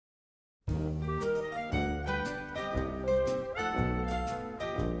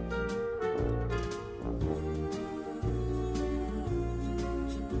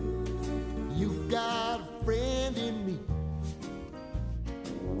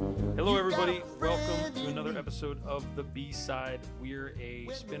Hello, everybody. Welcome to another episode of The B-Side. We're a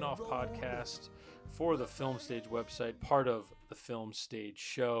spin-off podcast for the Film Stage website, part of the Film Stage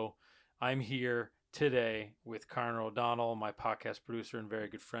show. I'm here today with Connor O'Donnell, my podcast producer and very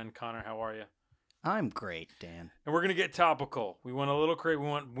good friend. Connor, how are you? I'm great, Dan. And we're gonna get topical. We went a little crazy.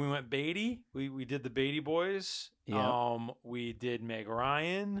 We went Beatty. We did the Beatty Boys. Yep. We did Meg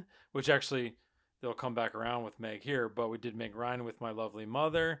Ryan, which actually they'll come back around with Meg here, but we did Meg Ryan with My Lovely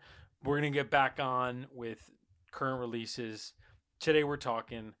Mother. We're gonna get back on with current releases. Today we're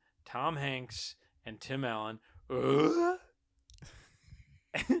talking Tom Hanks and Tim Allen. Do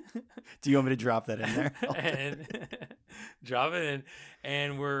you want me to drop that in there? And drop it in.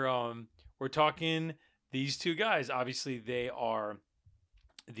 And we're talking these two guys. Obviously, they are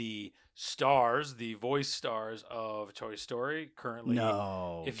the stars, the voice stars of Toy Story currently.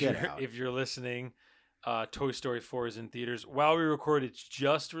 No, If you're listening, Toy Story 4 is in theaters. While we record, it's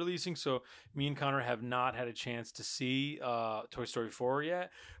just releasing, so me and Connor have not had a chance to see Toy Story 4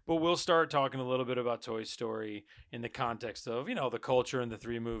 yet. But we'll start talking a little bit about Toy Story in the context of, you know, the culture and the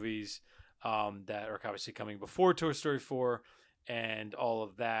three movies that are obviously coming before Toy Story 4 and all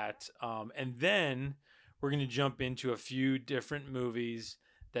of that. And then we're going to jump into a few different movies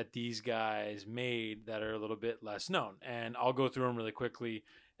that these guys made that are a little bit less known. And I'll go through them really quickly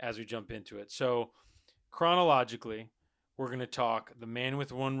as we jump into it. So chronologically, we're going to talk The Man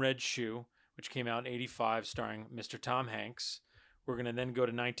with One Red Shoe, which came out in 85, starring Mr. Tom Hanks. We're going to then go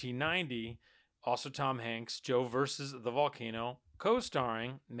to 1990, also Tom Hanks, Joe versus the Volcano,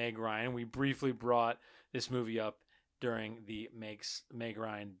 co-starring Meg Ryan. We briefly brought this movie up during the Meg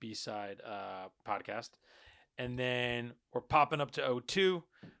Ryan B-side podcast. And then we're popping up to 2002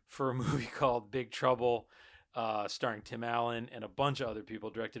 for a movie called Big Trouble, starring Tim Allen and a bunch of other people,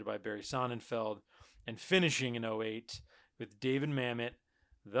 directed by Barry Sonnenfeld. And finishing in 2008 with David Mamet,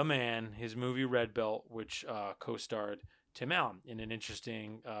 the man, his movie Red Belt, which co-starred Tim Allen in an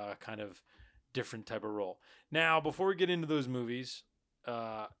interesting kind of different type of role. Now, before we get into those movies,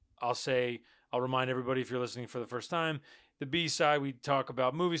 I'll remind everybody, if you're listening for the first time, the B-side, we talk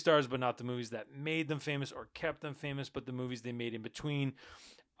about movie stars, but not the movies that made them famous or kept them famous, but the movies they made in between.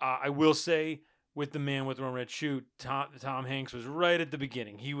 I will say, with The Man with One Red Shoe, Tom Hanks was right at the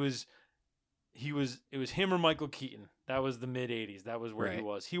beginning. It was him or Michael Keaton. That was the mid-'80s. That was where Right. he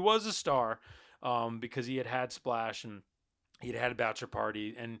was. He was a star because he had Splash and he had a Bachelor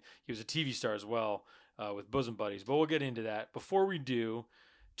Party, and he was a TV star as well with Bosom Buddies. But we'll get into that. Before we do,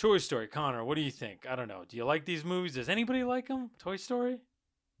 Toy Story. Connor, what do you think? I don't know. Do you like these movies? Does anybody like them? Toy Story?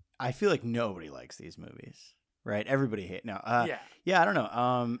 I feel like nobody likes these movies, right? Everybody hate. No, Yeah. I don't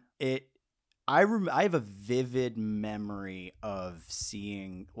know. I have a vivid memory of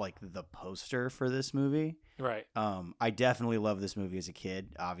seeing like the poster for this movie. Right. I definitely loved this movie as a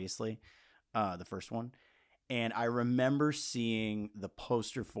kid, obviously, the first one, and I remember seeing the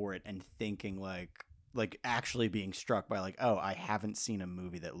poster for it and thinking like actually being struck by like, oh, I haven't seen a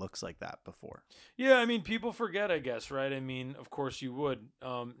movie that looks like that before. Yeah, I mean, people forget, I guess, right? I mean, of course you would.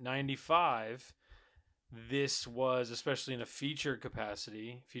 95, this was, especially in a feature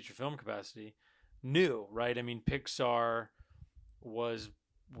film capacity, new, right? I mean, Pixar was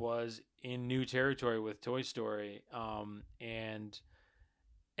in new territory with Toy Story, and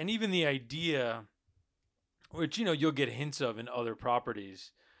even the idea, which, you know, you'll get hints of in other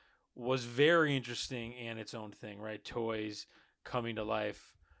properties, was very interesting and its own thing, right? Toys coming to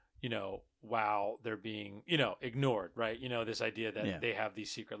life, you know, while they're being, you know, ignored, right? You know, this idea that they have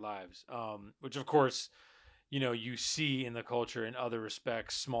these secret lives, which of course, you know, you see in the culture in other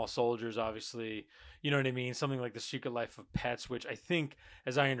respects. Small Soldiers, obviously, you know what I mean? Something like The Secret Life of Pets, which I think,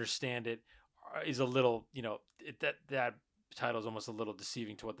 as I understand it, is a little, you know, that title is almost a little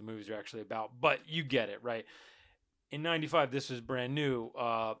deceiving to what the movies are actually about, but you get it, right? In 95, this was brand new.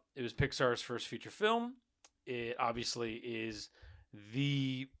 It was Pixar's first feature film. It obviously is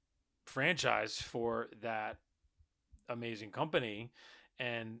the franchise for that amazing company.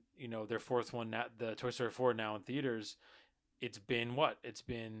 And, you know, their fourth one, the Toy Story 4, now in theaters. It's been what? It's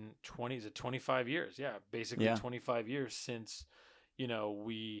been 25 years? Yeah, basically 25 years since, you know,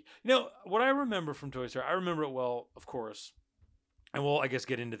 what I remember from Toy Story, I remember it well, of course. And we'll, I guess,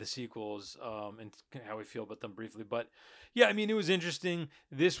 get into the sequels and how we feel about them briefly. But yeah, I mean, it was interesting.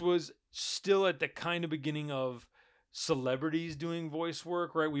 This was still at the kind of beginning of celebrities doing voice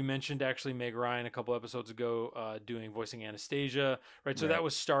work, right? We mentioned actually Meg Ryan a couple episodes ago voicing Anastasia, right? So that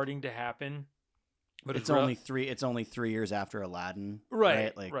was starting to happen. But it's only 3 years after Aladdin,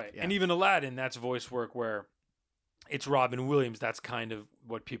 right? Like, right. Yeah. And even Aladdin, that's voice work where it's Robin Williams. That's kind of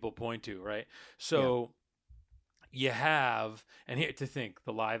what people point to, right? So you have, and here to think,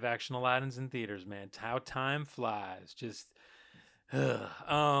 the live action Aladdin's in theaters, man. How time flies. Just, so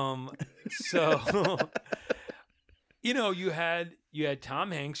you had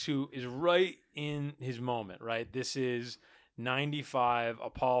Tom Hanks, who is right in his moment, right? This is 95,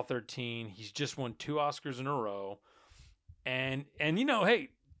 Apollo 13. He's just won 2 Oscars in a row. And hey,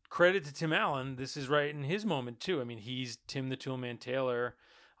 credit to Tim Allen. This is right in his moment too. I mean, he's Tim the Toolman Taylor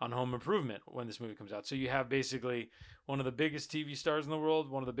on Home Improvement when this movie comes out. So you have basically one of the biggest TV stars in the world,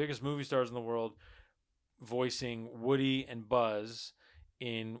 one of the biggest movie stars in the world, voicing Woody and Buzz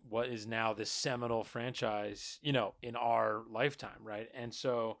in what is now this seminal franchise, in our lifetime, right? And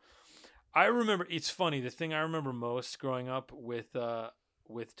so I remember, it's funny, the thing I remember most growing up with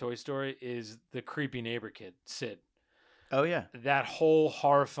Toy Story is the creepy neighbor kid, Sid. Oh yeah. That whole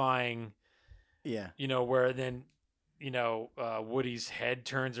horrifying, Yeah. Where then, Woody's head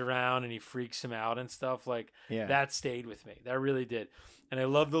turns around and he freaks him out and stuff, like Yeah. that stayed with me. That really did. And I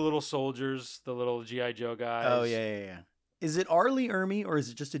love the little soldiers, the little G.I. Joe guys. Oh yeah. Is it R. Lee Ermey, or is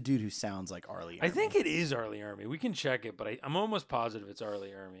it just a dude who sounds like R. Lee Ermey? I think it is R. Lee Ermey. We can check it, but I'm almost positive it's R.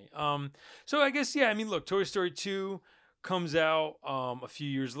 Lee Ermey. So I guess, yeah, I mean, look, Toy Story 2 comes out a few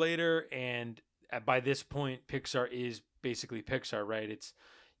years later, and by this point, Pixar is basically Pixar, right?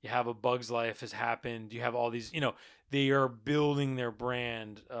 You have A Bug's Life has happened. You have all these, they are building their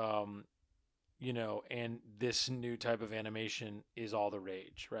brand, and this new type of animation is all the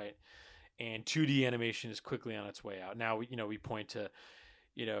rage, right? And 2D animation is quickly on its way out. Now, we point to,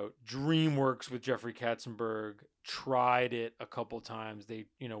 DreamWorks with Jeffrey Katzenberg tried it a couple times. They,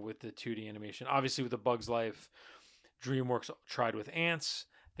 with the 2D animation, obviously with A Bug's Life, DreamWorks tried with Ants.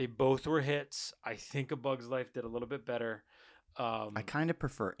 They both were hits. I think A Bug's Life did a little bit better. I kind of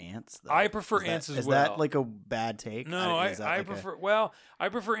prefer Ants, though. I prefer Ants as well. Is that like a bad take? No, I prefer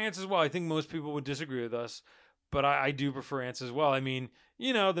Ants as well. I think most people would disagree with us, but I do prefer Ants as well. I mean,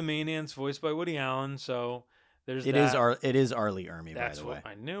 the main Ant's voiced by Woody Allen, so there's it that. It is R. Lee Ermey, That's by the way.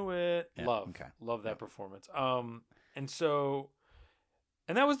 I knew it. Yeah, Love that performance.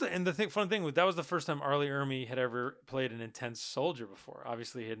 And that was fun thing was that was the first time R. Lee Ermey had ever played an intense soldier before.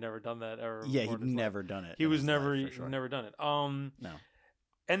 Obviously, he had never done that ever. Yeah, he'd never done it. He was never done it. No.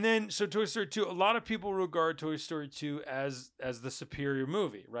 And then, so Toy Story 2, a lot of people regard Toy Story 2 as the superior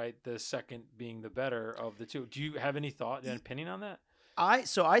movie, right? The second being the better of the two. Do you have any thought and opinion on that?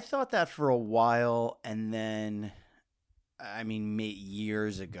 I thought that for a while, and then, I mean,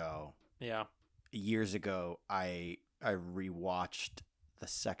 years ago, I rewatched the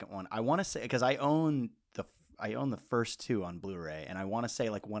second one. I want to say, because I own the first 2 on Blu-ray, and I want to say,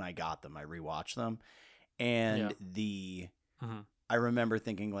 like, when I got them, I rewatched them, and I remember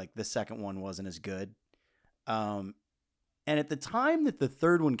thinking, like, the second one wasn't as good. And at the time that the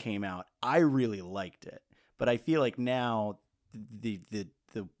third one came out, I really liked it. But I feel like now the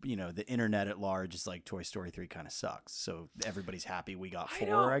internet at large is like Toy Story 3 kind of sucks. So everybody's happy we got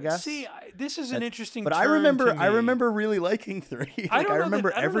 4, I guess. See, this is an interesting But turn I remember really liking 3. I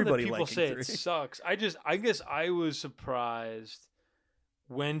remember everybody people liking say 3. It sucks. I guess I was surprised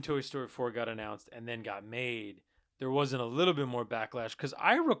when Toy Story 4 got announced and then got made. There wasn't a little bit more backlash, because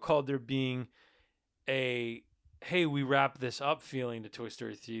I recalled there being a hey, we wrap this up feeling to Toy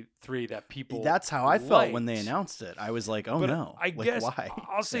Story 3 that people That's how I felt when they announced it. I was like, oh, no. I guess why?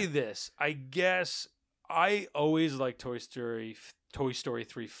 I'll say this. I guess I always liked Toy Story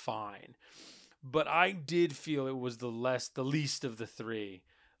 3 fine. But I did feel it was the least of the 3.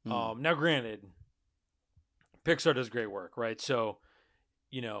 Now granted, Pixar does great work, right? So,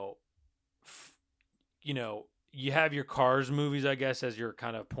 you have your Cars movies, I guess, as you're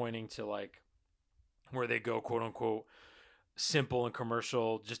kind of pointing to, like, where they go, quote unquote, simple and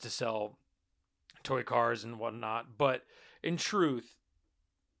commercial just to sell toy cars and whatnot. But in truth,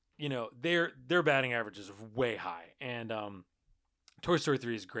 their batting average is way high. And Toy Story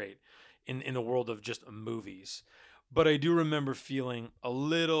 3 is great in the world of just movies. But I do remember feeling a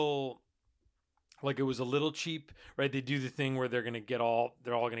little like it was a little cheap, right? They do the thing where they're all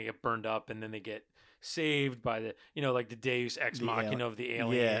going to get burned up, and then they get saved by the, like the Deus Ex Machina of the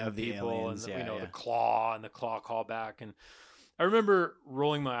alien of the people, aliens, and the claw callback. And I remember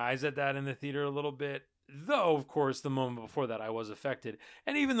rolling my eyes at that in the theater a little bit, though, of course, the moment before that I was affected.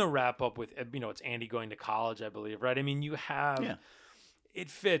 And even the wrap up with, it's Andy going to college, I believe, right? I mean, you have, it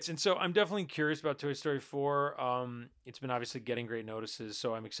fits. And so I'm definitely curious about Toy Story 4. It's been obviously getting great notices,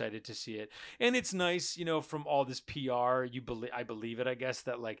 so I'm excited to see it. And it's nice, from all this PR, I believe it, I guess,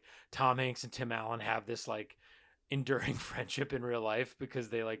 that like Tom Hanks and Tim Allen have this like enduring friendship in real life because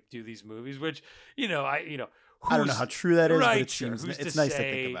they like do these movies, which, I don't know how true that is, but right, it sure. seems Who's it's to nice say,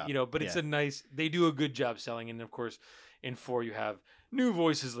 to think about. you know, but it's a nice, they do a good job selling. And of course, in 4, you have new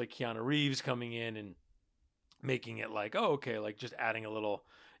voices like Keanu Reeves coming in and making it like, oh, okay, like just adding a little,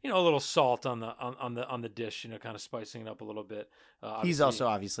 a little salt on the dish, kind of spicing it up a little bit. He's also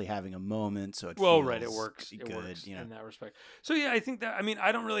obviously having a moment, so it well, feels right, it works. good, It works you know. in that respect. So yeah, I think that, I mean,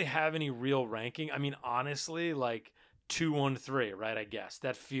 I don't really have any real ranking. I mean, honestly, like 2, 1, 3, right? I guess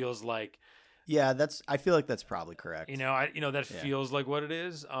that feels like, Yeah, I feel like that's probably correct. that feels like what it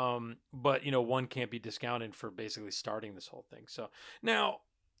is. But one can't be discounted for basically starting this whole thing. So now,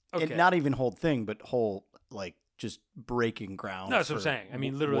 okay, And not even whole thing, but whole like just breaking ground. No, that's what I'm saying. I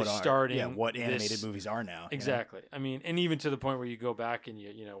mean, literally starting what animated movies are now. Exactly. I mean, and even to the point where you go back and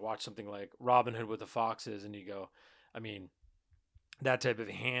you watch something like Robin Hood with the Foxes, and you go, I mean, that type of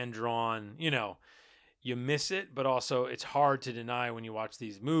hand drawn, you miss it, but also it's hard to deny when you watch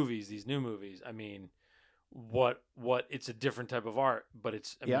these movies, these new movies. I mean, what it's a different type of art, but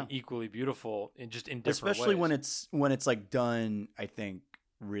it's mean, equally beautiful in different especially ways. when it's like done, I think,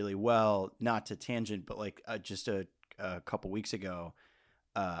 really well. Not to tangent, but like just a couple weeks ago,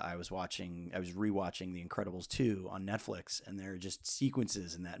 I was rewatching The Incredibles 2 on Netflix, and there are just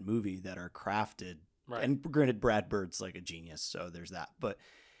sequences in that movie that are crafted. Right. And granted, Brad Bird's like a genius, so there's that. But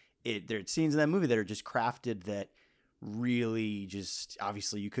there are scenes in that movie that are just crafted that really just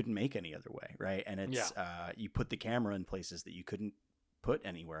obviously you couldn't make any other way, right? And it's you put the camera in places that you couldn't put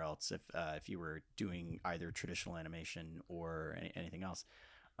anywhere else if you were doing either traditional animation or anything else.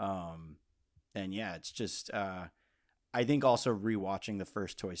 And yeah, it's just I think also rewatching the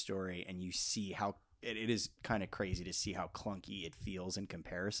first Toy Story, and you see how it is kind of crazy to see how clunky it feels in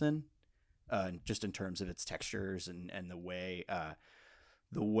comparison, just in terms of its textures and the way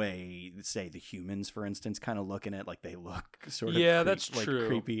say the humans, for instance, kind of look in it, like they look sort of that's like true.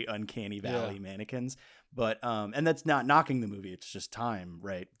 creepy Uncanny Valley mannequins. But and that's not knocking the movie, it's just time,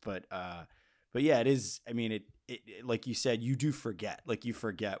 right? But yeah, it is. I mean, it like you said, you do forget, like you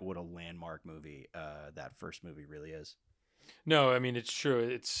forget what a landmark movie that first movie really is. No, I mean, it's true.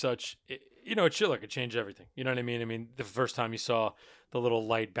 It's such, it should like it changed everything. You know what I mean? I mean, the first time you saw the little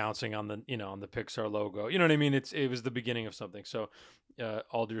light bouncing on the, on the Pixar logo, you know what I mean? It was the beginning of something. So,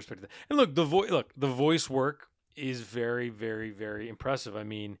 all due respect to that. And look, the voice work is very, very, very impressive. I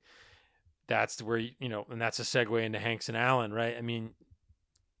mean, that's where, and that's a segue into Hanks and Allen, right? I mean,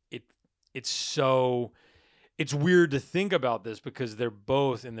 it's weird to think about this because they're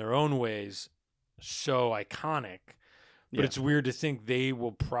both in their own ways so iconic. But it's weird to think they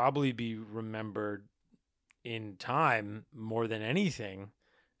will probably be remembered in time more than anything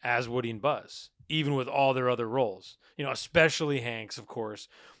as Woody and Buzz, even with all their other roles. Especially Hanks, of course,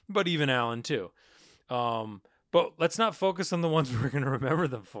 but even Alan too. But let's not focus on the ones we're going to remember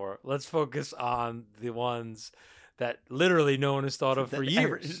them for. Let's focus on the ones that literally no one has thought of for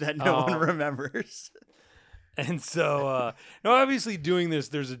years. That no one remembers. And so, now obviously doing this,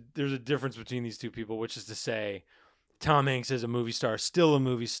 there's a difference between these two people, which is to say, Tom Hanks is a movie star, still a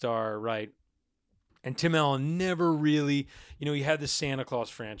movie star, right? And Tim Allen never really, he had the Santa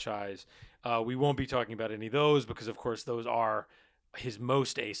Claus franchise. We won't be talking about any of those because, of course, those are his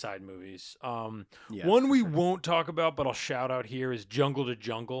most A-side movies. One we won't talk about, but I'll shout out here, is Jungle to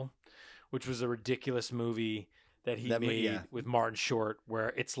Jungle, which was a ridiculous movie that he made with Martin Short,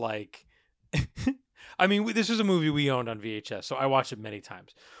 where it's like... I mean, this was a movie we owned on VHS, so I watched it many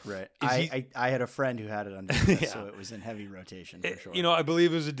times. Right. I had a friend who had it on VHS, so it was in heavy rotation for sure. I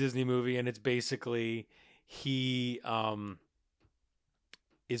believe it was a Disney movie, and it's basically he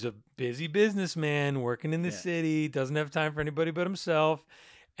is a busy businessman working in the city, doesn't have time for anybody but himself,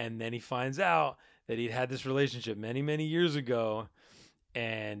 and then he finds out that he'd had this relationship many, many years ago,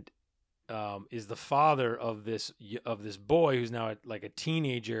 and is the father of this boy who's now like a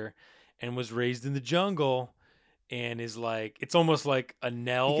teenager. And was raised in the jungle, and is like, it's almost like a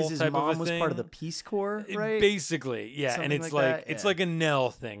Nell because his type mom of a was thing. part of the Peace Corps, right? Basically, yeah. Something and it's like it's like a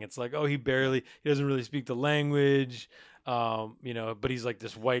Nell thing. It's like, oh, he doesn't really speak the language, but he's like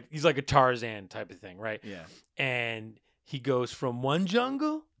he's like a Tarzan type of thing, right? Yeah. And he goes from one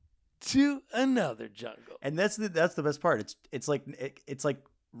jungle to another jungle, and that's the best part. It's like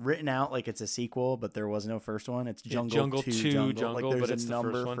written out like it's a sequel, but there was no first one. It's Jungle 2 Jungle. Like there's but it's a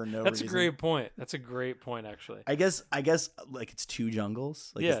number the first one. for no That's reason. a great point. That's a great point, actually. I guess like it's 2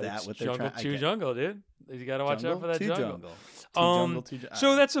 jungles. Like, yeah, is that what they're Jungle trying? 2 Jungle, dude. You got to watch out for that jungle.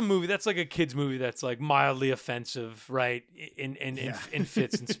 So that's a movie. That's like a kid's movie that's like mildly offensive, right? In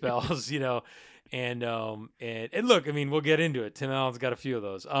fits and spells, And look, I mean, we'll get into it. Tim Allen's got a few of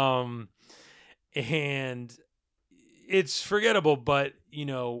those. And it's forgettable, but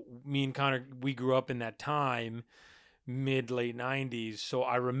me and Connor, we grew up in that time, late 90s, so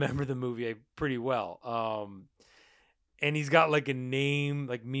I remember the movie pretty well. And he's got like a name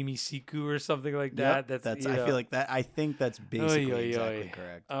like Mimi Siku or something like that. Yep, That's I feel like that. I think that's basically exactly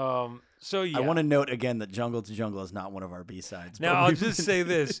correct. So yeah. I want to note again that Jungle to Jungle is not one of our B-sides. Now I'll just say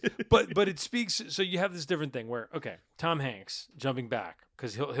this, but it speaks. So you have this different thing where, okay, Tom Hanks, jumping back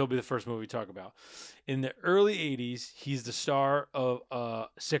because he'll be the first movie we talk about. In the early '80s, he's the star of a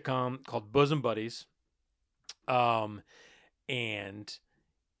sitcom called Bosom Buddies, and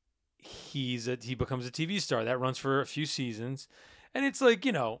he becomes a TV star that runs for a few seasons. And it's like,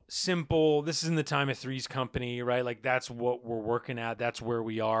 simple. This is in the time of Three's Company, right? Like that's what we're working at. That's where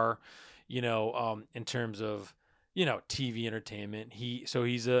we are, in terms of, TV entertainment. He's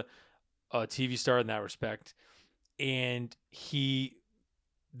a TV star in that respect. And he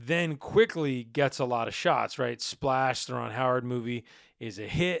then quickly gets a lot of shots, right? Splash, the Ron Howard movie is a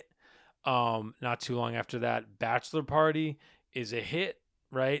hit. Not too long after that, Bachelor Party is a hit.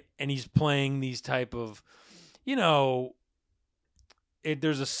 Right. And he's playing these type of,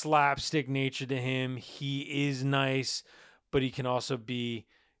 there's a slapstick nature to him. He is nice, but he can also be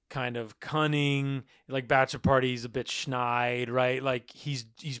kind of cunning. Like Bachelor Party, he's a bit schneid, right? Like he's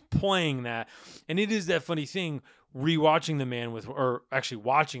playing that. And it is that funny thing, watching The Man with One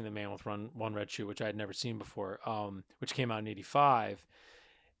Red Shoe, which I had never seen before, which came out in 1985.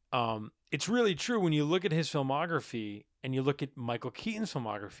 It's really true when you look at his filmography and you look at Michael Keaton's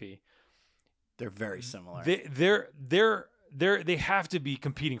filmography. They're very similar. They have to be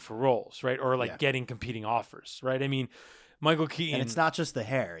competing for roles, right? Or getting competing offers, right? I mean, Michael Keaton, and it's not just the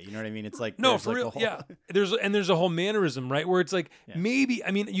hair. You know what I mean? It's like no, for real, yeah. There's a whole mannerism, right? Where it's like maybe, I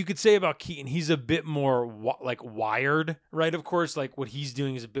mean, you could say about Keaton, he's a bit more wired, right? Of course, like what he's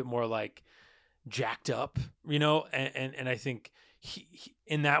doing is a bit more like jacked up, and I think. He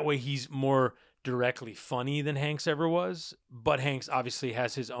in that way he's more directly funny than Hanks ever was, but Hanks obviously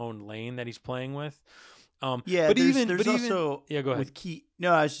has his own lane that he's playing with. Go ahead. With Keaton.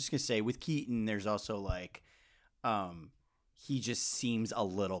 No, I was just gonna say with Keaton, there's also like, he just seems a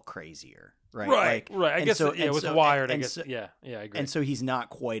little crazier, right? Right. I guess so, with Wired, I guess. I agree. And so he's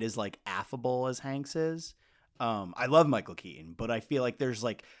not quite as like affable as Hanks is. I love Michael Keaton, but I feel like there's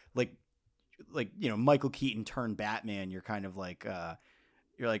like Michael Keaton turned Batman, you're kind of like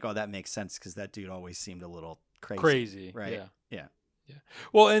you're like, oh, that makes sense because that dude always seemed a little crazy, right? Yeah.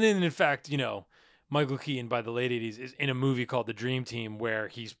 Well, and then in fact, Michael Keaton by the late 80s is in a movie called The Dream Team where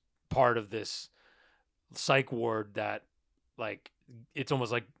he's part of this psych ward that, like, it's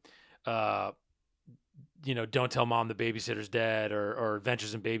almost like Don't Tell Mom the Babysitter's Dead or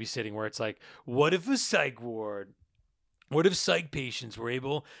Adventures in Babysitting, where it's like, what if psych patients were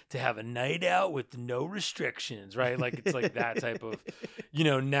able to have a night out with no restrictions, right? Like, it's like that type of,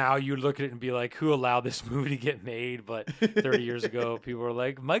 now you look at it and be like, who allowed this movie to get made? But 30 years ago, people were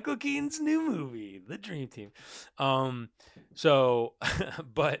like, Michael Keaton's new movie, The Dream Team. But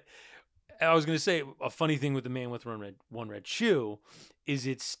I was going to say a funny thing with The Man with One Red Shoe is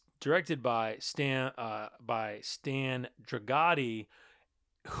it's directed by Stan Dragoti,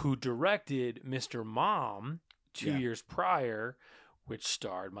 who directed Mr. Mom 2 years prior, which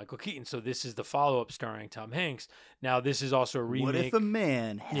starred Michael Keaton. So this is the follow-up starring Tom Hanks. Now, this is also a remake. What if a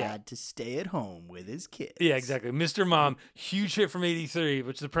man had to stay at home with his kids? Yeah, exactly. Mr. Mom, huge hit from 1983,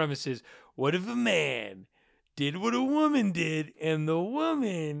 which the premise is, what if a man did what a woman did and the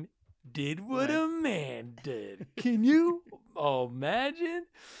woman did what a man did? Can you imagine?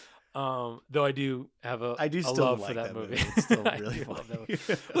 Though I do have a love for that movie. It's still really funny.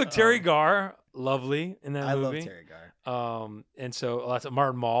 Look, Terry Garr, lovely in that movie. I love Terry Garr. And so lots of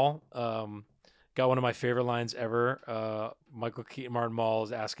Martin Mull. Got one of my favorite lines ever. Martin Mull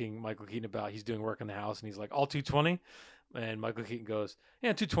is asking Michael Keaton about, he's doing work in the house, and he's like, all 220? And Michael Keaton goes,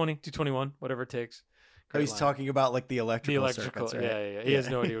 yeah, 220, 221, whatever it takes. He's talking about like the electrical circuits, right? Yeah. He has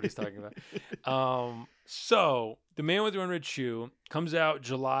no idea what he's talking about. So The Man with One Red Shoe comes out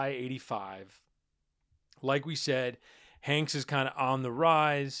July 1985. Like we said, Hanks is kind of on the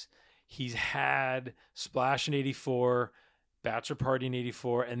rise. He's had Splash in 1984, Bachelor Party in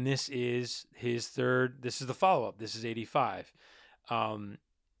 1984, and this is his third. This is the follow-up. This is 1985.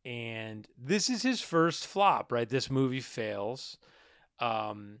 And this is his first flop, right? This movie fails.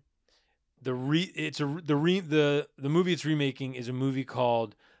 The movie it's remaking is a movie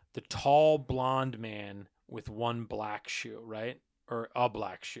called The Tall Blonde Man with One Black Shoe, right? Or A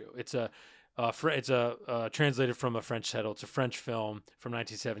Black Shoe. It's translated from a French title. It's a French film from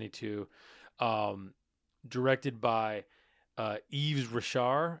 1972, directed by Yves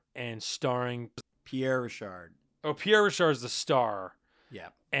Richard and starring Pierre Richard. Oh, Pierre Richard is the star. Yeah.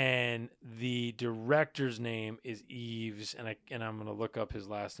 And the director's name is Yves, and I'm gonna look up his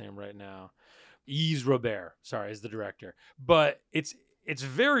last name right now. Yves Robert, sorry, is the director. But it's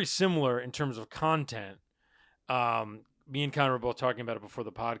very similar in terms of content. Me and Connor were both talking about it before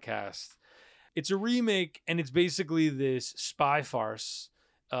the podcast. It's a remake, and it's basically this spy farce,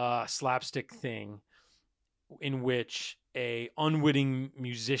 slapstick thing, in which a unwitting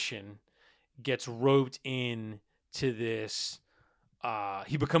musician gets roped in to this.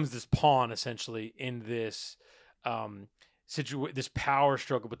 He becomes this pawn essentially in this this power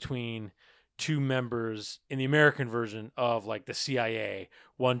struggle between two members in the American version of like the CIA,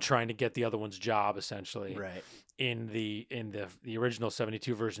 one trying to get the other one's job essentially. Right. In the original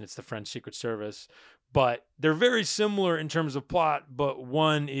 72 version, it's the French Secret Service, but they're very similar in terms of plot, but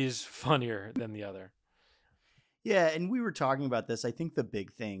one is funnier than the other. Yeah, and we were talking about this. I think the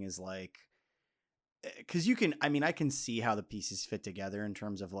big thing is like, because I can see how the pieces fit together in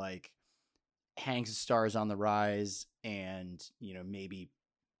terms of like Hank's stars on the rise, and maybe,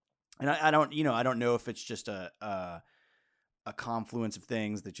 and I don't know if it's just a confluence of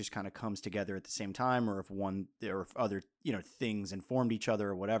things that just kind of comes together at the same time, or if other things informed each other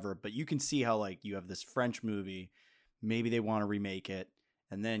or whatever. But you can see how like you have this French movie, maybe they want to remake it,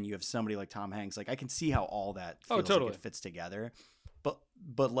 and then you have somebody like Tom Hanks. Like I can see how all that feels totally like it fits together.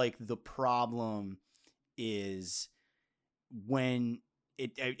 But like the problem is when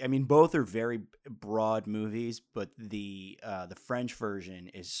both are very broad movies, but the French version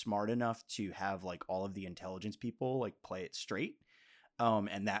is smart enough to have like all of the intelligence people like play it straight,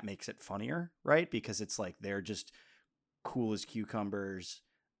 and that makes it funnier, right? Because it's like they're just cool as cucumbers,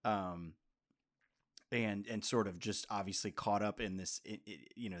 and sort of just obviously caught up in this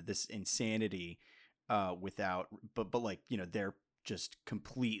this insanity, without but like they're just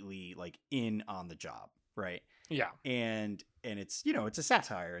completely like in on the job, right? Yeah. And it's it's a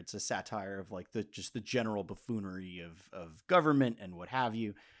satire. It's a satire of like the general buffoonery of government and what have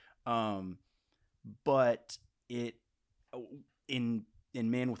you. But it in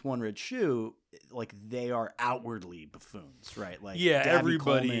Man with One Red Shoe, like they are outwardly buffoons, right? Like yeah, Dabney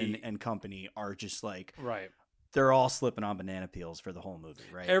everybody Coleman and company are just like right. They're all slipping on banana peels for the whole movie,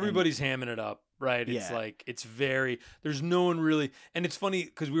 right? Everybody's hamming it up, right? It's like it's very. There's no one really, and it's funny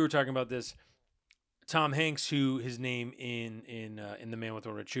because we were talking about this. Tom Hanks, who his name in The Man with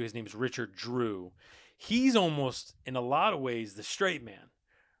One Red Shoe, his name is Richard Drew. He's almost in a lot of ways the straight man,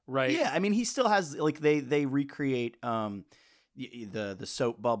 right? Yeah, I mean he still has like they recreate the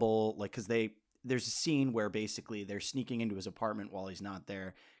soap bubble, like because there's a scene where basically they're sneaking into his apartment while he's not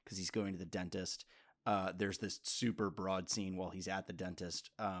there because he's going to the dentist. There's this super broad scene while he's at the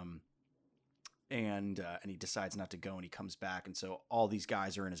dentist, and he decides not to go, and he comes back, and so all these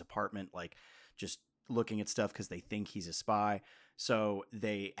guys are in his apartment, like just looking at stuff because they think he's a spy. So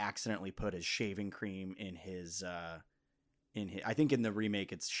they accidentally put his shaving cream in his I think in the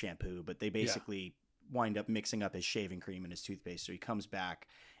remake it's shampoo, but they basically wind up mixing up his shaving cream and his toothpaste. So he comes back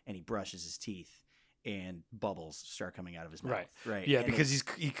and he brushes his teeth, and bubbles start coming out of his mouth. Right. Yeah, and because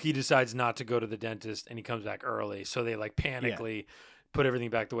he decides not to go to the dentist, and he comes back early. So they like panically put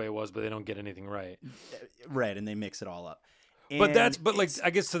everything back the way it was, but they don't get anything right. Right, and they mix it all up. But I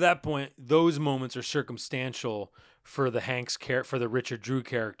guess to that point, those moments are circumstantial for the for the Richard Drew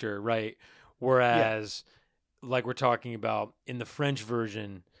character, right? Whereas, like we're talking about in the French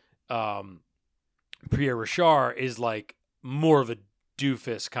version, Pierre Richard is like more of a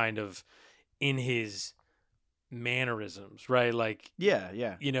doofus kind of in his mannerisms, right? Like,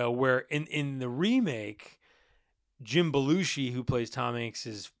 where in the remake, Jim Belushi, who plays Tom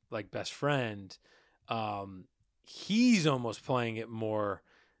Hanks' like best friend, he's almost playing it more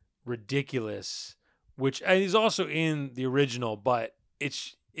ridiculous, which is also in the original, but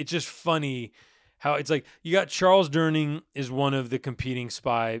it's just funny how it's like you got Charles Durning is one of the competing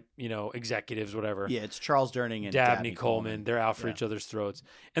spy, executives, whatever. Yeah, it's Charles Durning and Dabney Coleman. They're out for each other's throats,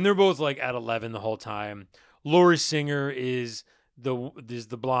 and they're both like at 11 the whole time. Laurie Singer is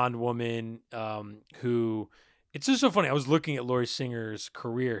the blonde woman who. It's just so funny. I was looking at Laurie Singer's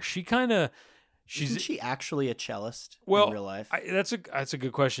career. Isn't she actually a cellist in real life? That's a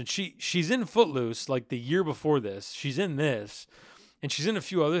good question. She's in Footloose like the year before this. She's in this, and she's in a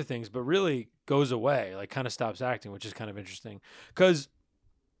few other things, but really goes away, like kind of stops acting, which is kind of interesting. Because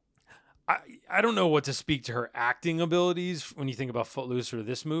I don't know what to speak to her acting abilities when you think about Footloose or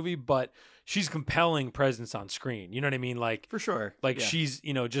this movie, but she's compelling presence on screen. You know what I mean? Like for sure. Like she's,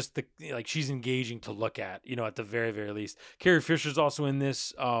 just she's engaging to look at, at the very, very least. Carrie Fisher's also in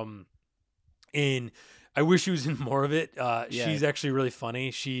this, in I wish she was in more of it. Yeah. She's actually really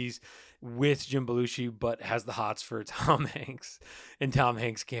funny. She's with Jim Belushi, but has the hots for Tom Hanks, and Tom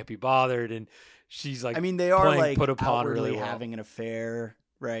Hanks can't be bothered, and she's like, I mean, they are playing like put upon outwardly really well. having an affair,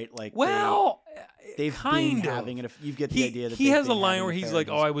 right? Like, Well, they've kind been of. having an. You get the idea that he they've has a been line having where an he's affair like,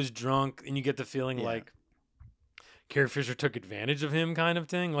 and "Oh, I was drunk," and you get the feeling Yeah. like Carrie Fisher took advantage of him, kind of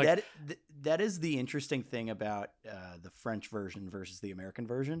thing. Like that is the interesting thing about the French version versus the American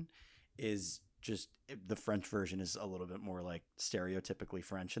version, is just the French version is a little bit more like stereotypically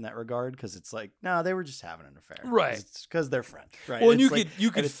French in that regard, because it's like, no, they were just having an affair, Right? Because they're French, right? Well, and It's you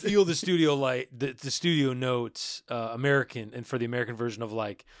could and it's- feel the studio the studio notes American, and for the American version of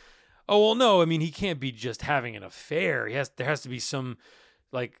like, oh well, no, I mean he can't be just having an affair. There has to be some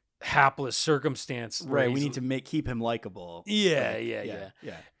like hapless circumstance, where right. We he's- need to keep him likable. Yeah, Like,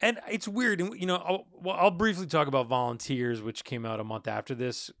 yeah. And it's weird, and I'll briefly talk about Volunteers, which came out a month after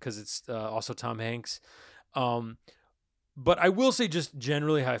this because it's also Tom Hanks. But I will say, just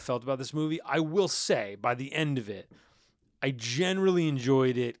generally how I felt about this movie, I will say by the end of it, I generally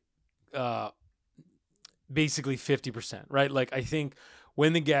enjoyed it. Basically 50%, right? Like I think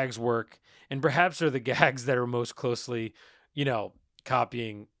when the gags work, and perhaps are the gags that are most closely,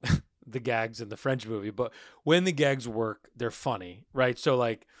 copying the gags in the French movie, but when the gags work, they're funny, right? So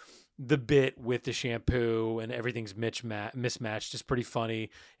like the bit with the shampoo and everything's mismatched is pretty funny,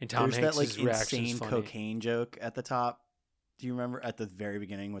 and Tom There's Hanks' that like reaction is insane funny. cocaine joke at the top. Do you remember at the very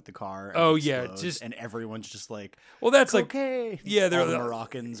beginning with the car? And Oh, it yeah, explodes, and everyone's just like, Well, that's cocaine. yeah, they're all the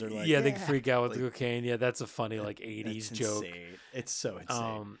Moroccans are like, yeah, they freak out with like, the cocaine. Yeah, that's a funny like 80s it's joke. insane. It's so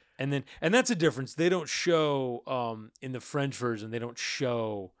insane. And that's a difference. They don't show in the French version, they don't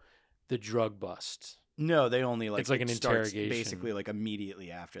show the drug bust. No, they only like It's like it an starts interrogation. basically like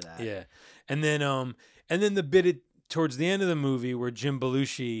immediately after that. Yeah. And then the bit towards the end of the movie where Jim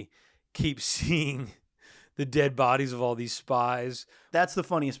Belushi keeps seeing the dead bodies of all these spies, That's the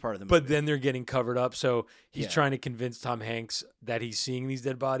funniest part of the movie. but then they're getting covered up. So he's Yeah. trying to convince Tom Hanks that he's seeing these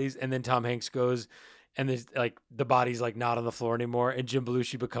dead bodies, and then Tom Hanks goes and there's like the body's like not on the floor anymore, and Jim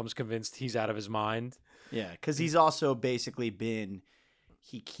Belushi becomes convinced he's out of his mind. Yeah, because he's also basically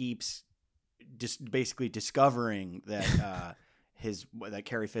he keeps just basically discovering that that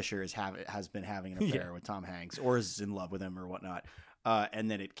Carrie Fisher has been having an affair with Tom Hanks, or is in love with him or whatnot. And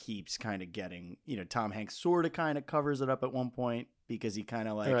then it keeps kind of getting, Tom Hanks sort of kind of covers it up at one point, because he kind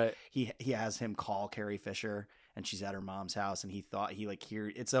of like Right. he has him call Carrie Fisher, and she's at her mom's house, and he thought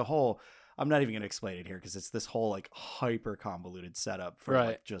it's a whole. I'm not even going to explain it here because it's this whole like hyper convoluted setup for Right.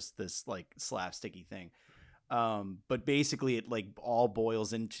 like just this like slapsticky thing. But basically it like all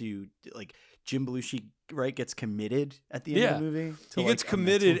boils into like Jim Belushi, right, gets committed at the end of the movie. He to, gets like, a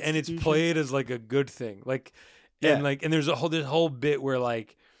committed, mental and it's institution. played as like a good thing. Like, and and there's this whole bit where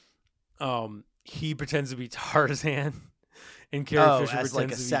like, he pretends to be Tarzan, and Carrie Fisher as, like,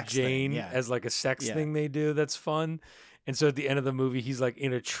 pretends a to be sex thing, Jane yeah. as like a sex Yeah. thing they do. That's fun. And so at the end of the movie, he's like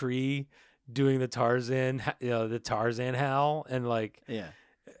in a tree doing the Tarzan howl, and like, Yeah.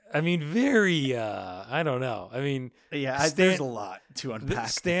 I mean, very, I don't know. I mean, Yeah, there's a lot to unpack.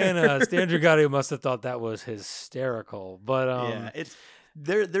 Stan Dragato must have thought that was hysterical, but yeah, it's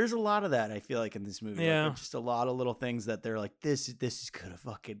there's a lot of that, I feel like, in this movie. Yeah. Like, just a lot of little things that they're like, this is gonna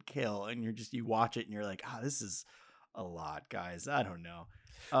fucking kill, and you watch it and you're like, this is a lot, guys. I don't know.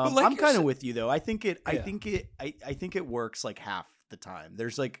 like I'm you kind said- of with you though. I think it Yeah. works like half the time.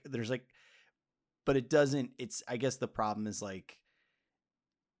 There's like but it doesn't. I guess the problem is like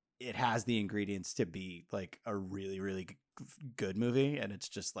it has the ingredients to be like a really, really good movie, and it's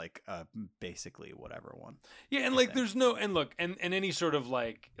just like basically whatever one. Yeah, and like there's no, and look, and any sort of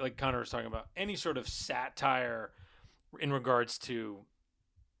like Connor was talking about, any sort of satire in regards to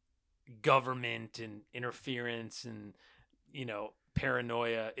government and interference and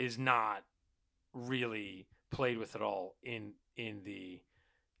paranoia is not really played with at all in the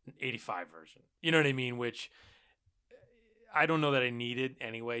 85 version. You know what I mean? Which I don't know that I needed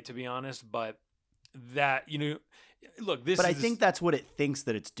anyway, to be honest, but that, look, this But is I think that's what it thinks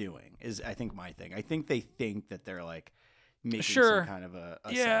that it's doing, is I think my thing. I think they think that they're like making Sure. some kind of a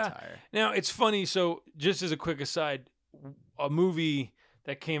Yeah. satire. Now, it's funny. So, just as a quick aside, a movie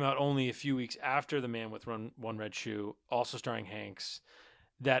that came out only a few weeks after The Man with One Red Shoe, also starring Hanks,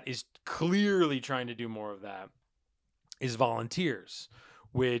 that is clearly trying to do more of that, is Volunteers,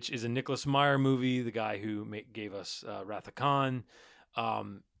 which is a Nicholas Meyer movie, the guy who gave us Wrath of Khan.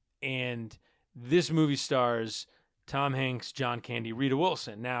 And this movie stars Tom Hanks, John Candy, Rita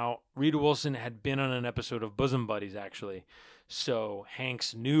Wilson. Now, Rita Wilson had been on an episode of Bosom Buddies, actually. So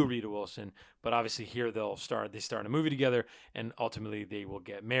Hanks knew Rita Wilson, but obviously here they start a movie together, and ultimately they will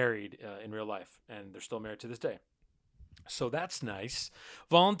get married in real life, and they're still married to this day. So that's nice.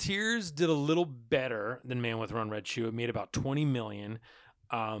 Volunteers did a little better than Man with One Red Shoe. It made about $20 million.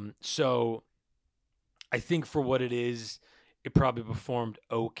 So I think for what it is, it probably performed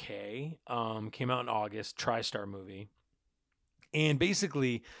okay. Came out in August, TriStar movie. And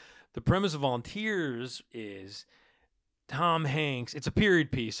basically, the premise of Volunteers is Tom Hanks. It's a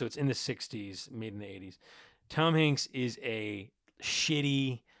period piece, so it's in the 60s, made in the 80s. Tom Hanks is a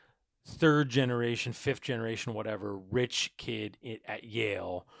shitty third generation, fifth generation, whatever, rich kid at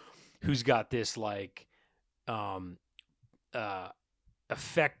Yale who's got this like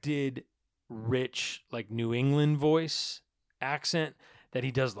affected, rich, like New England voice accent that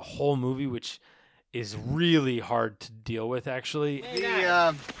he does the whole movie, which is really hard to deal with, actually.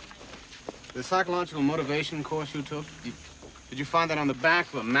 The psychological motivation course you took, did you find that on the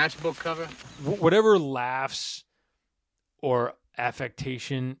back of a matchbook cover? Whatever laughs or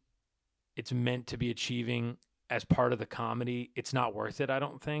affectation it's meant to be achieving as part of the comedy, it's not worth it, I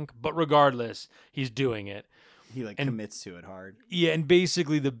don't think. But regardless, he's doing it. He commits to it hard. Yeah, and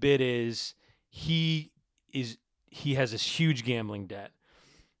basically the bit is he has this huge gambling debt.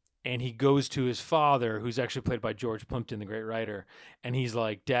 And he goes to his father, who's actually played by George Plimpton, the great writer, and he's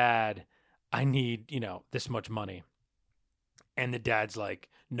like, "Dad, I need, this much money." And the dad's like,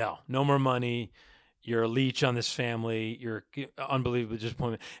 "No more money. You're a leech on this family. You're unbelievably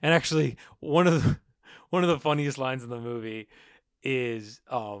disappointment." And actually, one of the funniest lines in the movie is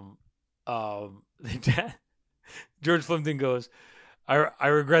the dad, George Plimpton goes, I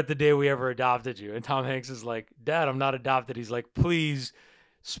regret the day we ever adopted you. And Tom Hanks is like, "Dad, I'm not adopted." He's like, "Please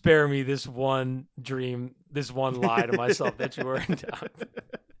spare me this one dream, this one lie to myself that you were adopted."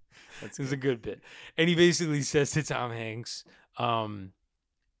 It's a good bit. And he basically says to Tom Hanks,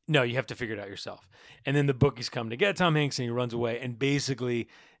 "No, you have to figure it out yourself." And then the bookies come to get Tom Hanks and he runs away. And basically,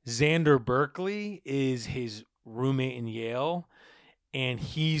 Xander Berkeley is his roommate in Yale, and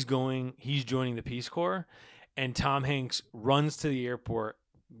he's joining the Peace Corps. And Tom Hanks runs to the airport,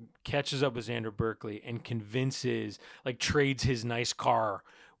 catches up with Xander Berkeley, and trades his nice car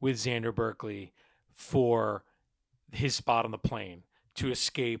with Xander Berkeley for his spot on the plane to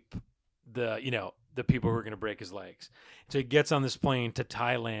escape the people who are going to break his legs. So he gets on this plane to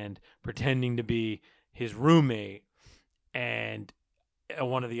Thailand, pretending to be his roommate, and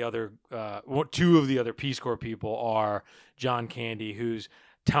two of the other Peace Corps people are John Candy, who's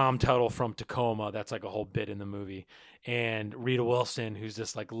Tom Tuttle from Tacoma. That's like a whole bit in the movie. And Rita Wilson, who's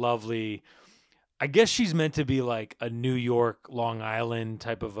this like lovely, I guess she's meant to be like a New York, Long Island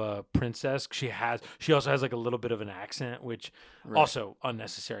type of a princess. She also has like a little bit of an accent, which also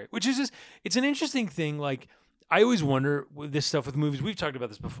unnecessary, which is just, it's an interesting thing. Like, I always wonder with this stuff with movies. We've talked about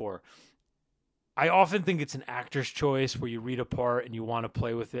this before. I often think it's an actor's choice where you read a part and you want to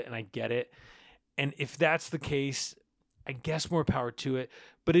play with it, and I get it. And if that's the case, I guess more power to it.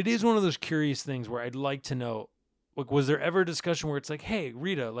 But it is one of those curious things where I'd like to know, like, was there ever a discussion where it's like, "Hey,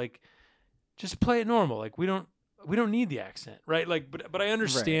 Rita, like, just play it normal. Like, we don't need the accent," right? Like, but I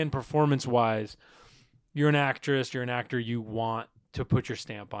understand performance-wise, you're an actress, you're an actor, you want to put your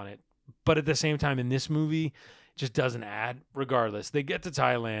stamp on it. But at the same time, in this movie, it just doesn't add. Regardless, they get to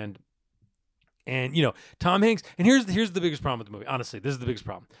Thailand, and Tom Hanks. And here's the biggest problem with the movie. Honestly, this is the biggest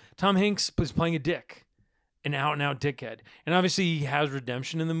problem. Tom Hanks is playing a dick. An out-and-out dickhead. And obviously he has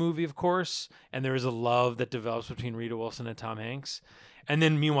redemption in the movie, of course, and there is a love that develops between Rita Wilson and Tom Hanks. And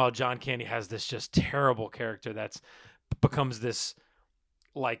then meanwhile, John Candy has this just terrible character that's becomes this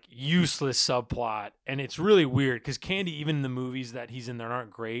like useless subplot. And it's really weird because Candy, even in the movies that he's in that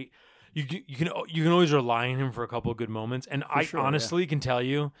aren't great, you can always rely on him for a couple of good moments. And I honestly can tell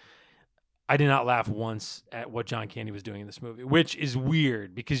you, I did not laugh once at what John Candy was doing in this movie, which is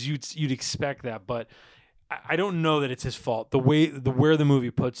weird because you'd expect that, but I don't know that it's his fault. Where the movie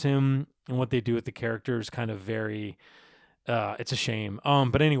puts him and what they do with the character is kind of very, it's a shame.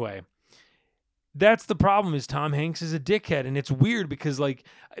 But anyway, that's the problem. Is Tom Hanks is a dickhead, and it's weird because like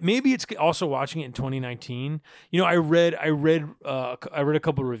maybe it's also watching it in 2019. I read a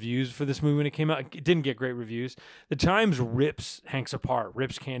couple of reviews for this movie when it came out. It didn't get great reviews. The Times rips Hanks apart,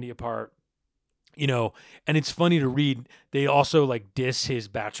 rips Candy apart. And it's funny to read. They also like diss his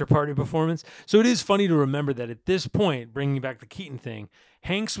bachelor party performance. So it is funny to remember that at this point, bringing back the Keaton thing,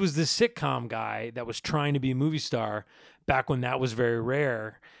 Hanks was this sitcom guy that was trying to be a movie star back when that was very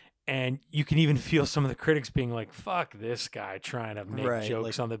rare. And you can even feel some of the critics being like, "Fuck this guy trying to make Right,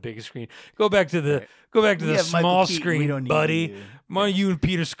 jokes like- on the big screen. Go back to the Right. go back to We the have Michael small Keaton, we screen, don't need buddy. you." Why don't Yeah. you and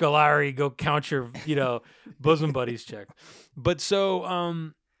Peter Scolari go count your bosom buddies check?" But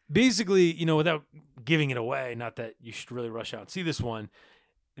so basically, without giving it away, not that you should really rush out and see this one,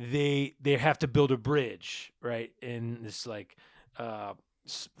 they have to build a bridge, right? In this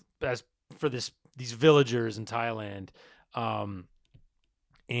as for these villagers in Thailand,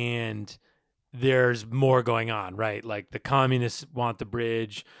 and there's more going on, right? Like the communists want the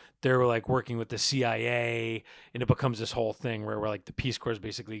bridge. They're like working with the CIA, and it becomes this whole thing where like the Peace Corps is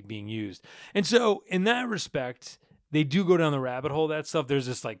basically being used. And so in that respect, they do go down the rabbit hole of that stuff. There's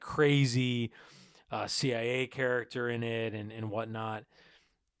this like crazy CIA character in it and whatnot.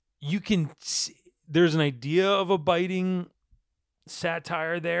 You can see, there's an idea of a biting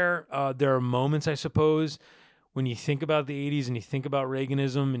satire there. There are moments, I suppose, when you think about the 80s and you think about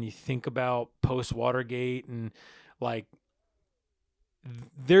Reaganism and you think about post-Watergate and like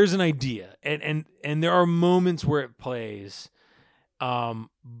there's an idea and there are moments where it plays,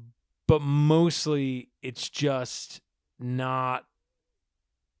 but mostly it's just not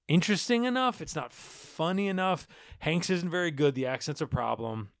interesting enough. It's not funny enough. Hanks isn't very good. The accent's a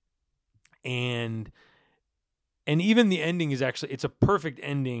problem. And even the ending is actually, it's a perfect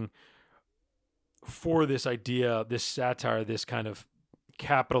ending for this idea, this satire, this kind of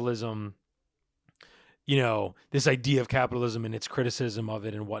capitalism, this idea of capitalism and its criticism of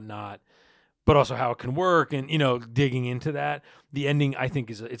it and whatnot, but also how it can work and, digging into that. The ending, I think,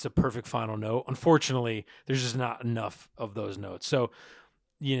 it's a perfect final note. Unfortunately, there's just not enough of those notes. So,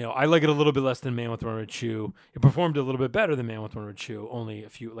 I like it a little bit less than Man with One Red Shoe. It performed a little bit better than Man with One Red Shoe, only a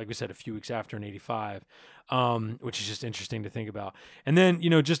few weeks after in 85, which is just interesting to think about. And then,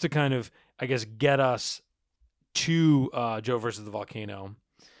 just to kind of, I guess, get us to Joe versus the Volcano,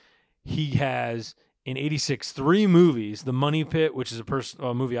 he has, in 86, 3 movies. The Money Pit, which is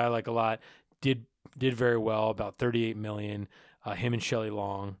a movie I like a lot, did very well, about $38 million, him and Shelley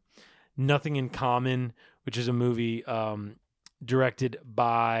Long. Nothing in Common, which is a movie directed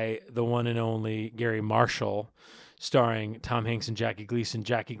by the one and only Gary Marshall, starring Tom Hanks and Jackie Gleason.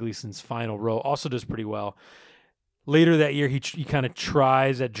 Jackie Gleason's final role also does pretty well. Later that year, he kind of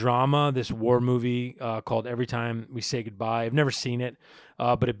tries a drama, this war movie called Every Time We Say Goodbye. I've never seen it,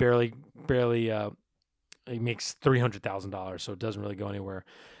 but it barely it makes $300,000, so it doesn't really go anywhere.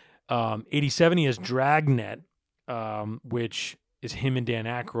 87, he has Dragnet, which is him and Dan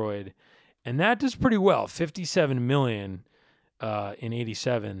Aykroyd, and that does pretty well, $57 million in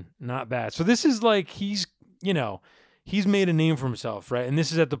 87. Not bad. So this is like he's made a name for himself, right? And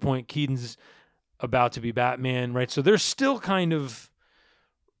this is at the point Keaton's about to be Batman, right? So they're still kind of,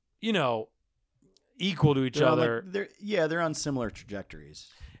 equal to each They're on, other. they're on similar trajectories.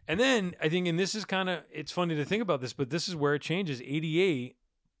 And then I think, and this is kind of, it's funny to think about this, but this is where it changes. 88,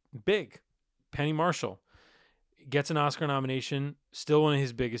 big. Penny Marshall gets an Oscar nomination, still one of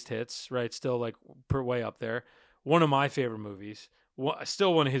his biggest hits, right? Still like way up there. One of my favorite movies,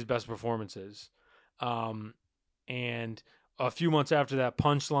 still one of his best performances. And a few months after that,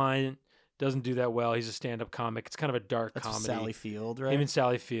 Punchline doesn't do that well. He's a stand-up comic. It's kind of a dark That's comedy. Sally Field, right? Him and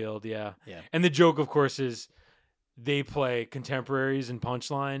Sally Field, yeah. Yeah. And the joke, of course, is they play contemporaries in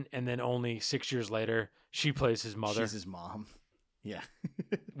Punchline, and then only 6 years later, she plays his mother. She's his mom. Yeah.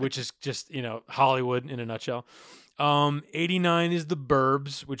 Which is just, Hollywood in a nutshell. 89 is The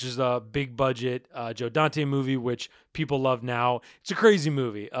Burbs, which is a big budget Joe Dante movie, which people love now. It's a crazy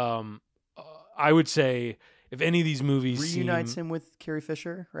movie. I would say if any of these movies Reunites him with Carrie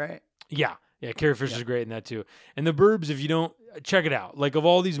Fisher, right? Yeah, Carrie Fisher's great in that too. And The Burbs, if you don't, check it out. Like of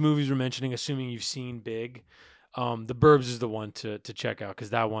all these movies we're mentioning, assuming you've seen Big, The Burbs is the one to check out because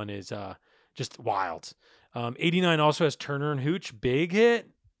that one is just wild. 89 also has Turner and Hooch, big hit.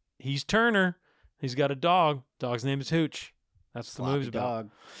 He's Turner. He's got a dog. Dog's name is Hooch. That's what the movie's about.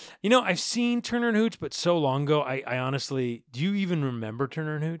 I've seen Turner and Hooch, but so long ago, I honestly, do you even remember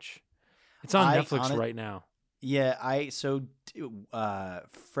Turner and Hooch? It's on Netflix right now. Yeah,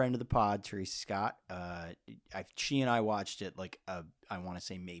 friend of the pod, Teresa Scott, she and I watched it I want to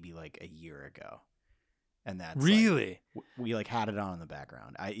say maybe like a year ago. And that's really, we had it on in the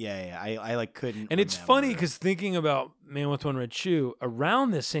background. I couldn't. And it's funny because thinking about Man with One Red Shoe, around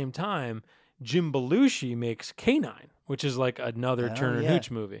the same time, Jim Belushi makes K-9, which is like another Turner and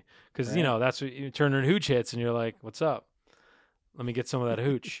Hooch movie. Because, that's what Turner and Hooch hits, and you're like, what's up? Let me get some of that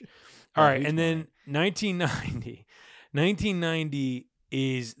Hooch. All right, and then 1990. 1990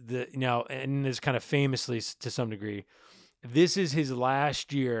 is and is kind of famously to some degree, this is his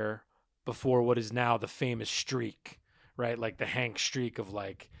last year before what is now the famous streak, right? Like the Hank streak of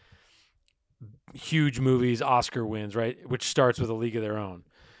huge movies, Oscar wins, right? Which starts with A League of Their Own.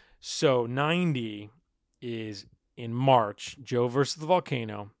 So 90 is in March, Joe versus the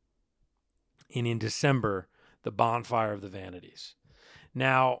Volcano, and in December, The Bonfire of the Vanities.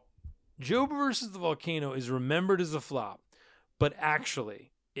 Now, Joe versus the Volcano is remembered as a flop, but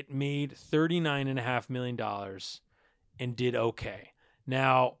actually, it made $39.5 million and did okay.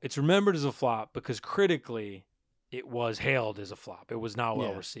 Now, it's remembered as a flop because critically, it was hailed as a flop. It was not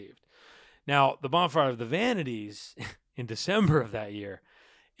well received. Now, The Bonfire of the Vanities in December of that year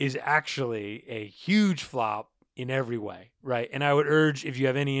is actually a huge flop in every way, right? And I would urge, if you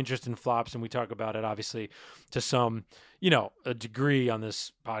have any interest in flops, and we talk about it obviously to some, a degree on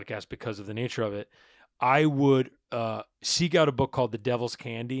this podcast because of the nature of it, I would seek out a book called The Devil's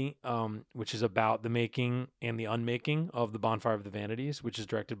Candy, which is about the making and the unmaking of The Bonfire of the Vanities, which is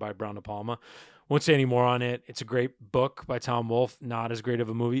directed by Brian De Palma. Won't say any more on it. It's a great book by Tom Wolfe, not as great of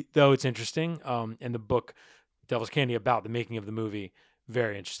a movie, though it's interesting. And the book Devil's Candy about the making of the movie,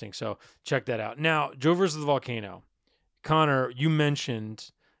 very interesting. So check that out. Now, Joe versus the Volcano. Connor, you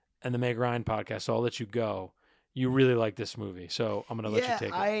mentioned in the Meg Ryan podcast, so I'll let you go. You really like this movie, so I'm going to let you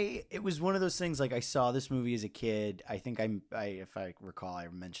take it. It was one of those things, like I saw this movie as a kid. I think if I recall, I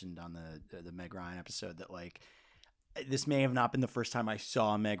mentioned on the Meg Ryan episode that like this may have not been the first time I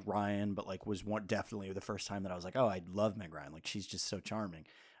saw Meg Ryan, but like was definitely the first time that I was like, oh, I love Meg Ryan. Like she's just so charming.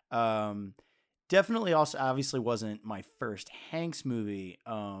 Definitely also obviously wasn't my first Hanks movie.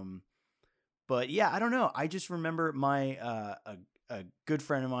 But yeah, I don't know. I just remember my a good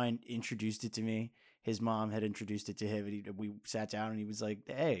friend of mine introduced it to me. His mom had introduced it to him, and we sat down and he was like,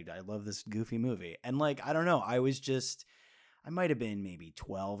 hey, I love this goofy movie. And like, I don't know. I might have been maybe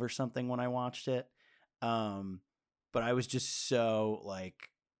 12 or something when I watched it. But I was just so like,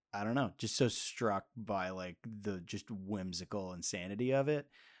 I don't know, just so struck by like the just whimsical insanity of it.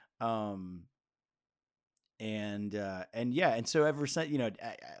 And so ever since,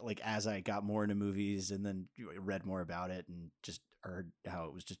 like as I got more into movies and then read more about it and just heard how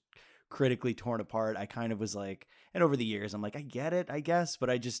it was just critically torn apart, I kind of was like, and over the years I'm like, I get it, I guess, but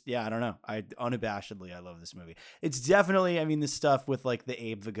I don't know. I unabashedly, I love this movie. It's definitely, I mean, the stuff with like the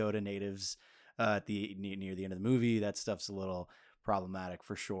Abe Vigoda natives near the end of the movie, that stuff's a little problematic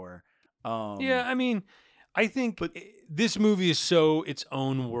for sure. Yeah, I mean, I think this movie is so its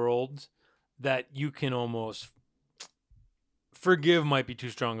own world that you can almost forgive, might be too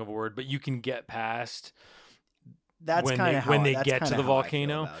strong of a word, but you can get past. That's kind of when they get to the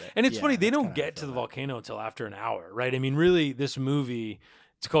volcano. And it's funny, they don't get to the volcano until after an hour, right? I mean, really, this movie,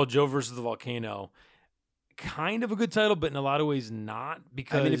 it's called Joe versus the Volcano. Kind of a good title, but in a lot of ways not,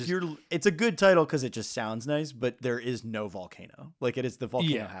 because I mean, it's a good title because it just sounds nice, but there is no volcano. Like it is, the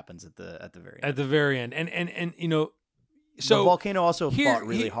volcano happens at the very end. At the very end. And so the volcano also fought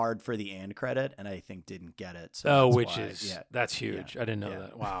really hard for the end credit, and I think didn't get it. So that's huge. I didn't know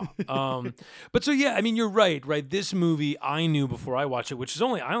that. Wow. But so yeah, I mean, you're right. This movie I knew before I watched it, which is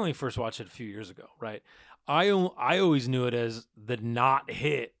I only first watched it a few years ago. Right. I always knew it as the not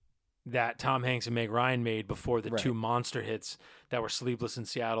hit that Tom Hanks and Meg Ryan made before the two monster hits that were Sleepless in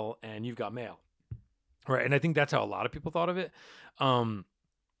Seattle and You've Got Mail. Right. And I think that's how a lot of people thought of it. And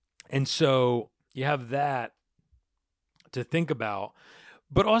so you have that to think about.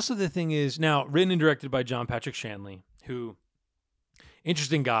 But also the thing is, now written and directed by John Patrick Shanley, who,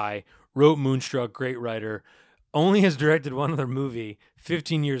 interesting guy, wrote Moonstruck, great writer, only has directed one other movie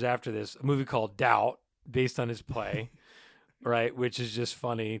 15 years after this, a movie called Doubt, based on his play, right? Which is just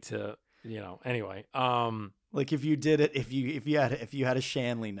funny to, anyway. Like if you did it, if you had a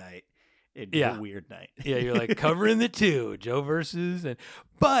Shanley night, it'd be a weird night. Yeah, you're like covering the two, Joe versus,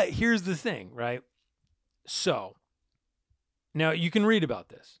 but here's the thing, right? So now you can read about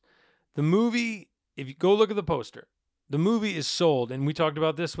this. The movie, if you go look at the poster, the movie is sold, and we talked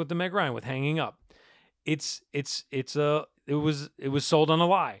about this with the Meg Ryan with Hanging Up. It was sold on a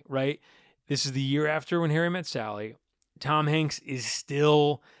lie, right? This is the year after When Harry Met Sally. Tom Hanks is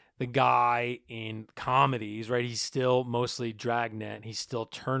still the guy in comedies, right? He's still mostly Dragnet. He's still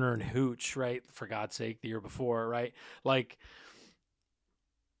Turner and Hooch, right? For God's sake, the year before, right? Like,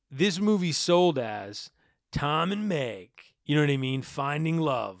 this movie sold as Tom and Meg, you know what I mean? Finding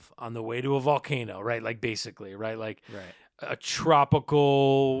love on the way to a volcano, right? Like, basically, right? Like, a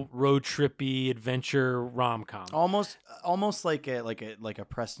tropical road trippy adventure rom-com. Almost like a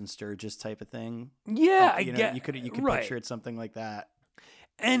Preston Sturges type of thing. Yeah, you could picture it something like that.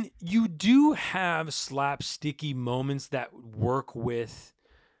 And you do have slapsticky moments that work with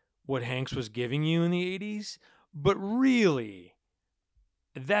what Hanks was giving you in the 80s, but really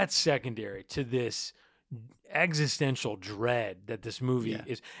that's secondary to this existential dread that this movie Yeah.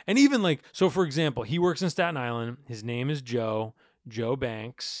 is. And even like, so for example, he works in Staten Island. His name is Joe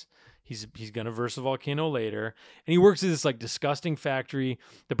Banks. He's going to verse a volcano later, and he works at this like disgusting factory.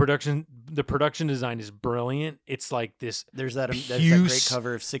 The production design is brilliant. It's like this. There's that great puce,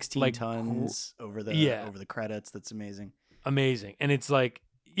 cover of 16 like, tons over the credits. That's amazing. Amazing. And it's like,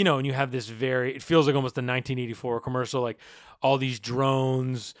 you know, and you have this it feels like almost a 1984 commercial, like all these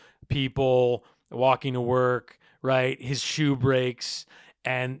drones, people walking to work, right? His shoe breaks.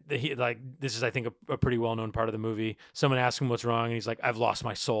 And this is, I think, a pretty well-known part of the movie. Someone asks him what's wrong, and he's like, "I've lost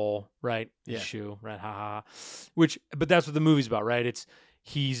my soul," right? His Yeah. shoe, right? Ha ha. But that's what the movie's about, right?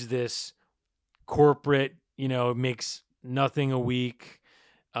 He's this corporate, you know, makes nothing a week.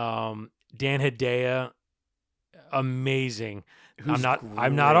 Dan Hedaya, amazing. I'm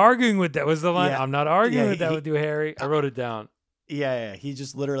not arguing with that. Was the line? Yeah. I'm not arguing with that he- with you, Harry. I wrote it down. Yeah. He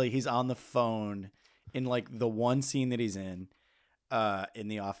just literally, he's on the phone in like the one scene that he's in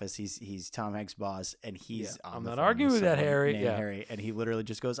the office. He's Tom Hanks' boss, and he's on I'm the not phone arguing with that, someone Harry. named Yeah. Harry, and he literally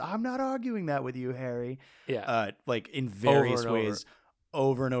just goes, "I'm not arguing that with you, Harry." Yeah. Like in various and over. ways,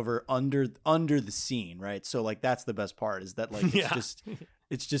 over and over under the scene, right? So like that's the best part, is that like Yeah.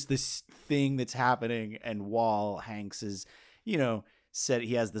 it's just this thing that's happening, and while Hanks is, you know, said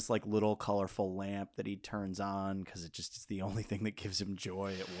he has this like little colorful lamp that he turns on because it's the only thing that gives him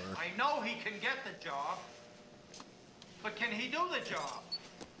joy at work. I know he can get the job, but can he do the job?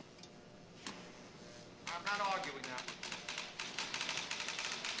 I'm not arguing that.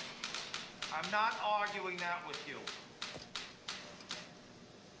 I'm not arguing that with you.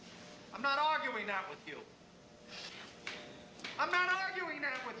 I'm not arguing that with you. I'm not arguing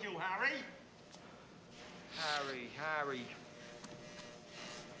that with you, Harry. Harry.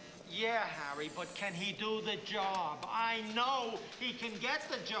 Yeah, Harry, but can he do the job? I know he can get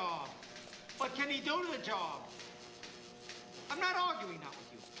the job, but can he do the job? I'm not arguing that with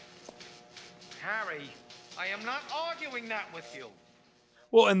you. Harry, I am not arguing that with you.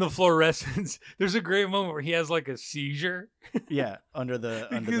 Well, and the fluorescence. There's a great moment where he has like a seizure. Yeah, under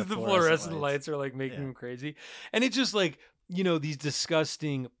because the the fluorescent lights are like making Yeah. him crazy. And it's just like, you know, these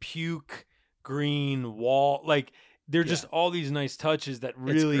disgusting puke green wall, like they're just all these nice touches that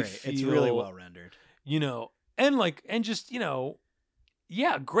really it's feel, great. It's really well rendered. you know, and just, you know,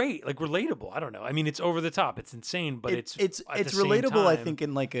 yeah, great, like relatable. I don't know. I mean, it's over the top. It's insane, but it's at the same relatable. I time- think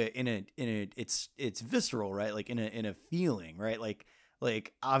in like it's visceral, right? Like in a feeling, right?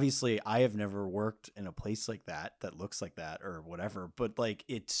 Like obviously I have never worked in a place like that looks like that or whatever, but like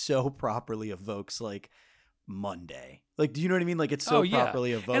it so properly evokes like Monday. Like, do you know what I mean? Like it's so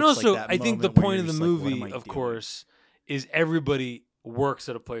properly evokes. and also like that I think the moment where point you're of the just like, what am movie, I of doing? course, is everybody works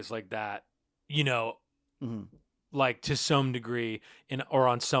at a place like that, you know, Mhm. like to some degree or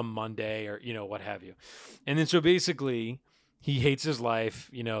on some Monday or, you know, what have you. And then so basically he hates his life,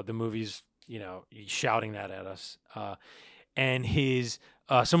 you know, the movie's, you know, he's shouting that at us. And his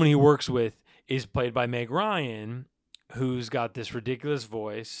someone he works with is played by Meg Ryan, who's got this ridiculous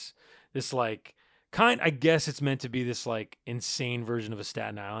voice, this like I guess it's meant to be this like insane version of a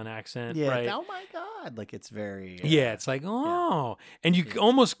Staten Island accent, Yeah. right? Oh my god! Like it's very. Yeah, it's like, oh, and you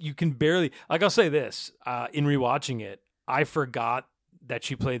you can barely, like, I'll say this, in rewatching it, I forgot that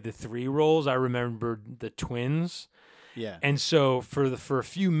she played the 3 roles. I remembered the twins. Yeah. And so for a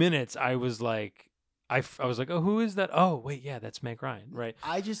few minutes, I was like, I was like, oh, who is that? Oh, wait, yeah, that's Meg Ryan, right?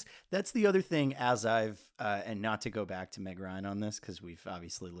 That's the other thing, as I've and not to go back to Meg Ryan on this because we've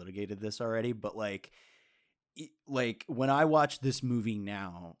obviously litigated this already, but like when I watch this movie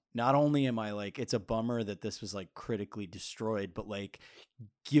now, not only am I like, it's a bummer that this was like critically destroyed, but like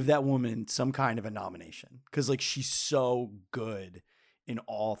give that woman some kind of a nomination because like she's so good in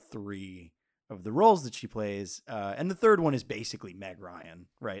all 3 of the roles that she plays, and the third one is basically Meg Ryan,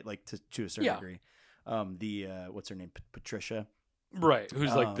 right? Like to a certain degree. What's her name? Patricia. Right,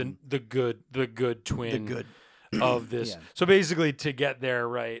 who's like the good twin The good of this. Yeah. So basically to get there,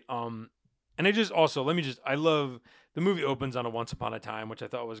 right? And I love the movie opens on a Once Upon a Time, which I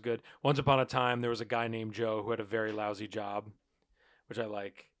thought was good. Once upon a time, there was a guy named Joe who had a very lousy job, which I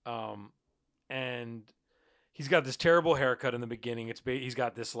like. And he's got this terrible haircut in the beginning. He's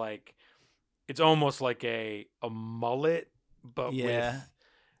got this like, it's almost like a mullet, but with,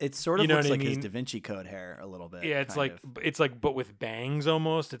 it sort of you know looks what I like his mean? Da Vinci Code hair a little bit. yeah, it's kind like of. but with bangs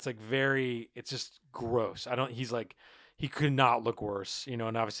almost. It's like it's just gross. He's like, he could not look worse, you know,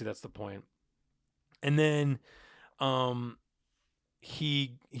 and obviously that's the point. And then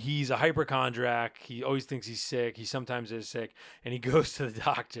he's a hypochondriac. He always thinks he's sick. He sometimes is sick, and he goes to the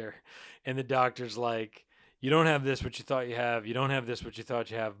doctor, and the doctor's like, you don't have this, what you thought you have. You don't have this, what you thought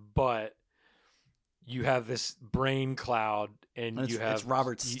you have, but you have this brain cloud, and And you have it's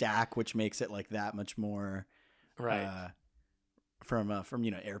Robert Stack, which makes it like that much more right, from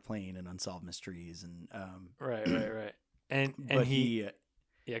Airplane and Unsolved Mysteries and right, and but he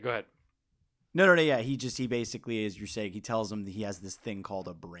yeah, go ahead. No, yeah. He basically, as you're saying, he tells him that he has this thing called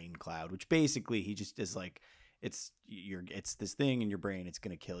a brain cloud, which basically he just is like, it's this thing in your brain. It's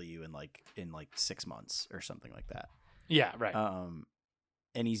gonna kill you in like 6 months or something like that. Yeah, right.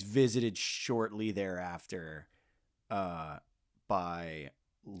 And he's visited shortly thereafter, by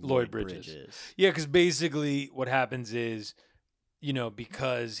Lloyd Bridges. Yeah, because basically what happens is,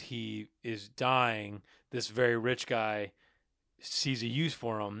 because he is dying, this very rich guy sees a use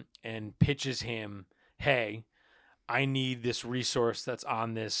for him and pitches him, hey, I need this resource that's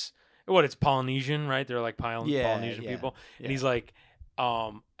on this, it's Polynesian, right? They're like Polynesian people. Yeah. And he's like,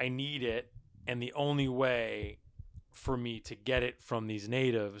 I need it. And the only way for me to get it from these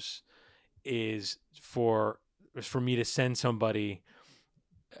natives is for me to send somebody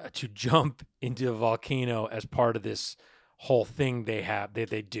to jump into a volcano as part of this whole thing they have that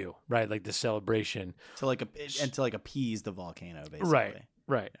they do, right? Like the celebration to appease the volcano, basically.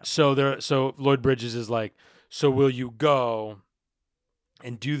 Right. Yeah. So Lloyd Bridges is like, so will you go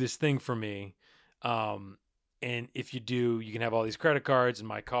and do this thing for me? And if you do, you can have all these credit cards and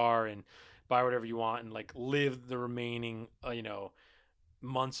my car and buy whatever you want and like live the remaining,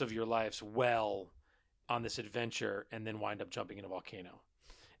 months of your lives well on this adventure, and then wind up jumping in a volcano.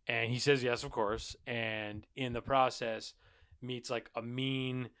 And he says yes, of course. And in the process, meets like a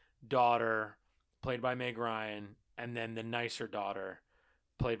mean daughter played by Meg Ryan, and then the nicer daughter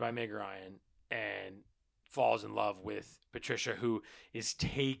played by Meg Ryan, and falls in love with Patricia, who is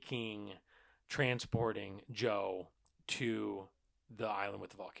transporting Joe to the island with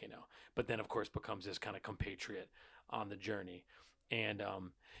the volcano, but then of course becomes this kind of compatriot on the journey. And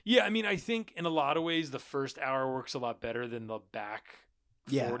I think in a lot of ways the first hour works a lot better than the back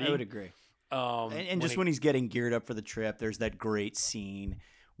 40. Yeah, I would agree. And when he's getting geared up for the trip, there's that great scene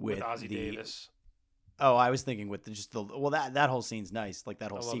with Ozzie Davis. Oh, I was thinking with that whole scene's nice. Like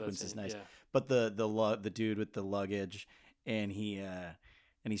that whole sequence is nice. Yeah. But the dude with the luggage, and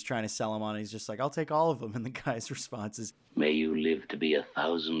he's trying to sell him on it. He's just like, I'll take all of them. And the guy's response is, "May you live to be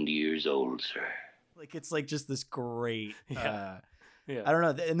 1,000 years old, sir." Like, it's like just this great, Yeah. I don't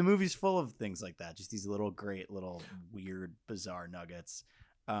know. And the movie's full of things like that. Just these great little weird, bizarre nuggets.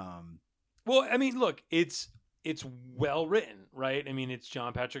 Well, I mean, look, it's well written, right? I mean, it's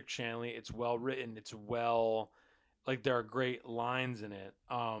John Patrick Shanley. It's well written. It's there are great lines in it.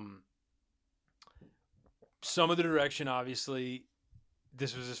 Some of the direction, obviously,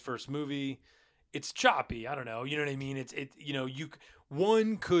 this was his first movie. It's choppy. I don't know. You know what I mean?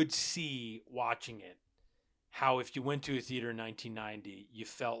 One could see watching it how if you went to a theater in 1990, you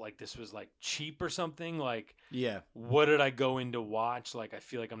felt like this was like cheap or something. Like, yeah, what did I go in to watch? Like, I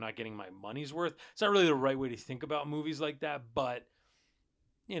feel like I'm not getting my money's worth. It's not really the right way to think about movies like that. But,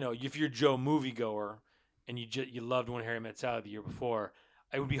 if you're Joe moviegoer and you loved When Harry Met Sally the year before,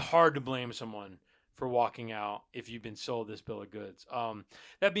 it would be hard to blame someone for walking out if you've been sold this bill of goods.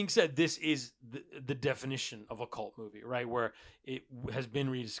 That being said, this is the definition of a cult movie, right? Where it has been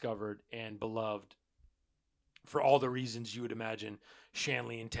rediscovered and beloved for all the reasons you would imagine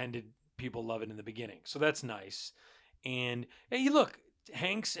Shanley intended people love it in the beginning. So that's nice. And hey, look,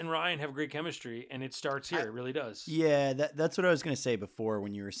 Hanks and Ryan have great chemistry, and it starts here. It really does. Yeah, that's what I was going to say before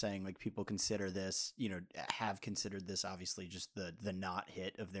when you were saying like people consider this, have considered this obviously just the not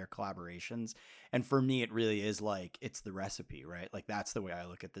hit of their collaborations. And for me, it really is like it's the recipe, right? Like that's the way I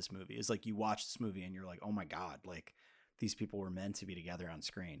look at this movie. Is like you watch this movie and you're like, oh my God, like these people were meant to be together on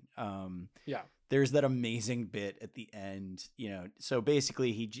screen. Yeah. There's that amazing bit at the end, so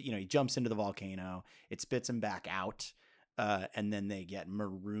basically he jumps into the volcano, it spits him back out. And then they get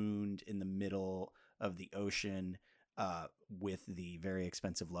marooned in the middle of the ocean with the very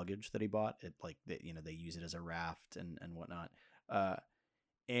expensive luggage that he bought. They use it as a raft and whatnot.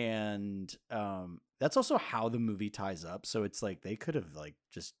 And that's also how the movie ties up. So it's like they could have like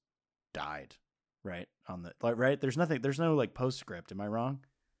just died, right? Right. There's no like postscript. Am I wrong?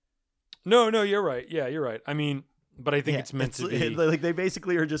 No, you're right. Yeah, you're right. I mean, but I think it's meant to be like they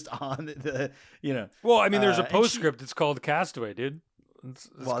basically are just on the. Well, I mean, there's a postscript. It's called Castaway, dude. It's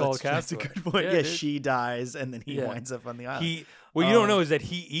called Castaway. That's a good point. Yeah, she dies and then he winds up on the island. What you don't know is that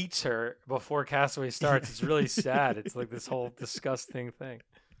he eats her before Castaway starts. It's really sad. It's like this whole disgusting thing.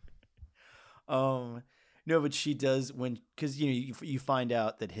 No, but she does because you find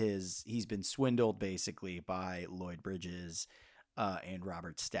out that he's been swindled basically by Lloyd Bridges. and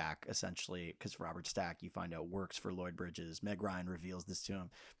Robert Stack, essentially, because Robert Stack, you find out, works for Lloyd Bridges. Meg Ryan reveals this to him,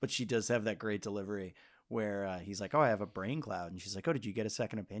 but she does have that great delivery where he's like, "Oh, I have a brain cloud," and she's like, "Oh, did you get a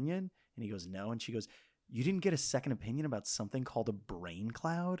second opinion?" And he goes, "No," and she goes, "You didn't get a second opinion about something called a brain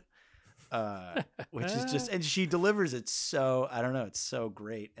cloud?" Which is just, and she delivers it so, I don't know, it's so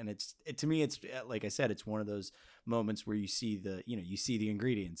great. And to me, it's like I said, it's one of those moments where you see the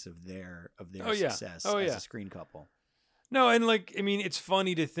ingredients of their success as a screen couple. No, and like, I mean, it's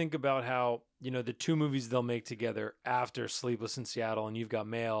funny to think about how, the two movies they'll make together after Sleepless in Seattle and You've Got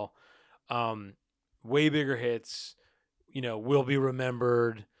Mail, way bigger hits, will be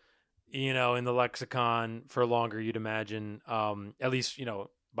remembered, in the lexicon for longer, you'd imagine, at least,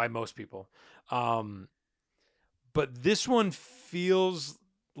 by most people. But this one feels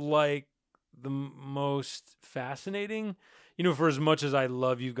like the most fascinating, for as much as I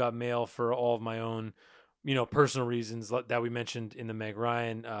love You've Got Mail for all of my own, personal reasons that we mentioned in the Meg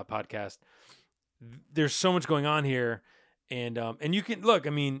Ryan podcast. There's so much going on here, and you can look.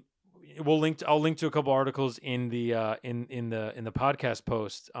 I mean, I'll link to a couple articles in the in the podcast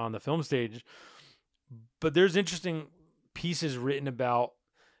post on the Film Stage, but there's interesting pieces written about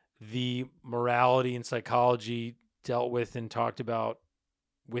the morality and psychology dealt with and talked about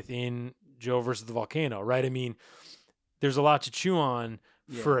within Joe versus the Volcano, right? I mean, there's a lot to chew on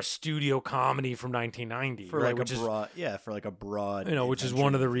for a studio comedy from 1990, for right? Which a broad, which is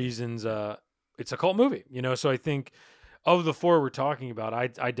one of the reasons it's a cult movie, So I think of the four we're talking about,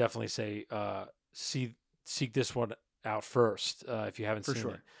 I definitely say seek this one out first if you haven't seen it.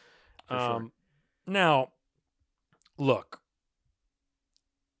 For sure. Now, look,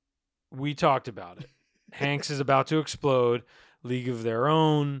 we talked about it. Hanks is about to explode. League of Their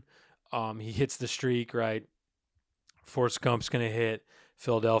Own. He hits the streak, right? Forrest Gump's going to hit.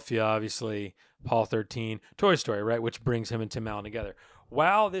 Philadelphia, obviously. Paul 13. Toy Story, right? Which brings him and Tim Allen together.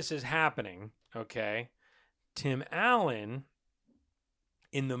 While this is happening, okay, Tim Allen,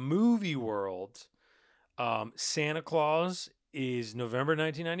 in the movie world, Santa Claus is November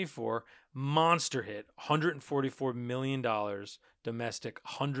 1994. Monster hit. $144 million domestic.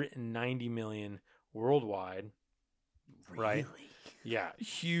 $190 million worldwide. Right? Yeah,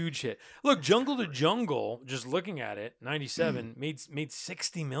 huge hit. Look, Jungle to Jungle, just looking at it, 97 made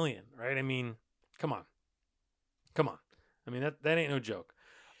 60 million, right? I mean, come on. I mean, that ain't no joke.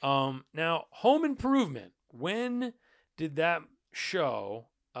 Now, Home Improvement. When did that show?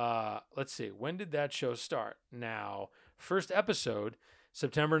 Let's see. When did that show start? Now, first episode,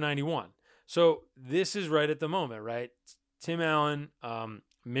 September 91. So this is right at the moment, right? Tim Allen,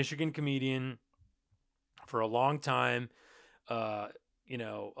 Michigan comedian for a long time. A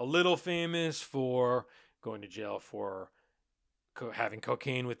little famous for going to jail for having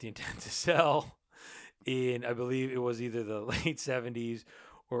cocaine with the intent to sell in, I believe it was either the late 70s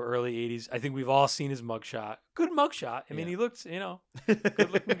or early 80s. I think we've all seen his mugshot. Good mugshot. I mean, he looked,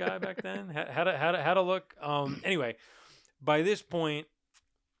 good looking guy back then. Had a look. Anyway, by this point,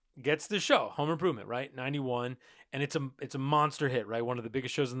 gets the show, Home Improvement, right? 91. And it's a monster hit, right? One of the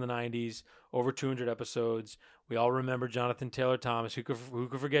biggest shows in the 90s, over 200 episodes. We all remember Jonathan Taylor Thomas. Who could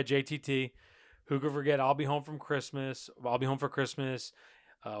forget JTT? Who could forget I'll Be Home for Christmas?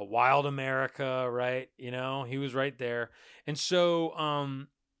 Wild America, right? He was right there. And so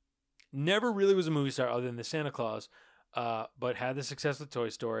never really was a movie star other than the Santa Claus, but had the success with Toy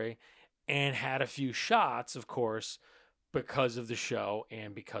Story and had a few shots, of course, because of the show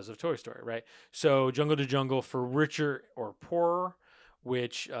and because of Toy Story, right? So Jungle to Jungle for Richer or Poorer,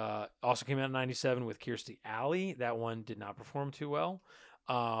 which also came out in 97 with Kirstie Alley. That one did not perform too well.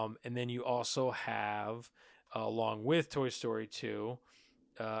 And then you also have, along with Toy Story 2,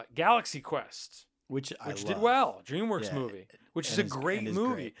 Galaxy Quest, which did well. DreamWorks movie, which is a great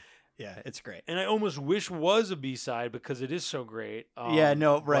movie. Great. Yeah, it's great. And I almost wish was a B-side because it is so great. Yeah,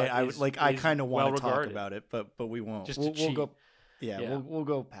 no, right. I kind of want to talk about it, but we won't. We'll go. Yeah, we'll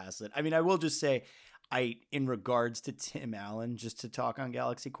go past it. I mean, I will just say, in regards to Tim Allen, just to talk on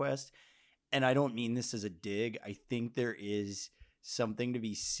Galaxy Quest, and I don't mean this as a dig. I think there is something to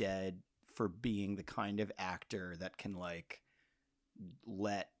be said for being the kind of actor that can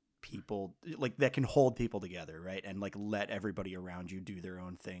let people that can hold people together, right? And let everybody around you do their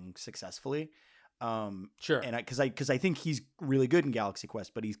own thing successfully. Sure. And because I think he's really good in Galaxy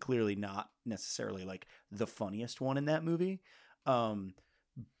Quest, but he's clearly not necessarily the funniest one in that movie.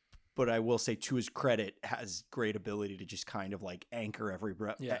 But I will say, to his credit, has great ability to just kind of anchor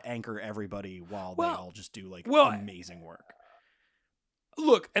everybody while they all just do amazing work.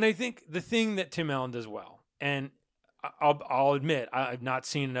 Look, and I think the thing that Tim Allen does well, and I'll admit, I've not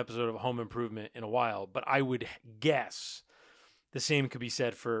seen an episode of Home Improvement in a while, but I would guess the same could be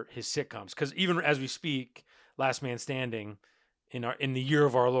said for his sitcoms. Because even as we speak, Last Man Standing in the year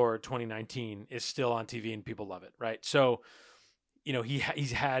of our Lord 2019 is still on TV and people love it, right? So,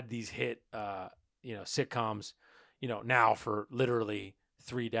 he's had these hit sitcoms, now for literally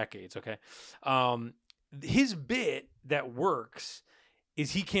 3 decades. Okay, his bit that works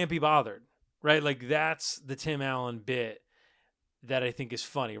is he can't be bothered, right? Like that's the Tim Allen bit that I think is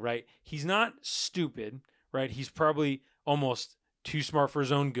funny, right? He's not stupid, right? He's probably almost too smart for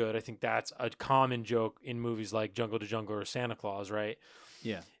his own good. I think that's a common joke in movies like Jungle to Jungle or Santa Claus, right?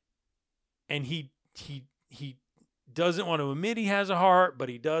 Yeah. And he doesn't want to admit he has a heart, but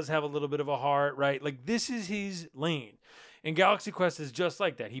he does have a little bit of a heart, right? Like this is his lane. And Galaxy Quest is just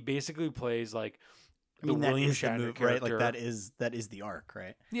like that. He basically plays like the William Shatner character, right? Like that is the arc,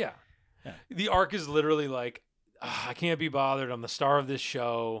 right? Yeah. The arc is literally like, I can't be bothered. I'm the star of this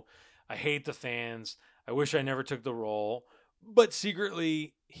show. I hate the fans. I wish I never took the role. But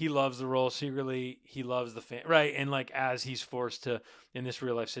secretly, he loves the role. Secretly, he loves the fan, right? And like as he's forced to in this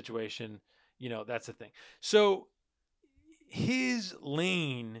real life situation, that's the thing. So his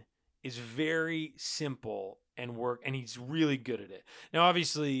lane is very simple and he's really good at it. Now,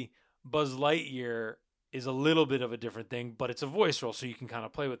 obviously, Buzz Lightyear is a little bit of a different thing, but it's a voice role, so you can kind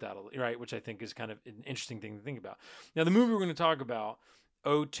of play with that, right? Which I think is kind of an interesting thing to think about. Now, the movie we're going to talk about,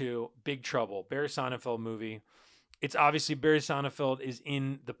 O2, Big Trouble, Barry Sonnenfeld movie. It's obviously Barry Sonnenfeld is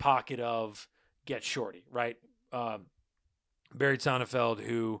in the pocket of Get Shorty, right? Barry Sonnenfeld,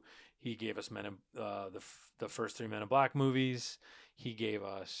 who he gave us the first 3 Men in Black movies. He gave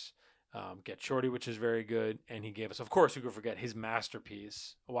us Get Shorty, which is very good. And he gave us, of course, who could forget his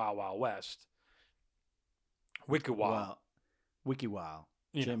masterpiece, Wild Wild West. Wicked Wild. Wiki Wild.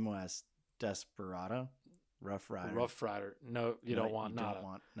 Jim West, Desperado, Rough Rider. Rough Rider. No, you don't want nada.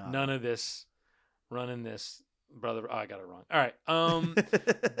 Nada. None of this. Running this, brother. Oh, I got it wrong. All right.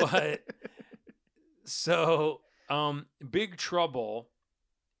 But so Big Trouble,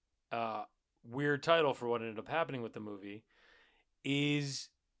 weird title for what ended up happening with the movie, is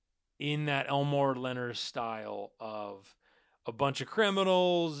in that Elmore Leonard style of a bunch of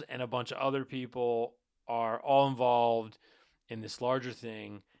criminals and a bunch of other people are all involved in this larger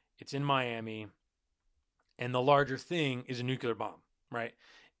thing. It's in Miami, and the larger thing is a nuclear bomb, right?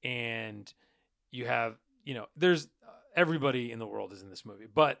 And you have, there's everybody in the world is in this movie.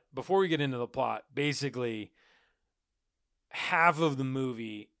 But before we get into the plot, basically half of the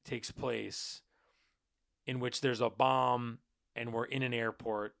movie takes place in which there's a bomb and we're in an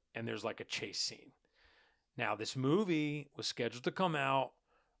airport and there's like a chase scene. Now, this movie was scheduled to come out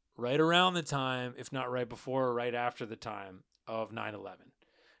right around the time, if not right before or right after the time of 9/11.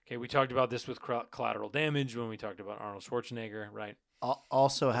 Okay, we talked about this with Collateral Damage when we talked about Arnold Schwarzenegger, right?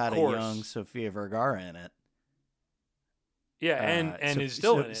 Also had a young Sofia Vergara in it. Yeah, and is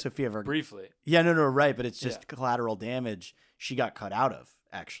still in it. Sofia Vergara briefly. Yeah, no, right, but it's just Collateral Damage. She got cut out of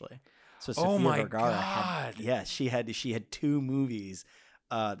actually. So Sofia Vergara had, she had 2 movies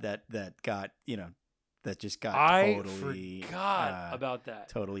that got that just got totally. I forgot about that.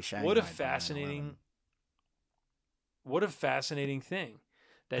 Totally shiny. What a fascinating thing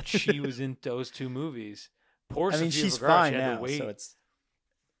that she was in those 2 movies. Poor Sofia she's Vergara, fine she had now. to wait. So it's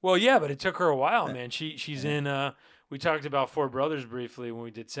well, yeah, but it took her a while, man. She's in. We talked about Four Brothers briefly when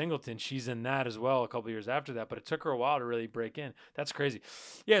we did Singleton. She's in that as well a couple years after that, but it took her a while to really break in. That's crazy.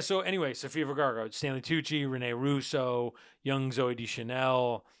 Yeah, so anyway, Sofia Vergara, Stanley Tucci, Rene Russo, young Zooey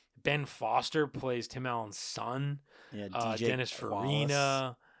Deschanel, Ben Foster plays Tim Allen's son. Yeah, DJ Dennis Qualls.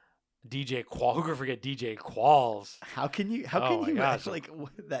 Farina, DJ Qualls. Who could forget DJ Qualls? How can you like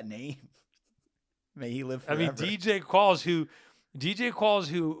that name? May he live forever. I mean, DJ Qualls,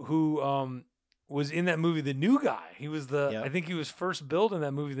 who was in that movie, The New Guy. He was I think he was first billed in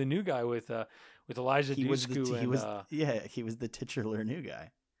that movie, The New Guy, with Elijah Dushku. He was the titular new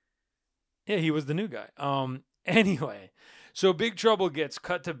guy. Yeah, he was the new guy. Anyway, so Big Trouble gets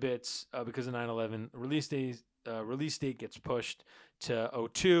cut to bits because of 9/11. Release date gets pushed to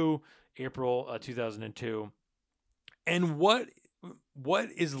 2002, April 2002. And what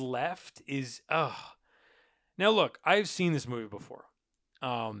is left is now look, I've seen this movie before.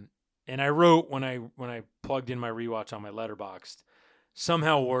 And I wrote when I plugged in my rewatch on my Letterboxd,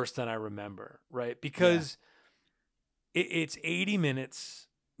 somehow worse than I remember, right? Because it's 80 minutes.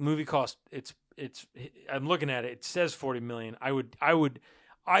 Movie cost it's I'm looking at it. It says $40 million. I would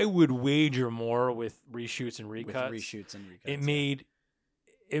wager more with reshoots and recuts.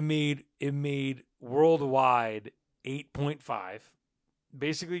 It made worldwide 8.5.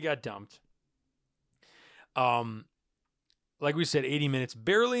 Basically got dumped. Like we said, 80 minutes,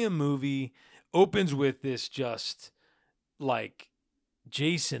 barely a movie. Opens with this just like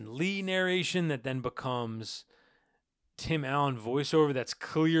Jason Lee narration that then becomes Tim Allen voiceover that's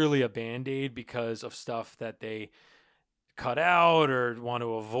clearly a Band-Aid because of stuff that they cut out or want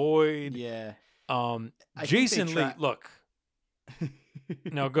to avoid. Yeah. I I think Jason they Lee, look.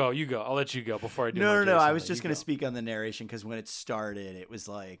 No, you go. I'll let you go before I do. No. Jason I was Lee. just You going to go. speak on the narration because when it started, it was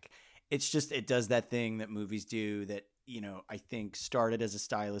like, it does that thing that movies do that, I think started as a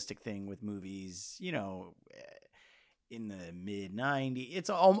stylistic thing with movies, in the mid 90s. It's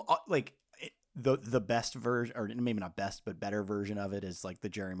all like the best version, or maybe not best, but better version of it is like the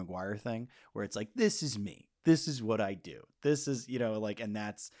Jerry Maguire thing where it's like, this is me. This is what I do. This is,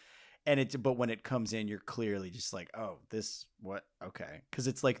 but when it comes in, you're clearly just like, oh, okay. Cause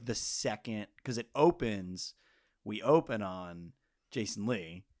it's like cause it opens, we open on Jason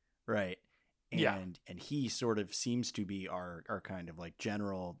Lee, right? And he sort of seems to be our kind of like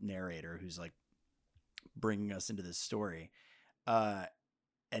general narrator who's like bringing us into this story. And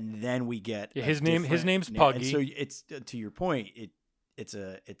then we get his name's Puggy. And so it's to your point, it's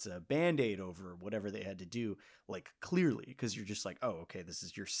a Band-Aid over whatever they had to do, like clearly, because you're just like, oh, okay, this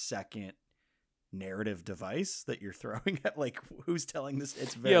is your second narrative device that you're throwing at, like, who's telling this?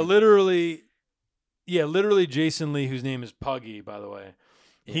 It's very literally Jason Lee, whose name is Puggy, by the way.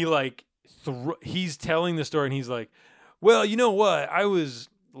 Yeah. He like he's telling the story and he's like, well, you know what? I was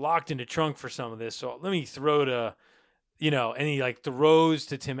locked in the trunk for some of this, so let me throw to, and he like throws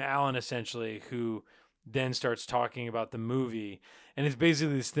to Tim Allen essentially, who then starts talking about the movie. And it's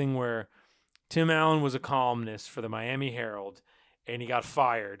basically this thing where Tim Allen was a columnist for the Miami Herald, and he got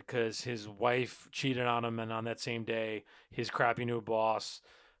fired because his wife cheated on him, and on that same day, his crappy new boss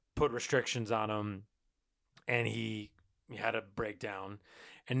put restrictions on him, and he had a breakdown.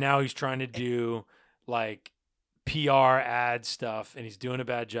 And now he's trying to do like PR ad stuff, and he's doing a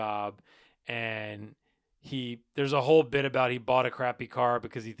bad job. And there's a whole bit about he bought a crappy car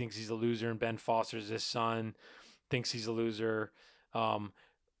because he thinks he's a loser, and Ben Foster's his son thinks he's a loser. Janine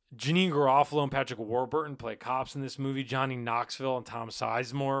Garofalo and Patrick Warburton play cops in this movie. Johnny Knoxville and Tom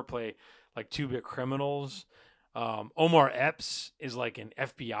Sizemore play like two-bit criminals. Omar Epps is like an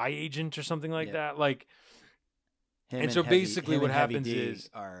FBI agent or something like that. Like, and so basically what happens is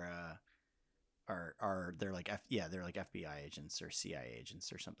they're like FBI agents or CIA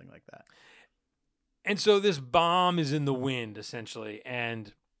agents or something like that. And so this bomb is in the wind essentially,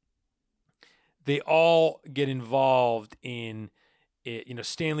 and they all get involved in it.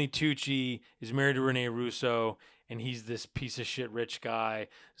 Stanley Tucci is married to Rene Russo, and he's this piece of shit rich guy.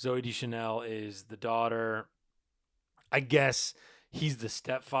 Zoe Deschanel is the daughter. I guess he's the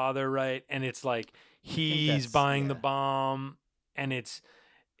stepfather, right? And it's like he's buying the bomb, and it's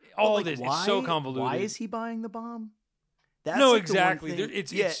all like, this. It's so convoluted. Why is he buying the bomb? That's no, like exactly.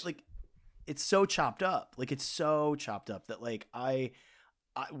 It's so chopped up. Like, it's so chopped up that like I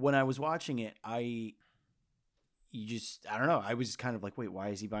when I was watching it, I don't know. I was kind of like, wait, why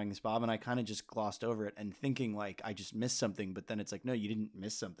is he buying this bomb? And I kind of just glossed over it and thinking like I just missed something. But then it's like, no, you didn't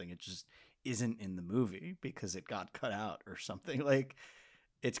miss something. It just isn't in the movie because it got cut out or something. Like,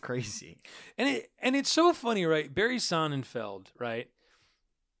 it's crazy. And it's so funny, right? Barry Sonnenfeld, right?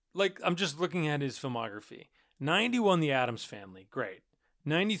 Like, I'm just looking at his filmography. 91, The Addams Family, great.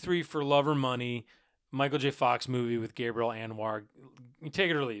 93 for Love or Money, Michael J. Fox movie with Gabriel Anwar. You take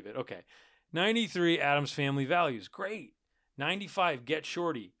it or leave it. Okay. 93, Addams Family Values, great. 95, Get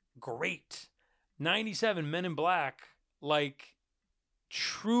Shorty, great. 97, Men in Black, like,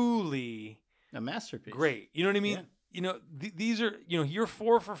 truly a masterpiece. Great. You know what I mean? Yeah. These are, you're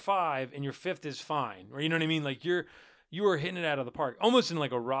 4 for 5 and your 5th is fine. Or you know what I mean? Like, you are hitting it out of the park, almost in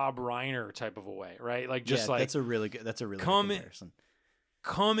like a Rob Reiner type of a way, right? Like, just like that's a really good comparison.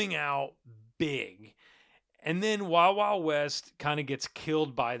 Coming out big. And then Wild Wild West kind of gets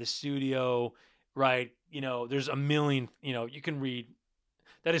killed by the studio, right? There's a million, you can read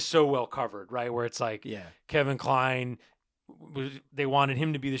that is so well covered, right? Where it's like Kevin Kline, they wanted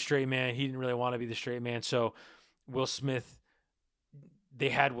him to be the straight man. He didn't really want to be the straight man. So Will Smith, they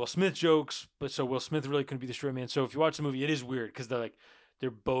had Will Smith jokes, but so Will Smith really couldn't be the straight man. So if you watch the movie, it is weird because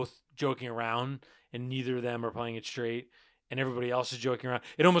they're both joking around and neither of them are playing it straight. And everybody else is joking around.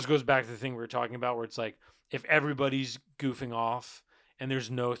 It almost goes back to the thing we were talking about where it's like, if everybody's goofing off and there's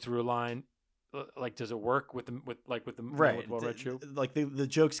no through line, like, does it work with the right? Red Shoe? Like the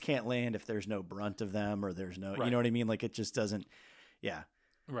jokes can't land if there's no brunt of them or there's no, you know what I mean? Like, it just doesn't. Yeah.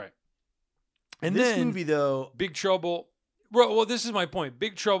 Right. And this then movie though, Big Trouble. Well, this is my point.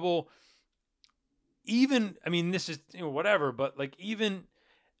 Big Trouble. Even, I mean, this is whatever, but like, even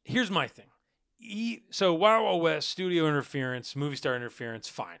here's my thing. So Wild Wild West, studio interference, movie star interference,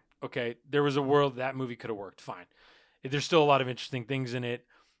 fine. Okay, there was a world that movie could have worked, fine. there's still a lot of interesting things in it.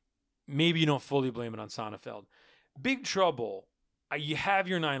 Maybe you don't fully blame it on Sonnenfeld. Big Trouble, you have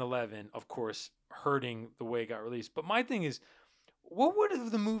your 9/11, of course, hurting the way it got released. But my thing is, what would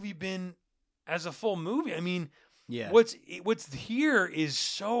have the movie been as a full movie? I mean, Yeah. what's here is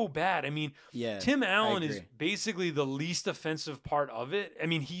so bad. I mean, Yeah. Tim Allen I is agree. basically the least offensive part of it. I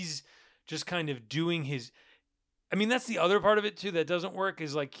mean, he's just kind of doing his. I mean, that's the other part of it too that doesn't work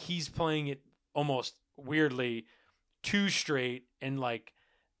is like he's playing it almost weirdly too straight and like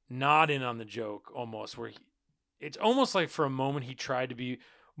not in on the joke almost where it's almost like for a moment he tried to be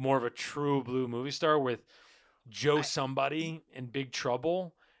more of a true blue movie star with Joe Somebody and Big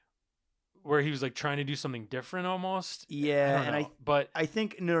Trouble where he was like trying to do something different almost. Yeah, I don't know, but I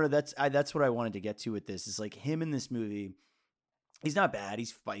think no, that's what I wanted to get to with this. Is like him in this movie. He's not bad.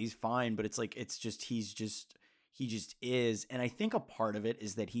 He's fine, but it's like he just is. And I think a part of it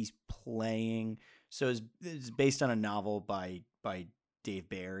is that he's playing. So it's based on a novel by Dave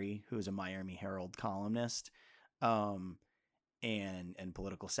Barry, who is a Miami Herald columnist, and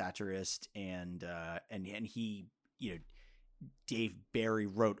political satirist, and he, you know, Dave Barry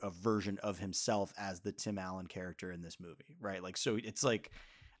wrote a version of himself as the Tim Allen character in this movie, right? Like, so it's like,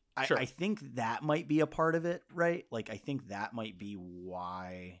 Sure. I think that might be a part of it, right? Like, I think that might be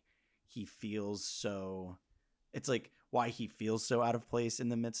why he feels so, it's like why he feels so out of place in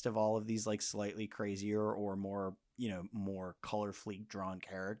the midst of all of these like slightly crazier or more, you know, more colorfully drawn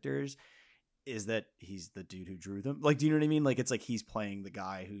characters, is that he's the dude who drew them. Like, do you know what I mean? Like, it's like he's playing the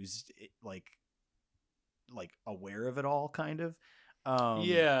guy who's like aware of it all, kind of.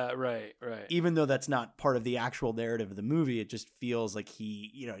 yeah, right. Even though that's not part of the actual narrative of the movie, it just feels like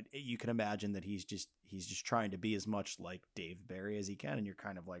he, you know, you can imagine that he's just trying to be as much like Dave Barry as he can, and you're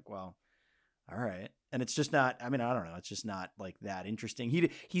kind of like, well, all right. And it's just not, I mean, I don't know, it's just not like that interesting.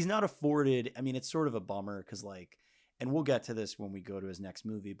 He's not afforded, I mean, it's sort of a bummer because like, and we'll get to this when we go to his next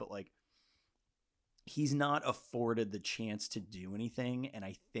movie, but like, he's not afforded the chance to do anything, and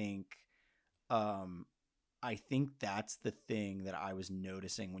I think that's the thing that I was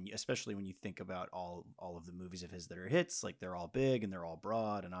noticing especially when you think about all of the movies of his that are hits. Like, they're all big and they're all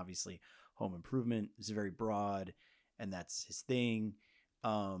broad, and obviously Home Improvement is very broad, and that's his thing.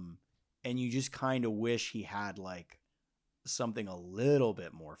 And you just kind of wish he had like something a little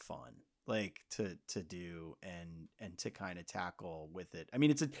bit more fun, like to do and to kind of tackle with it. I mean,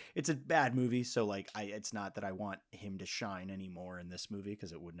 it's a bad movie, so like it's not that I want him to shine anymore in this movie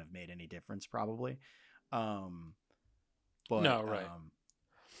because it wouldn't have made any difference probably. But No, right.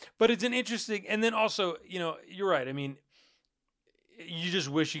 But it's an interesting, and then also, you know, you're right. I mean, you just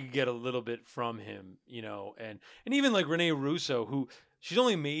wish you could get a little bit from him, you know, and even like Renee Russo, who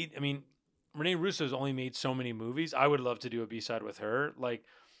Renee Russo's only made so many movies. I would love to do a B-side with her. Like,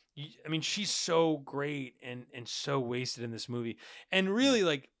 I mean, she's so great and so wasted in this movie. And really,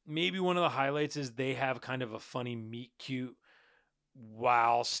 like, maybe one of the highlights is they have kind of a funny meet cute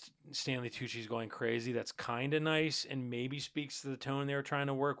while Stanley Tucci's going crazy. That's kind of nice and maybe speaks to the tone they were trying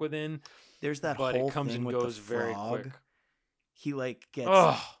to work within. there's that But whole it comes thing and with goes the very frog. quick. He like gets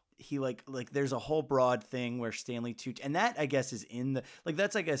Ugh. he like there's a whole broad thing where Stanley Tucci, and that I guess is in the, like,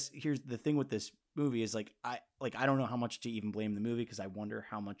 that's, I guess, here's the thing with this movie is like I don't know how much to even blame the movie because I wonder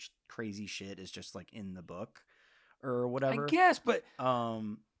how much crazy shit is just like in the book or whatever. I guess, but I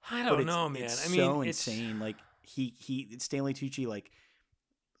I don't know, man. It's I mean, so it's insane. Like Stanley Tucci like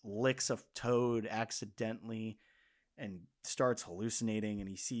licks a toad accidentally and starts hallucinating, and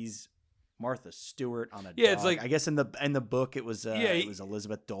he sees Martha Stewart on a Yeah, dog. it's like- I guess in the book it was Yeah, it was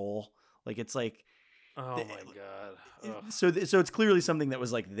Elizabeth Dole. Like, it's like, oh the- my god. Ugh. so it's clearly something that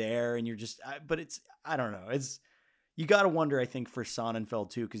was like there, and you're just but it's, I don't know, it's, you got to wonder, I think, for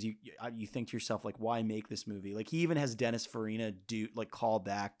Sonnenfeld too, because you think to yourself, like, why make this movie? Like, he even has Dennis Farina call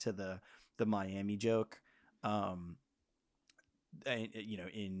back to the Miami joke, you know,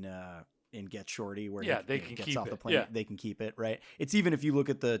 in Get Shorty, where Yeah, he, they you know, can gets keep off the it. plane, Yeah. they can keep it, right? It's even if you look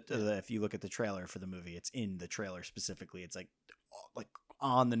at the trailer for the movie, it's in the trailer specifically. It's like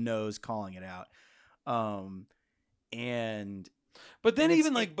on the nose calling it out, and But then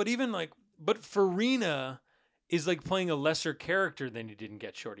and but Farina is like playing a lesser character than he did in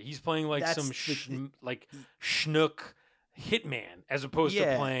Get Shorty. He's playing like That's some the- schnook hitman as opposed to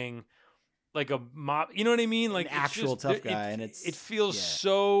Yeah. playing like a mob. You know what I mean? Like, it's actual just- tough guy, and it feels yeah.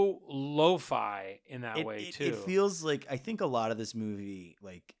 so lo-fi in that way it, too. It feels like, I think a lot of this movie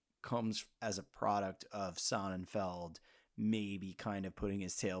like comes as a product of Sonnenfeld maybe kind of putting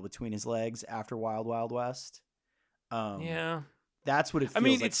his tail between his legs after Wild Wild West. Yeah. That's what it feels I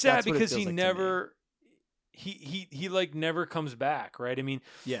mean, like. it's sad That's what it because feels he like to me. never he like never comes back, right? I mean,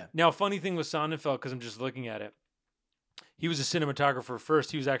 Yeah. now funny thing with Sonnenfeld, because I'm just looking at it, he was a cinematographer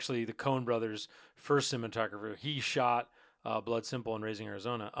first. He was actually the Coen brothers' first cinematographer. He shot Blood Simple and Raising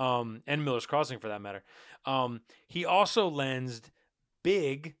Arizona, and Miller's Crossing for that matter. He also lensed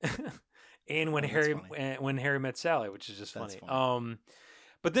Big and when Harry Met Sally, which is just That's funny.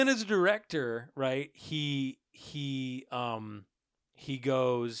 But then as a director, right? He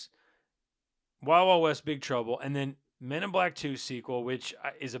goes Wild Wild West, Big Trouble, and then Men in Black 2 sequel, which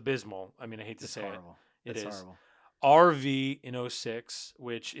is abysmal. I mean, I hate to say horrible. it. It's It is. horrible. RV in 06,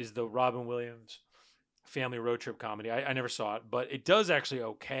 which is the Robin Williams family road trip comedy. I never saw it, but it does actually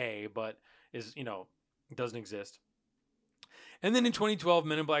okay, but is, doesn't exist. And then in 2012,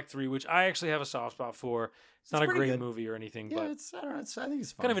 Men in Black 3, which I actually have a soft spot for. It's not a pretty great good. movie or anything, Yeah, but I don't know. I think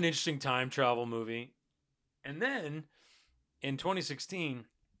it's fun. kind of an interesting time travel movie. And then in 2016,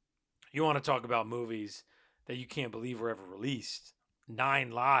 you want to talk about movies that you can't believe were ever released. 9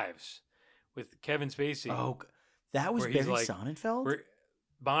 Lives with Kevin Spacey. Oh, that was where he's Barry like- Sonnenfeld?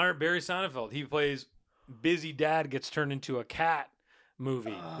 Where Barry Sonnenfeld. He plays busy dad gets turned into a cat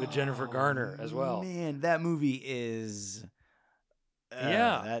movie with Jennifer Garner as well. Man, that movie is.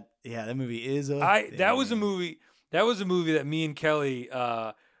 Yeah. That movie is That was a movie. That was a movie that me and Kelly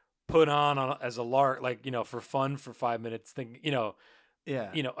put on as a lark, like for fun for 5 minutes.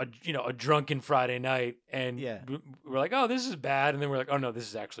 Yeah. A drunken Friday night, and Yeah. we're like, oh, this is bad, and then we're like, oh no, this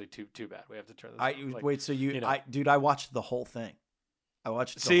is actually too bad. We have to turn this. off. Like, wait. So I watched the whole thing. I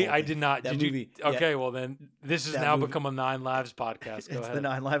watched. The see, whole I thing. did not. That Did movie. you? Okay, well then, this has That now movie- become a 9 Lives podcast. Go It's ahead. the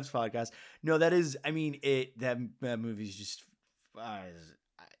 9 Lives podcast. No, that is. I mean, that movie's just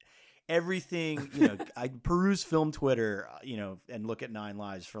everything. I peruse film Twitter, and look at 9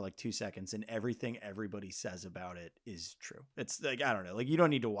 Lives for like 2 seconds, and everything everybody says about it is true. It's like, I don't know, like you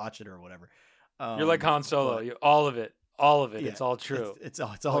don't need to watch it or whatever. You're like Han Solo. but- All of it. Yeah, It's all true. It's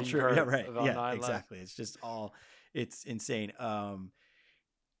all What you've true. heard Yeah, right. about Yeah, 9 Lives. exactly. It's just all. It's insane.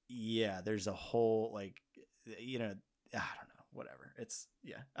 Yeah, there's a whole I don't know, whatever.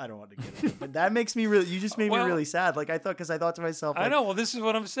 I don't want to get into it, but that makes me really. You just made me Well, really sad. Like I thought to myself. I like, know. Well, this is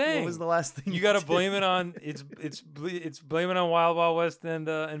what I'm saying. What was the last thing You got to did? blame it on it's blaming on Wild Wild West and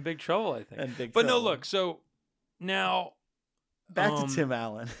Big Trouble, I think. And Big But no, Trouble. look. So now Back to Tim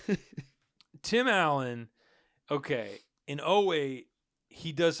Allen. Tim Allen. Okay, in 2008,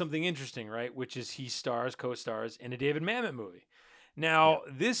 he does something interesting, right? Which is he co-stars in a David Mamet movie. Now,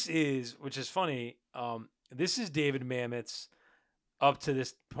 this is, which is funny, this is David Mamet's, up to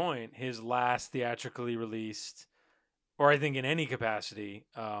this point, his last theatrically released, or I think in any capacity,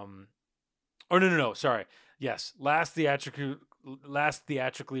 sorry. Yes, last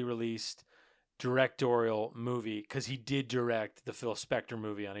theatrically released directorial movie, because he did direct the Phil Spector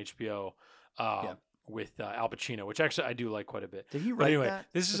movie on HBO with Al Pacino, which actually I do like quite a bit. Did he But write anyway, that?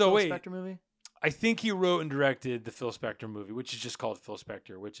 this the is Phil 08. Spector movie. I think he wrote and directed the Phil Spector movie, which is just called Phil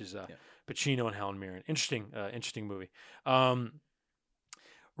Spector, which is Pacino and Helen Mirren. Interesting movie.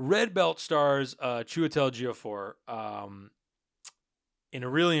 Red Belt stars Chiwetel Ejiofor in a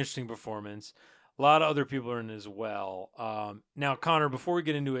really interesting performance. A lot of other people are in it as well. Now, Connor, before we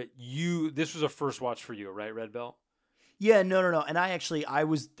get into it, this was a first watch for you, right? Red Belt? Yeah, no. And I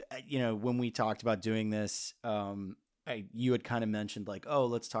was, when we talked about doing this, you had kind of mentioned like, oh,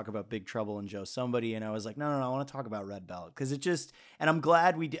 let's talk about Big Trouble and Joe Somebody. And I was like, no, I want to talk about Red Belt. Cause and I'm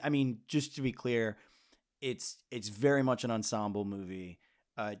glad we did. I mean, just to be clear, it's very much an ensemble movie.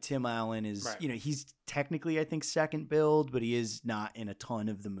 Tim Allen is, Right. He's technically, I think, second build, but he is not in a ton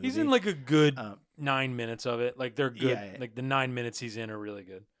of the movie. He's in like a good Um, 9 minutes of it. Like they're good. Yeah. Like the 9 minutes he's in are really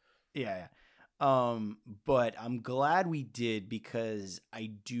good. Yeah. But I'm glad we did because I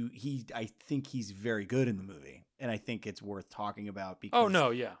think he's very good in the movie, and I think it's worth talking about because Oh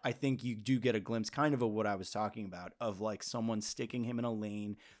no, yeah. I think you do get a glimpse kind of what I was talking about of like someone sticking him in a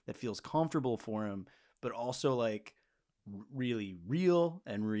lane that feels comfortable for him, but also like really real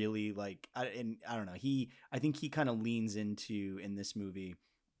and really like, I don't know. I think he kind of leans into in this movie,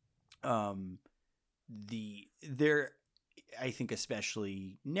 I think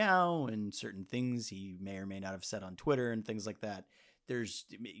especially now and certain things he may or may not have said on Twitter and things like that, there's,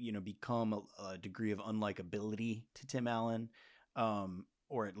 become a degree of unlikability to Tim Allen,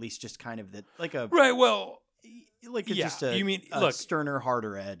 or at least just kind of that, like a, Right. Well, like a, yeah, just a, you mean, a look, sterner,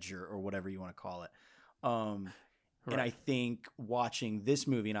 harder edge or whatever you want to call it. And I think watching this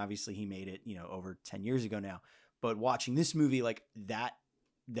movie, and obviously he made it, over 10 years ago now, but watching this movie, like that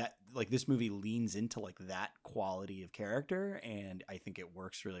like this movie leans into like that quality of character, and I think it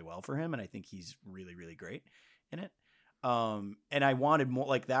works really well for him, and I think he's really, really great in it. And I wanted more,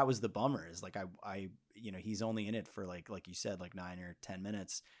 like that was the bummer, is like I he's only in it for like you said, like 9 or 10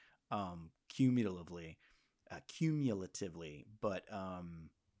 minutes cumulatively. cumulatively, but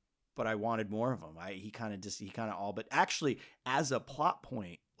I wanted more of him. He kind of all but actually as a plot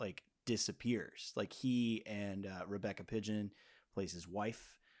point like disappears. Like he and Rebecca Pidgeon plays his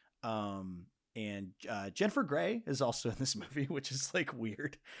wife. And Jennifer Grey is also in this movie, which is like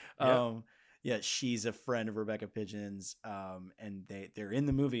weird. Yeah, she's a friend of Rebecca Pidgeon's, and they're in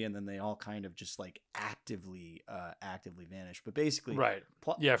the movie, and then they all kind of just like actively vanish. But basically, right,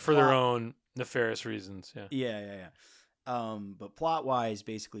 for their own nefarious reasons. Yeah. But plot wise,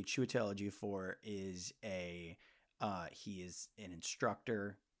 basically, Chiwetel Ejiofor is he is an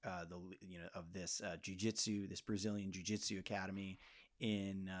instructor, of this jiu-jitsu, this Brazilian jiu-jitsu academy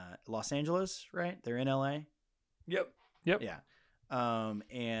in Los Angeles, right? They're in LA. Yep. Yeah. Of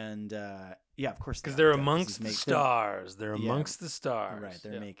course, because they're amongst the stars. They're amongst the stars, right?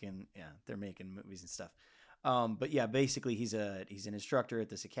 They're making movies and stuff. But yeah, basically, he's an instructor at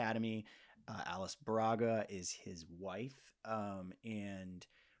this academy. Alice Braga is his wife, and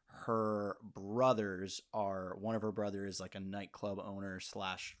her brothers are one of her brothers, like a nightclub owner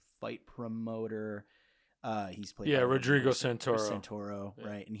 / fight promoter. He's played by Rodrigo Santoro,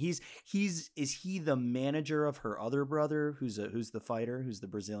 right? And is he the manager of her other brother, who's the fighter, who's the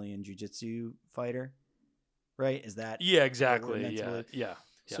Brazilian jiu-jitsu fighter, right? Is that exactly? Yeah.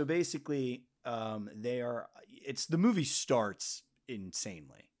 So basically, the movie starts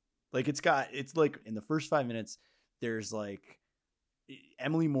insanely. Like it's like in the first 5 minutes, there's like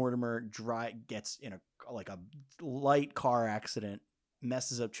Emily Mortimer gets in a light car accident,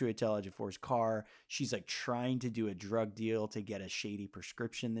 messes up Chiwetel Ejiofor's car. She's like trying to do a drug deal to get a shady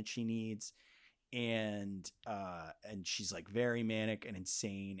prescription that she needs. And she's like very manic and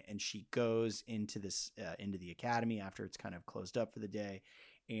insane. And she goes into the academy after it's kind of closed up for the day.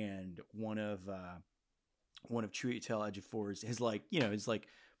 And one of Chiwetel Ejiofor's, his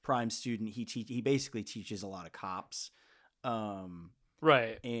prime student, he basically teaches a lot of cops.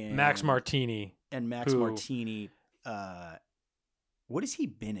 Right. And Max Martini. Martini, what has he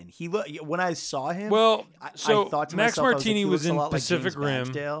been in? When I saw him, I thought to Max myself, Martini was in Pacific Rim.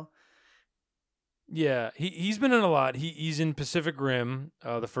 Badgedale. Yeah, he's been in a lot. He's in Pacific Rim,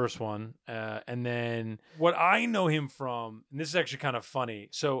 the first one, and then what I know him from, and this is actually kind of funny.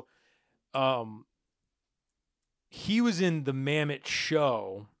 So, he was in the Mamet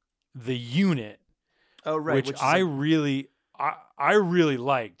show, The Unit. Oh right, which I really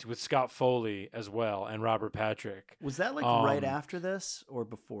liked, with Scott Foley as well and Robert Patrick. Was that like right after this or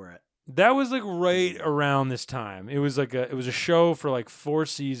before it? That was like right around this time. It was a show for like 4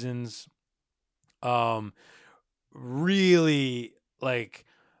 seasons. Really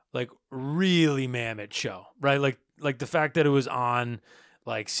really Mamet show, right? Like the fact that it was on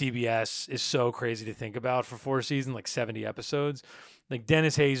like CBS is so crazy to think about for 4 seasons, like 70 episodes. Like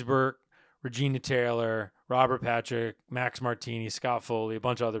Dennis Haysbert, Regina Taylor, Robert Patrick, Max Martini, Scott Foley, a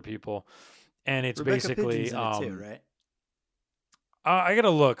bunch of other people. And it's Rebecca basically Pidgeon's in it too, right? I gotta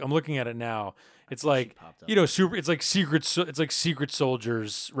look. I'm looking at it now. It's like, it's like secret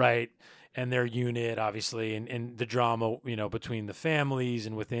soldiers, right? And their unit, obviously, and the drama, between the families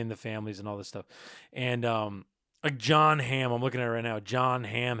and within the families and all this stuff. And like John Hamm, I'm looking at it right now. John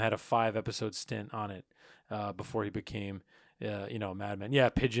Hamm had a 5-episode stint on it before he became, Mad Men. Yeah,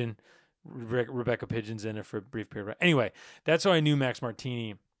 Pidgeon, Rebecca Pidgeon's in it for a brief period. Anyway, that's how I knew Max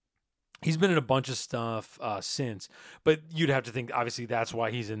Martini. He's been in a bunch of stuff since, but you'd have to think, obviously, that's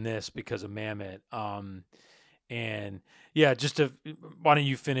why he's in this, because of Mamet. And yeah, why don't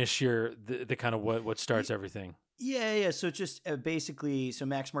you finish the kind of what starts everything? Yeah. So just basically,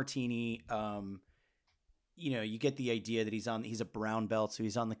 Max Martini, you get the idea that he's a brown belt, so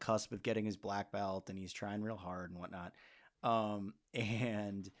he's on the cusp of getting his black belt, and he's trying real hard and whatnot.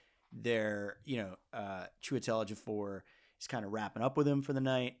 And they're, Chiwetel Ejiofor is kind of wrapping up with him for the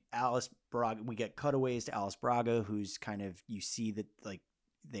night. Alice Braga, we get cutaways to Alice Braga, who's kind of, you see that like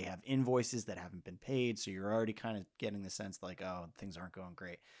they have invoices that haven't been paid, so you're already kind of getting the sense like, oh, things aren't going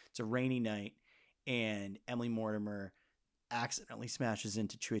great. It's a rainy night, and Emily Mortimer accidentally smashes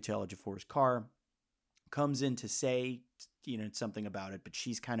into Chiwetel Ejiofor's car, comes in to say, something about it, but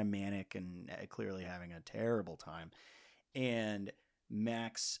she's kind of manic and clearly having a terrible time. And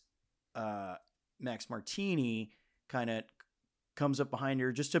Max Martini kind of comes up behind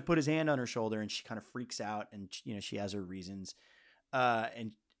her just to put his hand on her shoulder, and she kind of freaks out, and she has her reasons.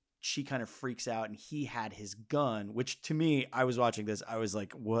 And she kind of freaks out, and he had his gun, which to me, I was watching this, I was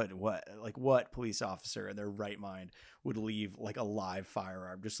like, what police officer in their right mind would leave like a live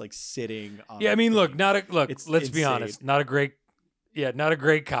firearm just like sitting on? Yeah, I mean, let's be honest, not a great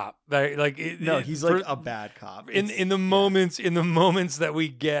cop. He's like a bad cop. In the moments that we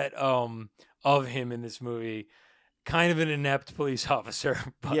get of him in this movie. Kind of an inept police officer.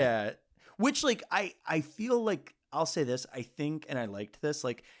 But Yeah. Which, like, I feel like, I'll say this, I think, and I liked this,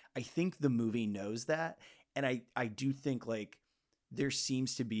 like, I think the movie knows that. And I do think, like, there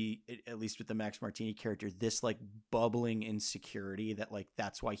seems to be, at least with the Max Martini character, this, like, bubbling insecurity that, like,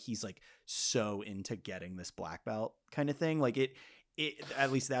 that's why he's, like, so into getting this black belt kind of thing. Like, it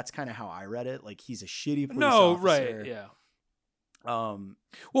at least that's kind of how I read it. Like, he's a shitty police officer. right, yeah.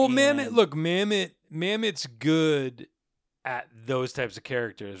 Well, Mamet's good at those types of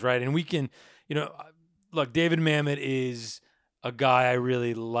characters, right? And we can, look, David Mamet is a guy I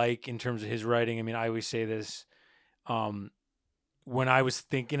really like in terms of his writing. I mean, I always say this. When I was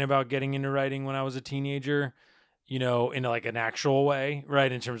thinking about getting into writing when I was a teenager, in like an actual way,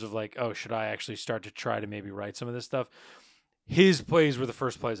 right? In terms of like, oh, should I actually start to try to maybe write some of this stuff? His plays were the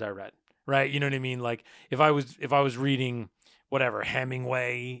first plays I read, right? You know what I mean? Like if I was reading whatever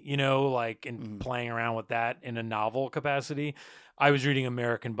Hemingway, and playing around with that in a novel capacity, I was reading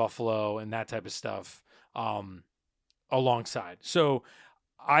American Buffalo and that type of stuff alongside. So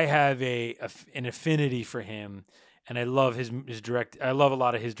I have an affinity for him, and I love his I love a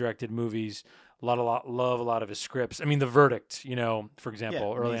lot of his directed movies. Love a lot of his scripts. I mean, The Verdict, for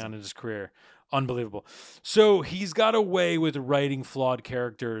example, early on in his career, unbelievable. So he's got a way with writing flawed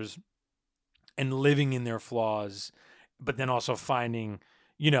characters and living in their flaws, but then also finding,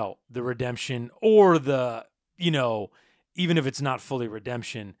 the redemption or the, even if it's not fully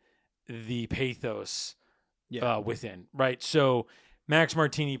redemption, the pathos within, right? So Max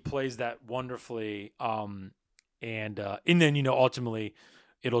Martini plays that wonderfully. And then, ultimately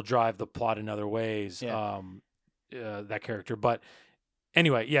it'll drive the plot in other ways, that character. But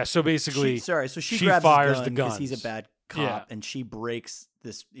anyway, yeah, so basically so she grabs fires his gun the gun because he's a bad cop, and she breaks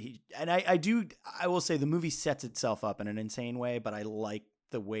this. I will say the movie sets itself up in an insane way, but I like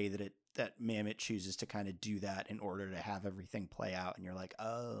the way that Mamet chooses to kind of do that in order to have everything play out. And you're like,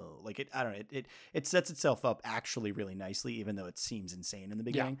 oh, like I don't know. It sets itself up actually really nicely, even though it seems insane in the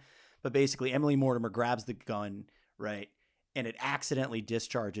beginning. Yeah. But basically, Emily Mortimer grabs the gun, right? And it accidentally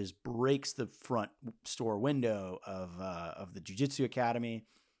discharges, breaks the front store window of the Jiu-Jitsu Academy.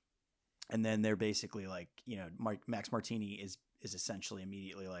 And then they're basically like, Max Martini is essentially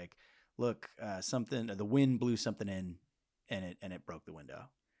immediately like, look, the wind blew something in, and it broke the window.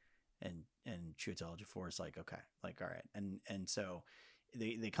 And Chiwetel Ejiofor is like, okay, like, all right. And so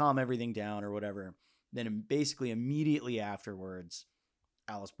they calm everything down or whatever. Then basically immediately afterwards,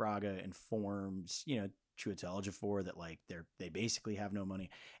 Alice Braga informs, Chiwetel Ejiofor that like they basically have no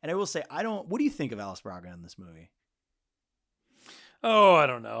money. And I will say, what do you think of Alice Braga in this movie? Oh, I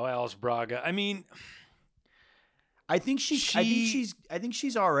don't know, Alice Braga. I mean, I think she's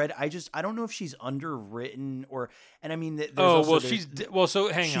all right. I don't know if she's underwritten and I mean, hang on.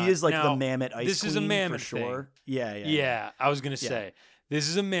 She is like now, the Mamet ice this queen is a Mamet for sure. Thing. Yeah. I was gonna say this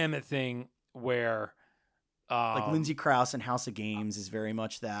is a Mamet thing where. Like Lindsay Krause in House of Games is very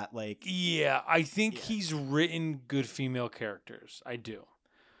much that. Like, yeah, I think he's written good female characters. I do,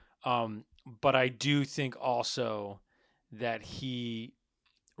 but I do think also that he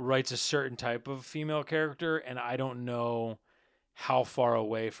writes a certain type of female character, and I don't know how far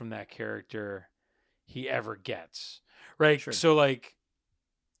away from that character he ever gets. Right. Sure. So like,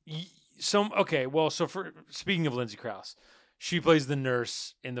 speaking of Lindsay Krause, she plays the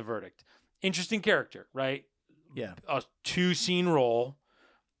nurse in The Verdict. Interesting character, right? Yeah. A 2-scene role,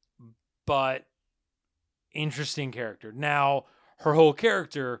 but interesting character. Now, her whole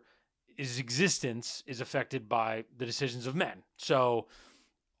character, his existence is affected by the decisions of men. So,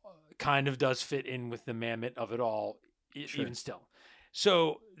 kind of does fit in with the Mamet of it all, even still.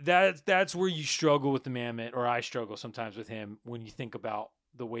 So, that's where you struggle with the Mamet, or I struggle sometimes with him when you think about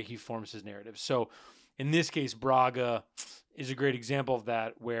the way he forms his narrative. So, in this case, Braga is a great example of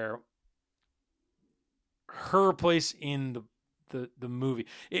that, where her place in the movie,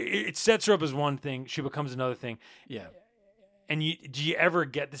 it sets her up as one thing, she becomes another thing. Yeah. And do you ever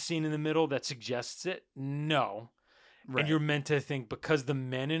get the scene in the middle that suggests it? No. Right. And you're meant to think because the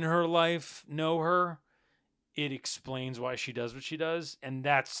men in her life know her, it explains why she does what she does, and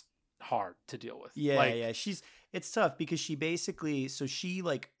that's hard to deal with. Yeah, it's tough because she basically, so she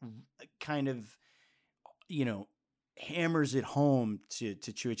like kind of, hammers it home to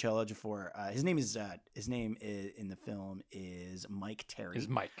Chiwetel Ejiofor. His name in the film is Mike Terry. Is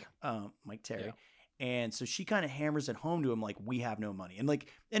Mike. Mike Terry. Yeah. And so she kind of hammers it home to him like, we have no money. And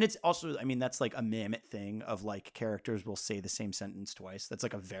it's also, I mean, that's like a Mamet thing of like characters will say the same sentence twice. That's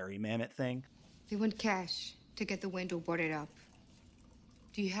like a very Mamet thing. They want cash to get the window boarded up.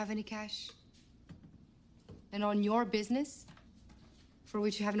 Do you have any cash? And on your business, for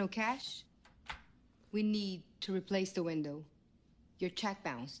which you have no cash? We need to replace the window. Your check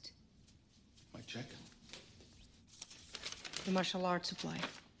bounced. My check? The martial arts supply.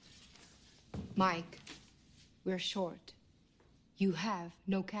 Mike, we're short. You have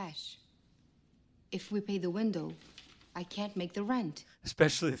no cash. If we pay the window, I can't make the rent.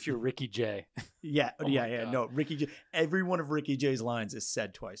 Especially if you're Ricky Jay. Yeah, Oh yeah, my yeah. God. No, Ricky J. Every one of Ricky J's lines is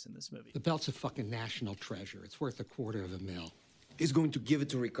said twice in this movie. The belt's a fucking national treasure. It's worth $250,000. He's going to give it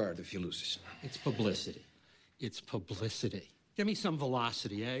to Ricardo if he loses. It's publicity. It's publicity. Give me some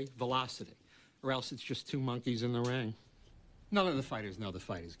velocity, eh? Velocity. Or else it's just two monkeys in the ring. None of the fighters know the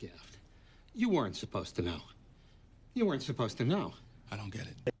fighter's gift. You weren't supposed to know. You weren't supposed to know. I don't get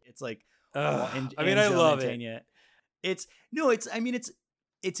it. It's like, I mean, I love it. It's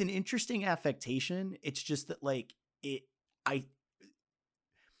an interesting affectation. It's just that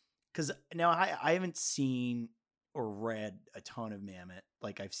because now I haven't seen or read a ton of Mamet.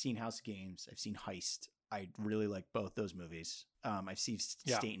 Like I've seen House of Games, I've seen Heist. I really like both those movies. I've seen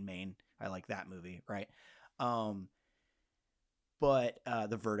State and Maine. I like that movie, right? But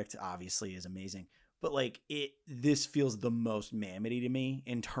The Verdict obviously is amazing. But this feels the most Mammoty to me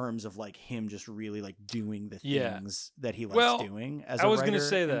in terms of like him just really like doing the things that he likes doing as a writer gonna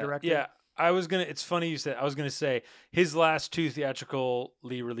say and that. director. Yeah, it's funny you said. I was gonna say his last two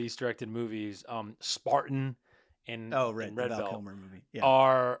theatrically released directed movies, Spartan and the Red Val Belt, Kilmer movie. Yeah.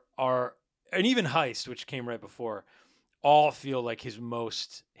 are and even Heist, which came right before, all feel like his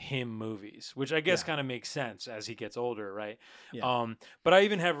most him movies, which I guess kind of makes sense as he gets older, right? Yeah. But I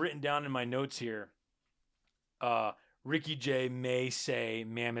even have written down in my notes here, Ricky Jay may say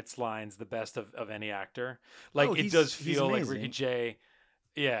Mamet's lines the best of any actor. Like it does feel like Ricky Jay,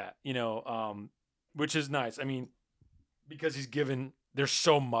 which is nice. I mean, because there's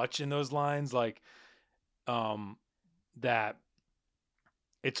so much in those lines, like, that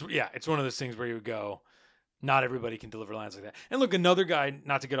it's one of those things where you would go, not everybody can deliver lines like that. And look, another guy,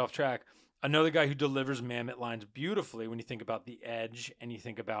 not to get off track, another guy who delivers Mamet lines beautifully when you think about The Edge and you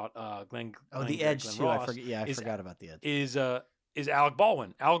think about Glenn. The Edge Glenn too. Ross, I forgot about The Edge. Is Alec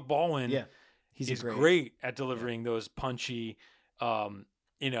Baldwin. Alec Baldwin he's great at delivering those punchy,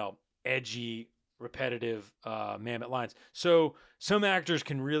 edgy, repetitive Mamet lines. So some actors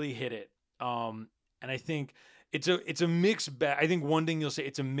can really hit it. And I think it's a mixed bag. I think one thing you'll say,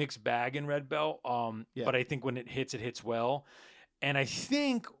 it's a mixed bag in Red Belt. But I think when it hits well. And I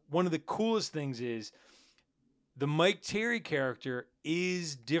think one of the coolest things is the Mike Terry character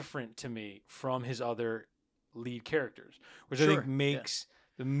is different to me from his other lead characters, which I think makes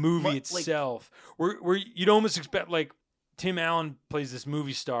the movie itself, where you'd almost expect, like, Tim Allen plays this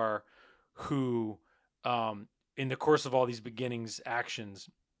movie star who, in the course of all these beginnings actions,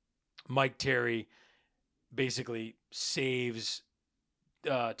 Mike Terry basically saves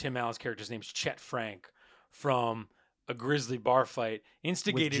Tim Allen's character's name's Chet Frank from a grizzly bar fight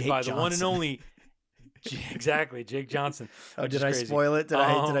instigated by the one and only Jake Johnson. Oh, did I spoil it? Did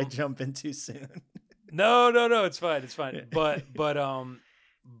I jump in too soon? No, it's fine. But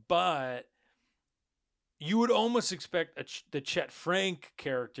you would almost expect the Chet Frank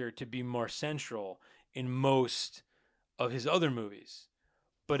character to be more central in most of his other movies.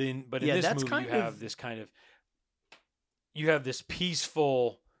 But in this movie you have this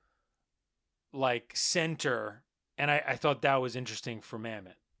peaceful like center. And I thought that was interesting for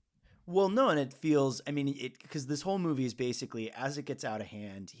Mamet. Well, no, and it feels, because this whole movie is basically, as it gets out of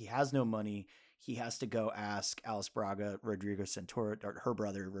hand, he has no money. He has to go ask Alice Braga, Rodrigo Santoro, or her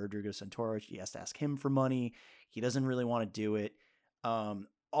brother, Rodrigo Santoro. He has to ask him for money. He doesn't really want to do it.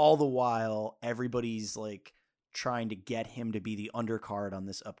 All the while, everybody's like trying to get him to be the undercard on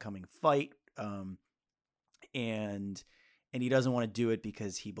this upcoming fight. And he doesn't want to do it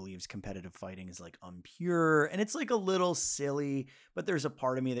because he believes competitive fighting is like impure, and it's like a little silly, but there's a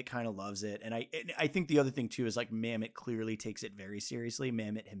part of me that kind of loves it. And I think the other thing too is like Mamet clearly takes it very seriously.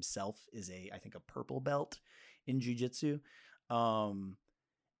 Mamet himself is I think a purple belt in jiu-jitsu.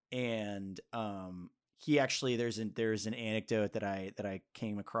 He actually, there's an anecdote that I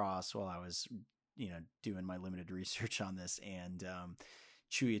came across while I was, doing my limited research on this, and,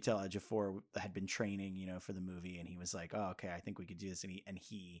 Chiwetel Ejiofor had been training, for the movie, and he was like, "Oh, okay, I think we could do this." And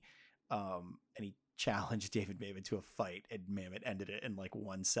he challenged David Mamet to a fight, and Mamet ended it in like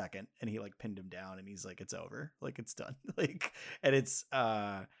 1 second, and he like pinned him down, and he's like, "It's over, like it's done." And it's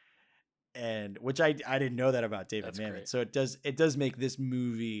and which I didn't know that about David Mamet. Great. So it does make this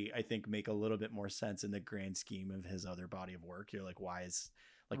movie, I think, make a little bit more sense in the grand scheme of his other body of work. You're like, why is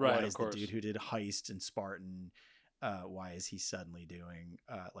the dude who did Heist and Spartan, why is he suddenly doing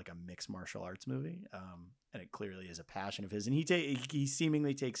like a mixed martial arts movie? And it clearly is a passion of his, and he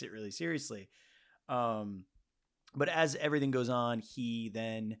seemingly takes it really seriously. But as everything goes on, he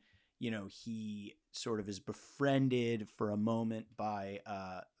then, he sort of is befriended for a moment by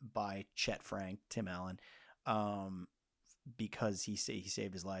Chet Frank, Tim Allen, because he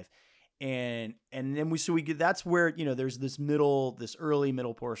saved his life. And then we get, that's where, there's this early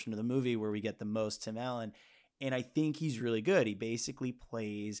middle portion of the movie where we get the most Tim Allen. And I think he's really good. He basically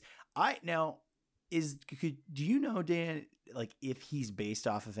plays, do you know, Dan, like if he's based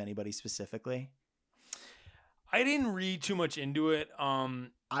off of anybody specifically? I didn't read too much into it.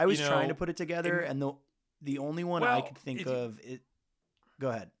 I was trying to put it together, and the only one I could think of it. Go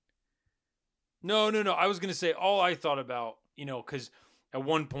ahead. No. I was gonna say all I thought about, because at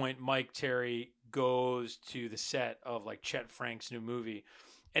one point Mike Terry goes to the set of like Chet Frank's new movie,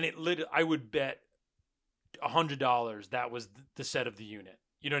 and I would bet $100 that was the set of the unit.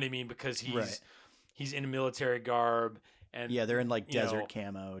 You know what I mean? Because he's in a military garb. And yeah, they're in like desert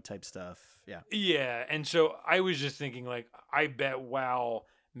camo type stuff. Yeah. Yeah. And so I was just thinking, like, I bet, wow,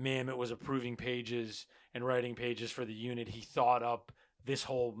 Mamet was approving pages and writing pages for the unit. He thought up this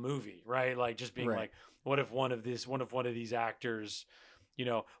whole movie, right? Like, just being like, what if one of these actors,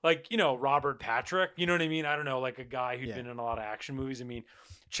 Robert Patrick, you know what I mean? I don't know, like a guy who'd been in a lot of action movies. I mean,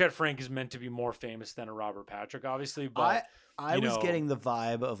 Chet Frank is meant to be more famous than a Robert Patrick, obviously. But I was getting the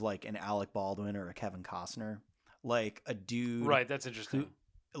vibe of like an Alec Baldwin or a Kevin Costner. Like a dude, right? That's interesting.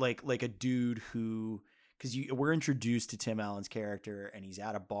 Like a dude who, because we're introduced to Tim Allen's character, and he's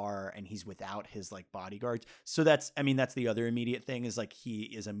at a bar, and he's without his like bodyguards. So that's the other immediate thing is like he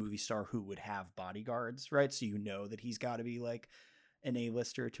is a movie star who would have bodyguards, right? So that he's got to be like an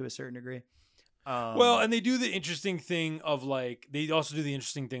A-lister to a certain degree. Well, and they do the interesting thing of like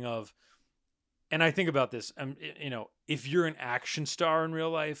and I think about this, if you're an action star in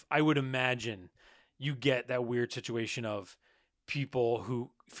real life, I would imagine you get that weird situation of people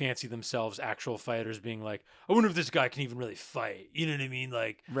who fancy themselves actual fighters being like, I wonder if this guy can even really fight. You know what I mean?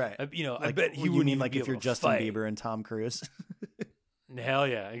 Like, right. I like, bet he wouldn't. You mean like if you're Justin fight. Bieber and Tom Cruise? Hell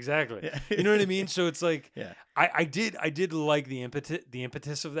yeah, exactly. Yeah. You know what I mean? So it's like, I did like the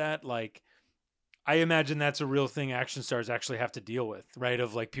impetus of that. Like, I imagine that's a real thing action stars actually have to deal with, right?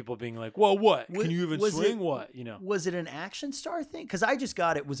 Of like people being like, well, what? Can you even swing? What? Was it an action star thing? Because I just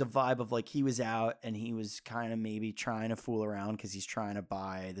got it was a vibe of like he was out and he was kind of maybe trying to fool around because he's trying to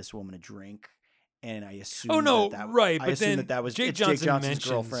buy this woman a drink. And I assume right. I but assume then that was Jake Johnson's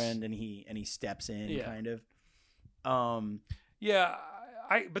girlfriend, and he steps in kind of. Yeah,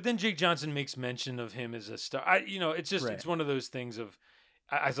 but then Jake Johnson makes mention of him as a star. It's just it's one of those things of.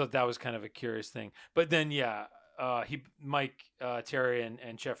 I thought that was kind of a curious thing. But then, Mike Terry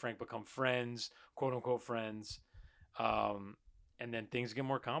and Chet Frank become friends, quote unquote friends, and then things get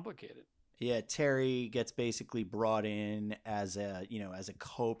more complicated. Yeah, Terry gets basically brought in as a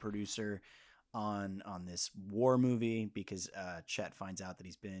co-producer on this war movie because Chet finds out that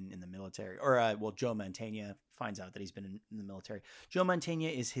he's been in the military, or Joe Mantegna finds out that he's been in the military. Joe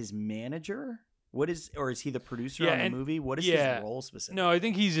Mantegna is his manager. Is he the producer on the movie? What is his role specifically? No, I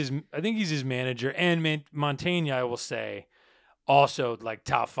think he's his manager. And Mantegna, I will say, also like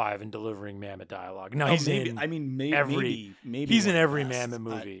top 5 in delivering Mamet dialogue. No, he's maybe in every he's in every Mamet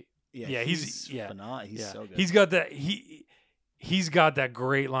movie. He's phenomenal. He's so good. He's got that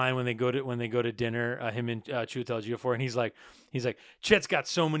great line when they go to dinner. Him and Chiwetel Ejiofor, and he's like, Chet's got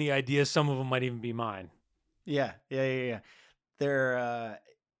so many ideas. Some of them might even be mine. Yeah. They're.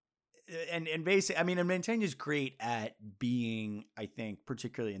 And basically, I mean, and Mantegna's great at being, I think,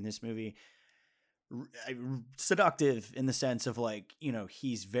 particularly in this movie, seductive in the sense of like,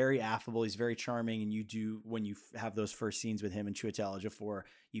 he's very affable, he's very charming, and when you have those first scenes with him and Chiwetel Ejiofor,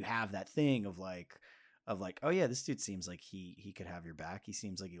 you have that thing of like, oh yeah, this dude seems like he could have your back. He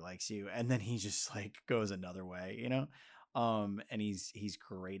seems like he likes you, and then he just like goes another way, and he's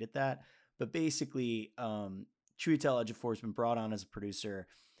great at that. But basically, Chiwetel Ejiofor has been brought on as a producer.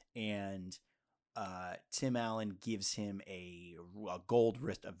 And Tim Allen gives him a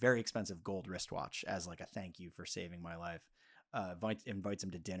very expensive gold wristwatch as like a thank you for saving my life. Invites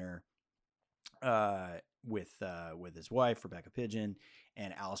him to dinner with his wife Rebecca Pidgeon,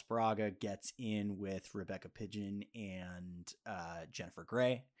 and Alice Braga gets in with Rebecca Pidgeon and Jennifer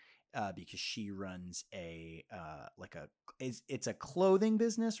Grey because she runs it's a clothing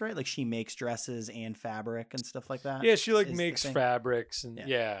business, right? Like she makes dresses and fabric and stuff like that. Yeah, she makes fabrics and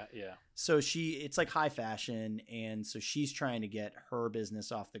yeah. So it's like high fashion, and so she's trying to get her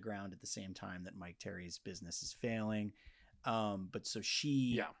business off the ground at the same time that Mike Terry's business is failing. But so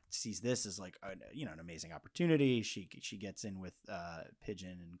she sees this as like an amazing opportunity. She gets in with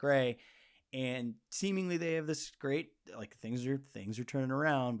Pidgeon and Grey, And seemingly they have this great, like, things are turning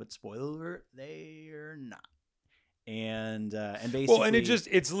around, but spoiler alert, they are not. And basically, well, and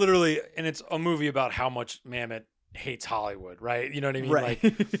it's literally, and it's a movie about how much Mamet hates Hollywood, right? You know what I mean? Right.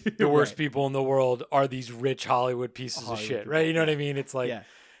 Like, the worst Right. people in the world are these rich Hollywood pieces of shit, right? You know what I mean? It's like, Yeah.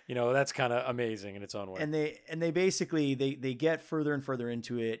 you know, that's kind of amazing in its own way. And they basically they get further and further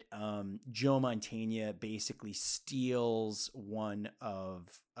into it. Joe Mantegna basically steals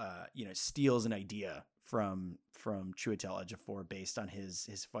steals an idea from Chiwetel Ejiofor based on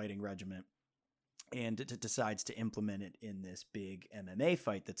his fighting regiment, and decides to implement it in this big MMA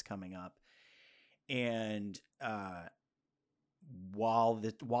fight that's coming up. And while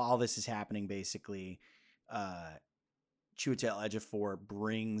this is happening, basically, Chiwetel Ejiofor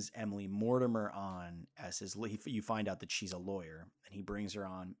brings Emily Mortimer on as his. You find out that she's a lawyer, and he brings her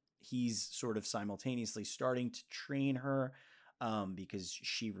on. He's sort of simultaneously starting to train her, because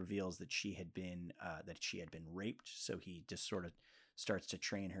she reveals that she had been raped. So he just sort of starts to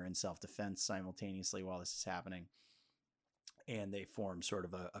train her in self-defense simultaneously while this is happening, and they form sort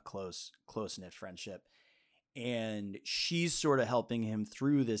of a close-knit friendship. And she's sort of helping him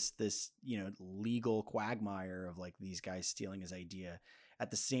through this legal quagmire of, like, these guys stealing his idea, at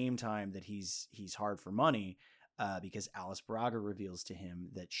the same time that he's hard for money, because Alice Braga reveals to him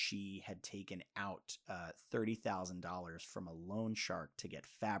that she had taken out $30,000 from a loan shark to get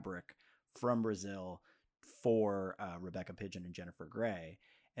fabric from Brazil for Rebecca Pidgeon and Jennifer Grey.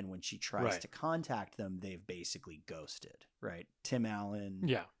 And when she tries to contact them, they've basically ghosted, right? Tim Allen.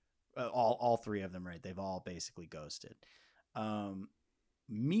 Yeah. All three of them, right? They've all basically ghosted.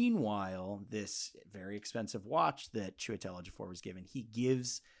 Meanwhile, this very expensive watch that Chiwetel Ejiofor was given, he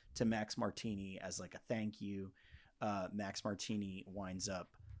gives to Max Martini as, like, a thank you. Max Martini winds up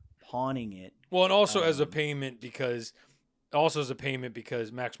pawning it. Well, and also as a payment because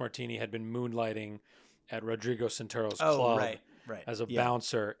Max Martini had been moonlighting at Rodrigo Santero's club right. as a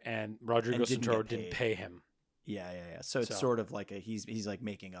bouncer, and Rodrigo Santero didn't pay him. Yeah. So it's sort of like he's like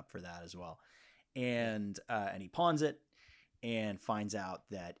making up for that as well, and he pawns it and finds out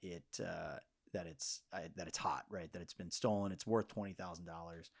that it's hot, right? That it's been stolen. It's worth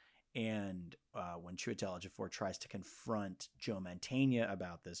 $20,000. And when Chiwetel Ejiofor tries to confront Joe Mantegna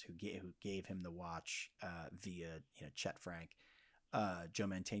about this, who gave him the watch via Chet Frank, Joe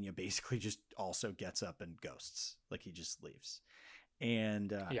Mantegna basically just also gets up and ghosts, like he just leaves.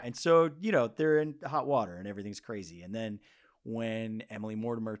 And so, they're in hot water and everything's crazy. And then when Emily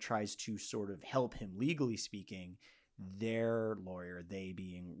Mortimer tries to sort of help him, legally speaking, their lawyer, they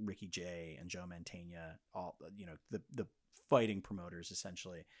being Ricky Jay and Joe Mantegna, all, the fighting promoters,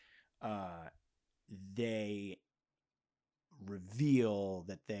 essentially, they reveal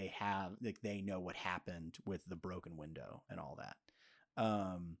that they know what happened with the broken window and all that.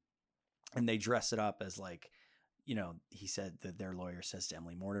 And they dress it up as, like, he said that their lawyer says to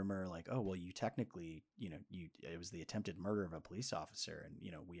Emily Mortimer, like, oh, well, you technically, it was the attempted murder of a police officer. And,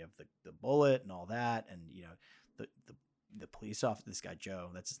 we have the bullet and all that. And, the police officer, this guy, Joe,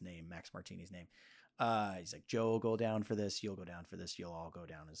 that's his name, Max Martini's name. He's like, Joe will go down for this. You'll go down for this. You'll all go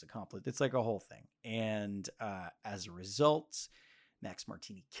down as accomplice. It's like a whole thing. And as a result, Max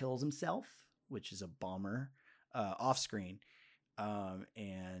Martini kills himself, which is a bummer, off screen.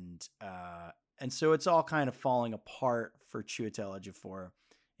 And so it's all kind of falling apart for Chiwetel Ejiofor,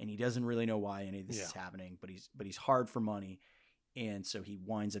 and he doesn't really know why any of this is happening, but he's hard for money. And so he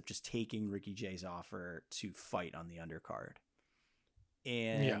winds up just taking Ricky Jay's offer to fight on the undercard.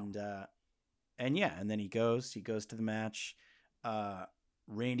 And then he goes to the match.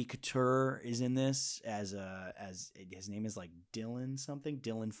 Randy Couture is in this as his name is like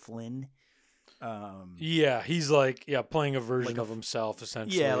Dylan Flynn. He's like playing a version of himself,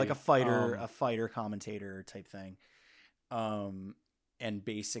 essentially. Yeah, like a fighter commentator type thing. And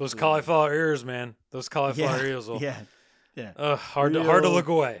basically those cauliflower ears, man. Those cauliflower ears will hard to look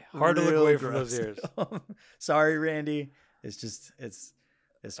away. Hard to look away from those ears. Sorry, Randy. It's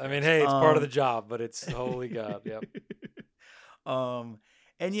I mean, hey, it's part of the job, but it's holy God. Yep.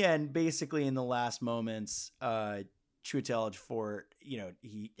 And basically in the last moments, Chiwetel Ejiofor,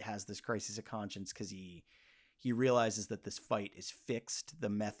 he has this crisis of conscience because he realizes that this fight is fixed. The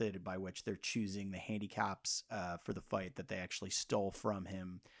method by which they're choosing the handicaps for the fight that they actually stole from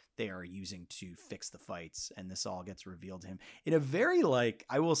him, they are using to fix the fights, and this all gets revealed to him in a very, like,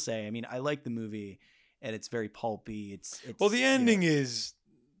 I will say, I mean, I like the movie, and it's very pulpy. It's well, the ending is,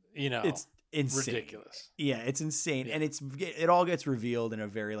 it's insane. Ridiculous. Yeah, it's insane, and it all gets revealed in a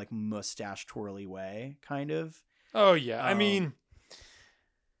very, like, mustache twirly way, kind of. Oh yeah, I mean,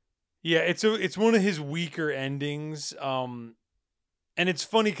 yeah, it's one of his weaker endings. And it's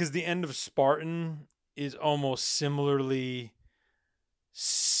funny because the end of Spartan is almost similarly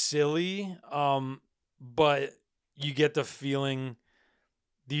silly, but you get the feeling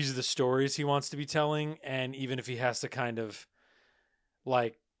these are the stories he wants to be telling, and even if he has to kind of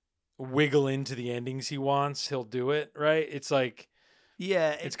like wiggle into the endings he wants, he'll do it, right? It's like,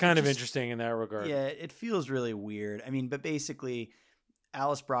 Yeah, it's kind of interesting in that regard. Yeah, it feels really weird. I mean, but basically,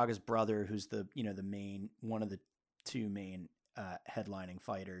 Alice Braga's brother, who's the one of the two main headlining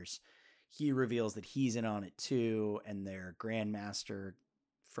fighters, he reveals that he's in on it too, and their grandmaster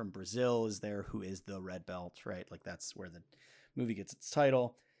from Brazil is there, who is the red belt, right? Like that's where the movie gets its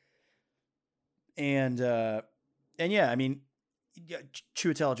title. And yeah, I mean,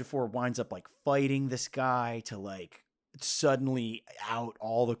 Chiwetel Ejiofor winds up like fighting this guy to like suddenly out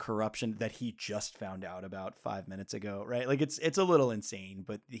all the corruption that he just found out about 5 minutes ago, right? Like it's a little insane,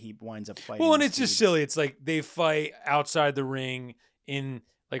 but he winds up fighting. Well, and it's just silly. It's like they fight outside the ring in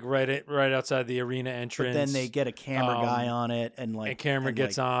like right outside the arena entrance. But then they get a camera guy on it, and like a camera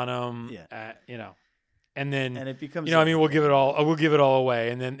gets on him. Yeah, you know, and then it becomes. You know, I mean, we'll give it all away,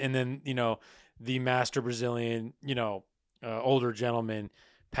 and then you know, the master Brazilian, you know, older gentleman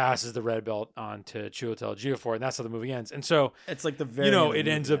passes the red belt on to Chiwetel Ejiofor, and that's how the movie ends. And so it's like the very, you know, it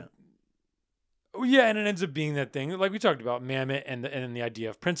ends up. Yeah, and it ends up being that thing like we talked about, Mamet, and the idea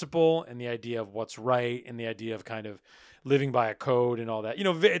of principle, and the idea of what's right, and the idea of kind of living by a code and all that. You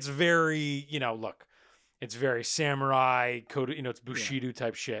know, it's very, you know, look, it's very samurai code. You know, it's Bushido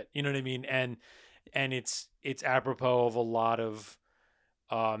type shit. You know what I mean? And it's apropos of a lot of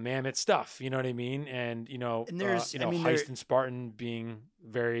Mamet stuff. You know what I mean? And you know, there's, Heist and Spartan being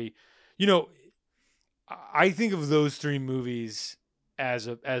very, you know, I think of those three movies as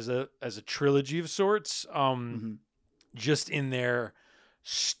a trilogy of sorts, just in their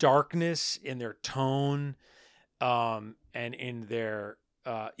starkness, in their tone, and in their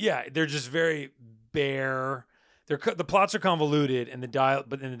they're just very bare. The plots are convoluted, and the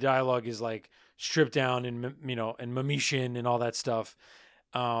dialogue is like stripped down, and you know, and Mameshian and all that stuff,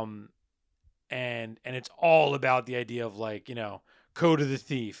 and it's all about the idea of like, you know, code of the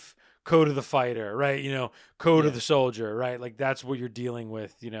thief, code of the fighter, right? You know, code of the soldier, right? Like that's what you're dealing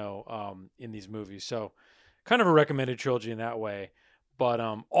with, you know, in these movies. So kind of a recommended trilogy in that way, but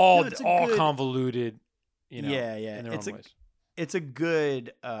all convoluted, you know, in their own ways. It's a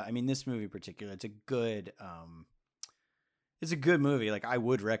good, I mean, this movie in particular, it's a good movie. Like I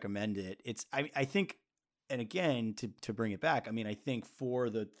would recommend it. I think, and again, to bring it back, I mean, I think for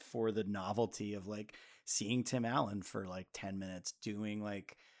the novelty of like seeing Tim Allen for like 10 minutes doing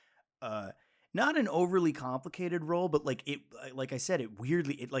like, not an overly complicated role, but like it, like I said, it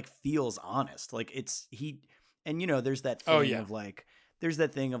like feels honest. Like and you know, there's that thing of like,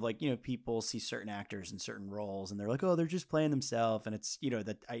 you know, people see certain actors in certain roles and they're like, oh, they're just playing themselves. And it's, you know,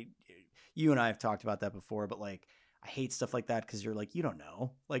 that you and I have talked about that before, but like, I hate stuff like that. Cause you're like, you don't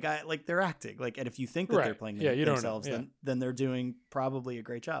know, like they're acting like, and if you think that they're playing themselves, then they're doing probably a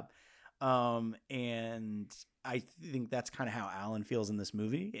great job. And I think that's kind of how Alan feels in this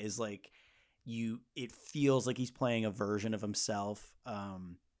movie, is like it feels like he's playing a version of himself. But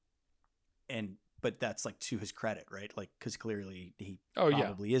that's like to his credit, right? Like, cause clearly he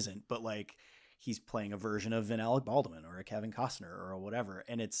probably isn't, but like he's playing a version of an Alec Baldwin or a Kevin Costner or whatever.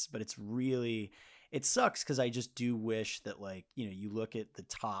 And it sucks. Cause I just do wish that, like, you know, you look at the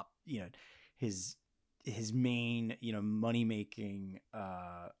top, you know, his main, you know, money-making,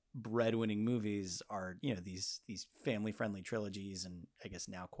 breadwinning movies are, you know, these family-friendly trilogies, and I guess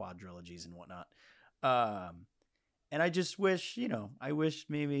now quadrilogies and whatnot. And I just wish, you know,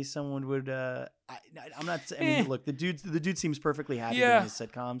 maybe someone would. I'm not. I mean, look, the dude seems perfectly happy doing his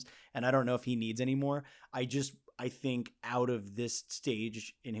sitcoms, and I don't know if he needs any more. I think out of this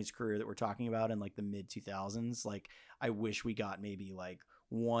stage in his career that we're talking about in like the mid 2000s, like I wish we got maybe like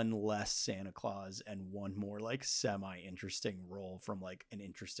one less Santa Claus and one more like semi-interesting role from like an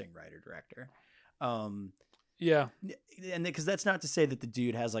interesting writer director. And because that's not to say that the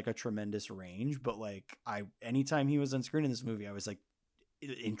dude has like a tremendous range, but like anytime he was on screen in this movie, I was like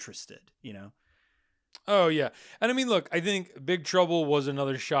interested, you know? Oh yeah. And I mean, look, I think Big Trouble was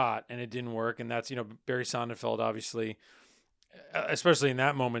another shot and it didn't work. And that's, you know, Barry Sonnenfeld, obviously, especially in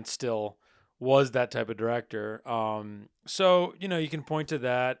that moment still was that type of director. So, you know, you can point to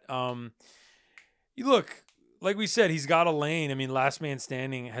that. You look, like we said, he's got a lane. I mean, Last Man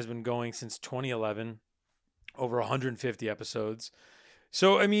Standing has been going since 2011, over 150 episodes.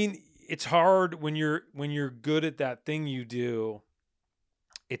 So, I mean, it's hard when you're good at that thing you do.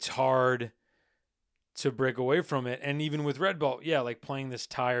 It's hard to break away from it. And even with Red Belt, like playing this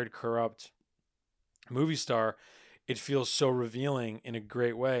tired, corrupt movie star, it feels so revealing in a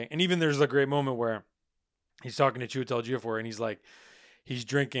great way. And even there's a great moment where he's talking to Chiwetel Ejiofor and he's like, he's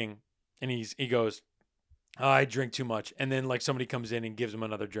drinking and he goes, oh, I drink too much. And then like somebody comes in and gives him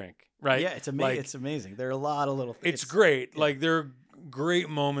another drink. Right. Yeah. It's amazing. Like, it's amazing. There are a lot of little things. It's great. Yeah. Like there are great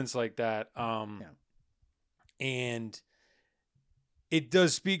moments like that. And it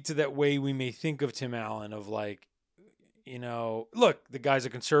does speak to that way we may think of Tim Allen of like, you know, look, the guy's a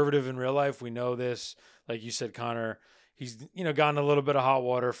conservative in real life. We know this. Like you said, Connor, he's, you know, gotten a little bit of hot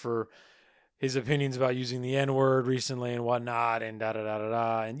water for his opinions about using the N-word recently and whatnot and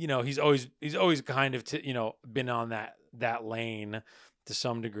da-da-da-da-da. And, you know, he's always kind of, you know, been on that lane to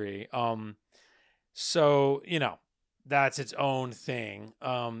some degree. So, you know, that's its own thing.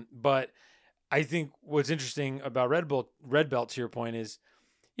 But I think what's interesting about Red Belt, to your point, is,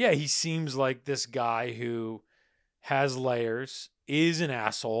 yeah, he seems like this guy who has layers, is an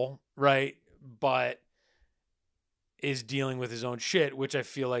asshole, right? But is dealing with his own shit, which I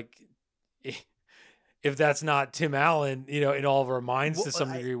feel like if that's not Tim Allen, you know, in all of our minds to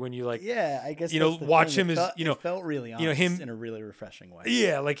some degree, when you like, yeah, I guess, you know, watch him as, you know, it felt really honest, you know, him in a really refreshing way.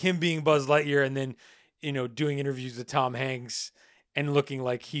 Yeah. Like him being Buzz Lightyear and then, you know, doing interviews with Tom Hanks and looking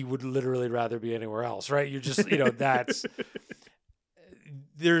like he would literally rather be anywhere else. Right. You're just, you know, that's,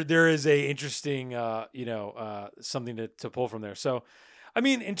 there is a interesting, you know, something to pull from there. So, I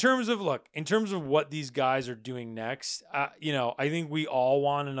mean, in terms of what these guys are doing next, you know, I think we all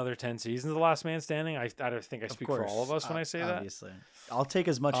want another 10 seasons of The Last Man Standing. I think I speak for all of us when I say that. Obviously. I'll take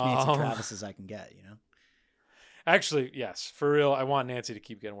as much Nancy Travis as I can get, you know? Actually, yes, for real. I want Nancy to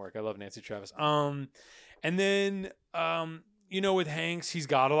keep getting work. I love Nancy Travis. And then, you know, with Hanks, he's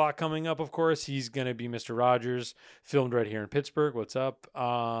got a lot coming up, of course. He's going to be Mr. Rogers, filmed right here in Pittsburgh. What's up?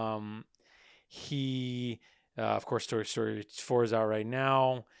 Of course, Toy Story 4 is out right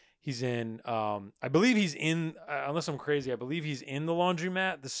now. He's in, I believe he's in, unless I'm crazy, I believe he's in The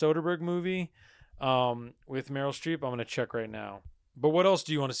Laundromat, the Soderbergh movie with Meryl Streep. I'm going to check right now. But what else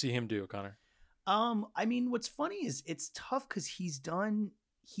do you want to see him do, Connor? I mean, what's funny is it's tough because he's done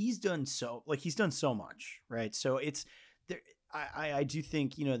so much, right? So it's there. I do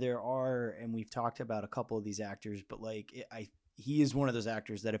think, you know, there are, and we've talked about a couple of these actors, but like he is one of those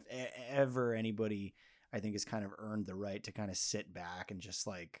actors that if ever anybody, I think, has kind of earned the right to kind of sit back and just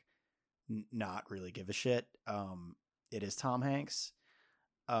like not really give a shit, it is Tom Hanks.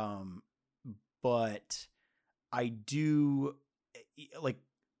 But I do like,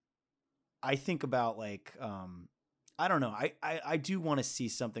 I think about like, I don't know. I do want to see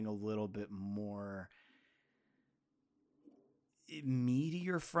something a little bit more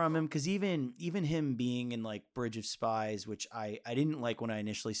meatier from him, because even him being in like Bridge of Spies, which I didn't like when I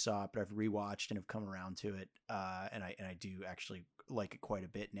initially saw it, but I've rewatched and have come around to it, and I do actually like it quite a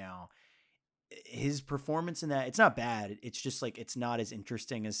bit now. His performance in that, it's not bad. It's just like it's not as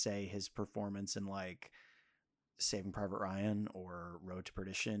interesting as, say, his performance in like Saving Private Ryan or Road to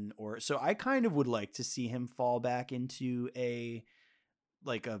Perdition, or so I kind of would like to see him fall back into a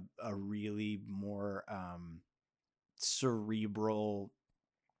really more cerebral,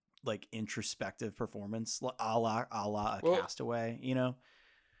 like introspective performance, a la Castaway, you know.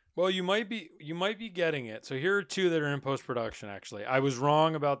 Well, you might be getting it. So here are two that are in post-production. Actually, I was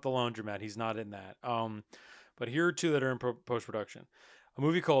wrong about The Laundromat. He's not in that. But here are two that are in post-production. A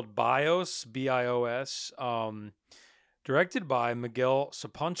movie called Bios, B-I-O-S, directed by Miguel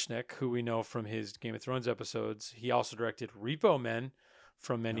Sapochnik, who we know from his Game of Thrones episodes. He also directed Repo Men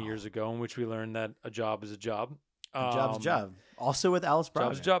from many years ago, in which we learned that a job is a job. A job's a job. Also with Alice Braga.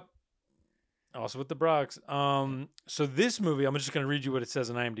 Job's a job. Also with the Brogs. So this movie, I'm just going to read you what it says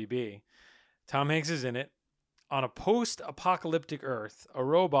on IMDb. Tom Hanks is in it. On a post-apocalyptic Earth, a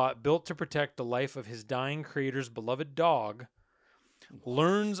robot built to protect the life of his dying creator's beloved dog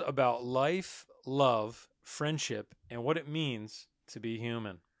learns about life, love, friendship, and what it means to be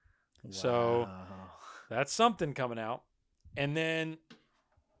human. Wow. So that's something coming out. And then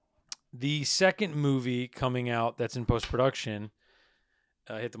the second movie coming out that's in post-production,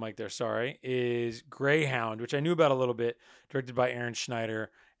 hit the mic there, sorry, is Greyhound, which I knew about a little bit, directed by Aaron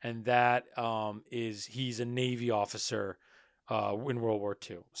Schneider. And that he's a Navy officer in World War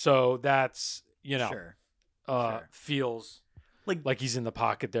II. So that's, you know, sure. Feels like he's in the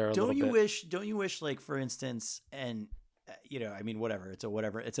pocket there a little bit. Don't you wish, like, for instance, and, you know, I mean, whatever.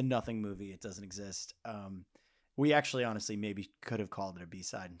 It's a nothing movie. It doesn't exist. We actually, honestly, maybe could have called it a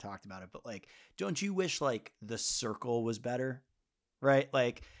B-side and talked about it. But, like, don't you wish, like, The Circle was better? Right?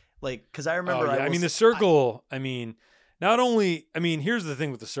 Like, because I remember... Oh, yeah. The Circle, not only... here's the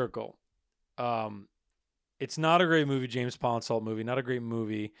thing with The Circle. It's not a great movie, James Ponsoldt movie, not a great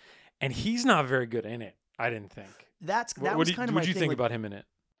movie. And he's not very good in it. I didn't think. That What was do kind of what my do you thing, think like, about him in it?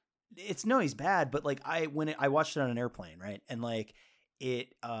 It's no, he's bad, but like I watched it on an airplane, right? And like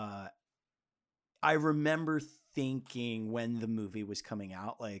it I remember thinking when the movie was coming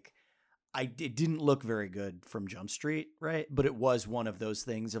out, like it didn't look very good from Jump Street, right? But it was one of those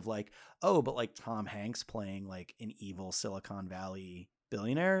things of like, oh, but like Tom Hanks playing like an evil Silicon Valley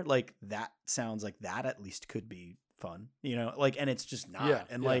billionaire, like that sounds like that at least could be fun, you know? Like, and it's just not. Yeah,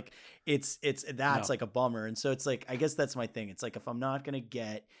 and yeah. like that's No. like a bummer. And so it's like, I guess that's my thing. It's like if I'm not gonna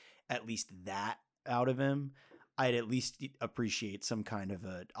get at least that out of him, I'd at least appreciate some kind of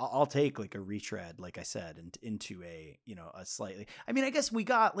I'll take like a retread, like I said, and into a, you know, a slightly, I mean, I guess we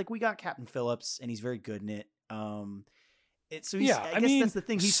got Captain Phillips and he's very good in it. So he's, Yeah, I guess that's the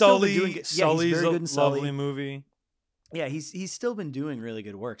thing. He's Sully, still been doing good. Sully's he's very a good in Sully. lovely movie. Yeah, he's still been doing really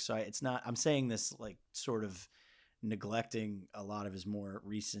good work. So it's not, I'm saying this like sort of neglecting a lot of his more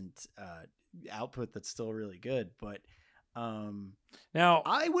recent output that's still really good. But Now,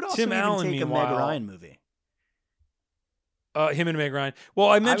 I would also Tim even Allen, take a Meg meanwhile- Ryan movie. Him and Meg Ryan. Well,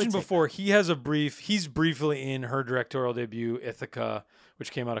 I mentioned take before he's briefly in her directorial debut, Ithaca,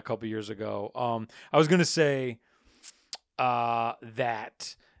 which came out a couple years ago. I was gonna say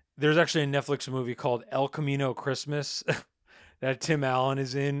that there's actually a Netflix movie called El Camino Christmas that Tim Allen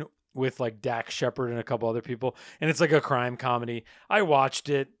is in with like Dax Shepard and a couple other people, and it's like a crime comedy. I watched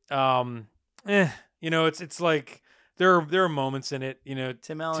it. You know, it's like there are moments in it. You know,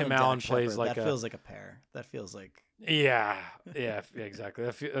 Tim Allen and Allen Dax plays Shepard, like that feels like a pair. That feels like yeah, exactly.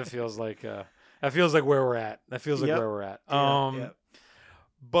 That feels like where we're at. That feels like Yep. where we're at. Yep.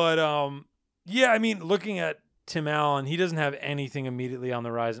 But yeah. I mean, looking at Tim Allen, he doesn't have anything immediately on the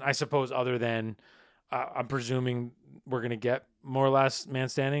horizon, I suppose, other than I'm presuming we're gonna get more or less Man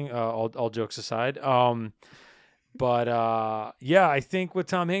Standing. All jokes aside. But yeah, I think with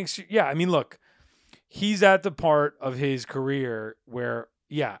Tom Hanks, yeah. I mean, look, he's at the part of his career where,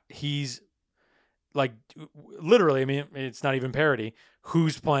 yeah, he's like literally, I mean, it's not even parody.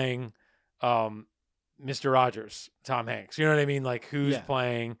 Who's playing Mr. Rogers? Tom Hanks. You know what I mean? Like who's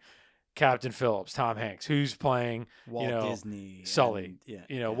playing Captain Phillips? Tom Hanks. Who's playing Walt Disney, Sully?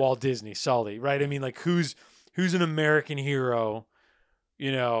 and, Walt Disney, Sully, right? I mean, like who's an American hero,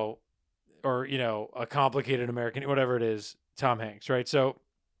 you know, or, you know, a complicated American, whatever it is, Tom Hanks, right? So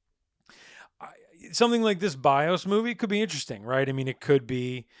something like this BIOS movie could be interesting, right? I mean, it could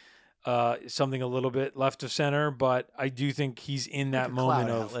be something a little bit left of center, but I do think he's in that like a moment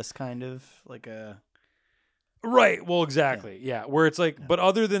Cloud of Atlas kind of like a right. Well, exactly. Yeah. Where it's like, but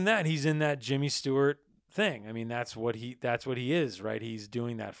other than that, he's in that Jimmy Stewart thing. I mean, that's what he is, right? He's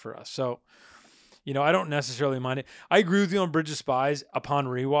doing that for us. So, you know, I don't necessarily mind it. I agree with you on Bridge of Spies. Upon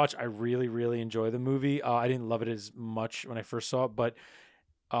rewatch, I really, really enjoy the movie. I didn't love it as much when I first saw it, but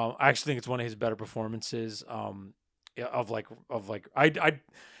I actually think it's one of his better performances.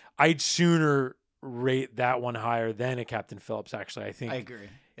 I'd sooner rate that one higher than a Captain Phillips. Actually, I think I agree.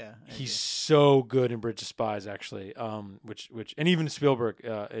 Yeah, I he's agree. so good in Bridge of Spies. Actually, which and even Spielberg,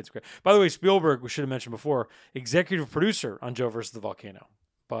 it's great. By the way, Spielberg, we should have mentioned before, executive producer on Joe versus the Volcano.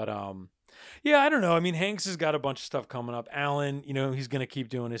 But yeah, I don't know. I mean, Hanks has got a bunch of stuff coming up. Allen, you know, he's gonna keep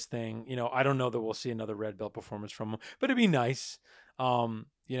doing his thing. You know, I don't know that we'll see another Red Belt performance from him, but it'd be nice.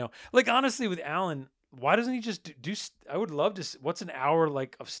 You know, like honestly, with Allen, why doesn't he just do I would love to. What's an hour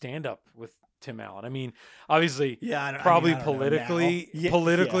like of stand up with Tim Allen? I mean, obviously, probably politically,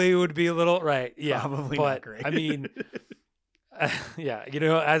 it would be a little right. Yeah, Probably but not great. I mean, yeah, you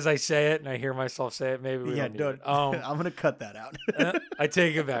know, as I say it and I hear myself say it, maybe we don't need it. I'm gonna cut that out. I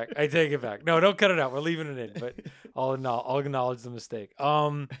take it back. No, don't cut it out. We're leaving it in, but I'll acknowledge the mistake.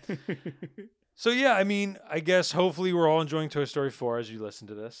 So yeah, I mean, I guess hopefully we're all enjoying Toy Story 4 as you listen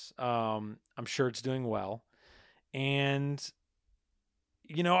to this. I'm sure it's doing well. And,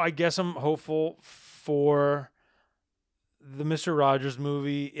 you know, I guess I'm hopeful for the Mr. Rogers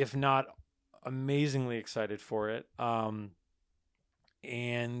movie, if not amazingly excited for it. And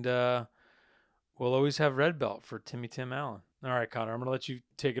we'll always have Red Belt for Tim Allen. All right, Connor, I'm going to let you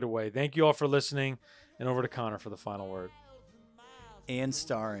take it away. Thank you all for listening, and over to Connor for the final word. And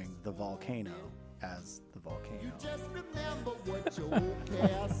starring the volcano as the volcano.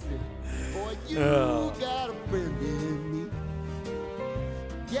 Oh,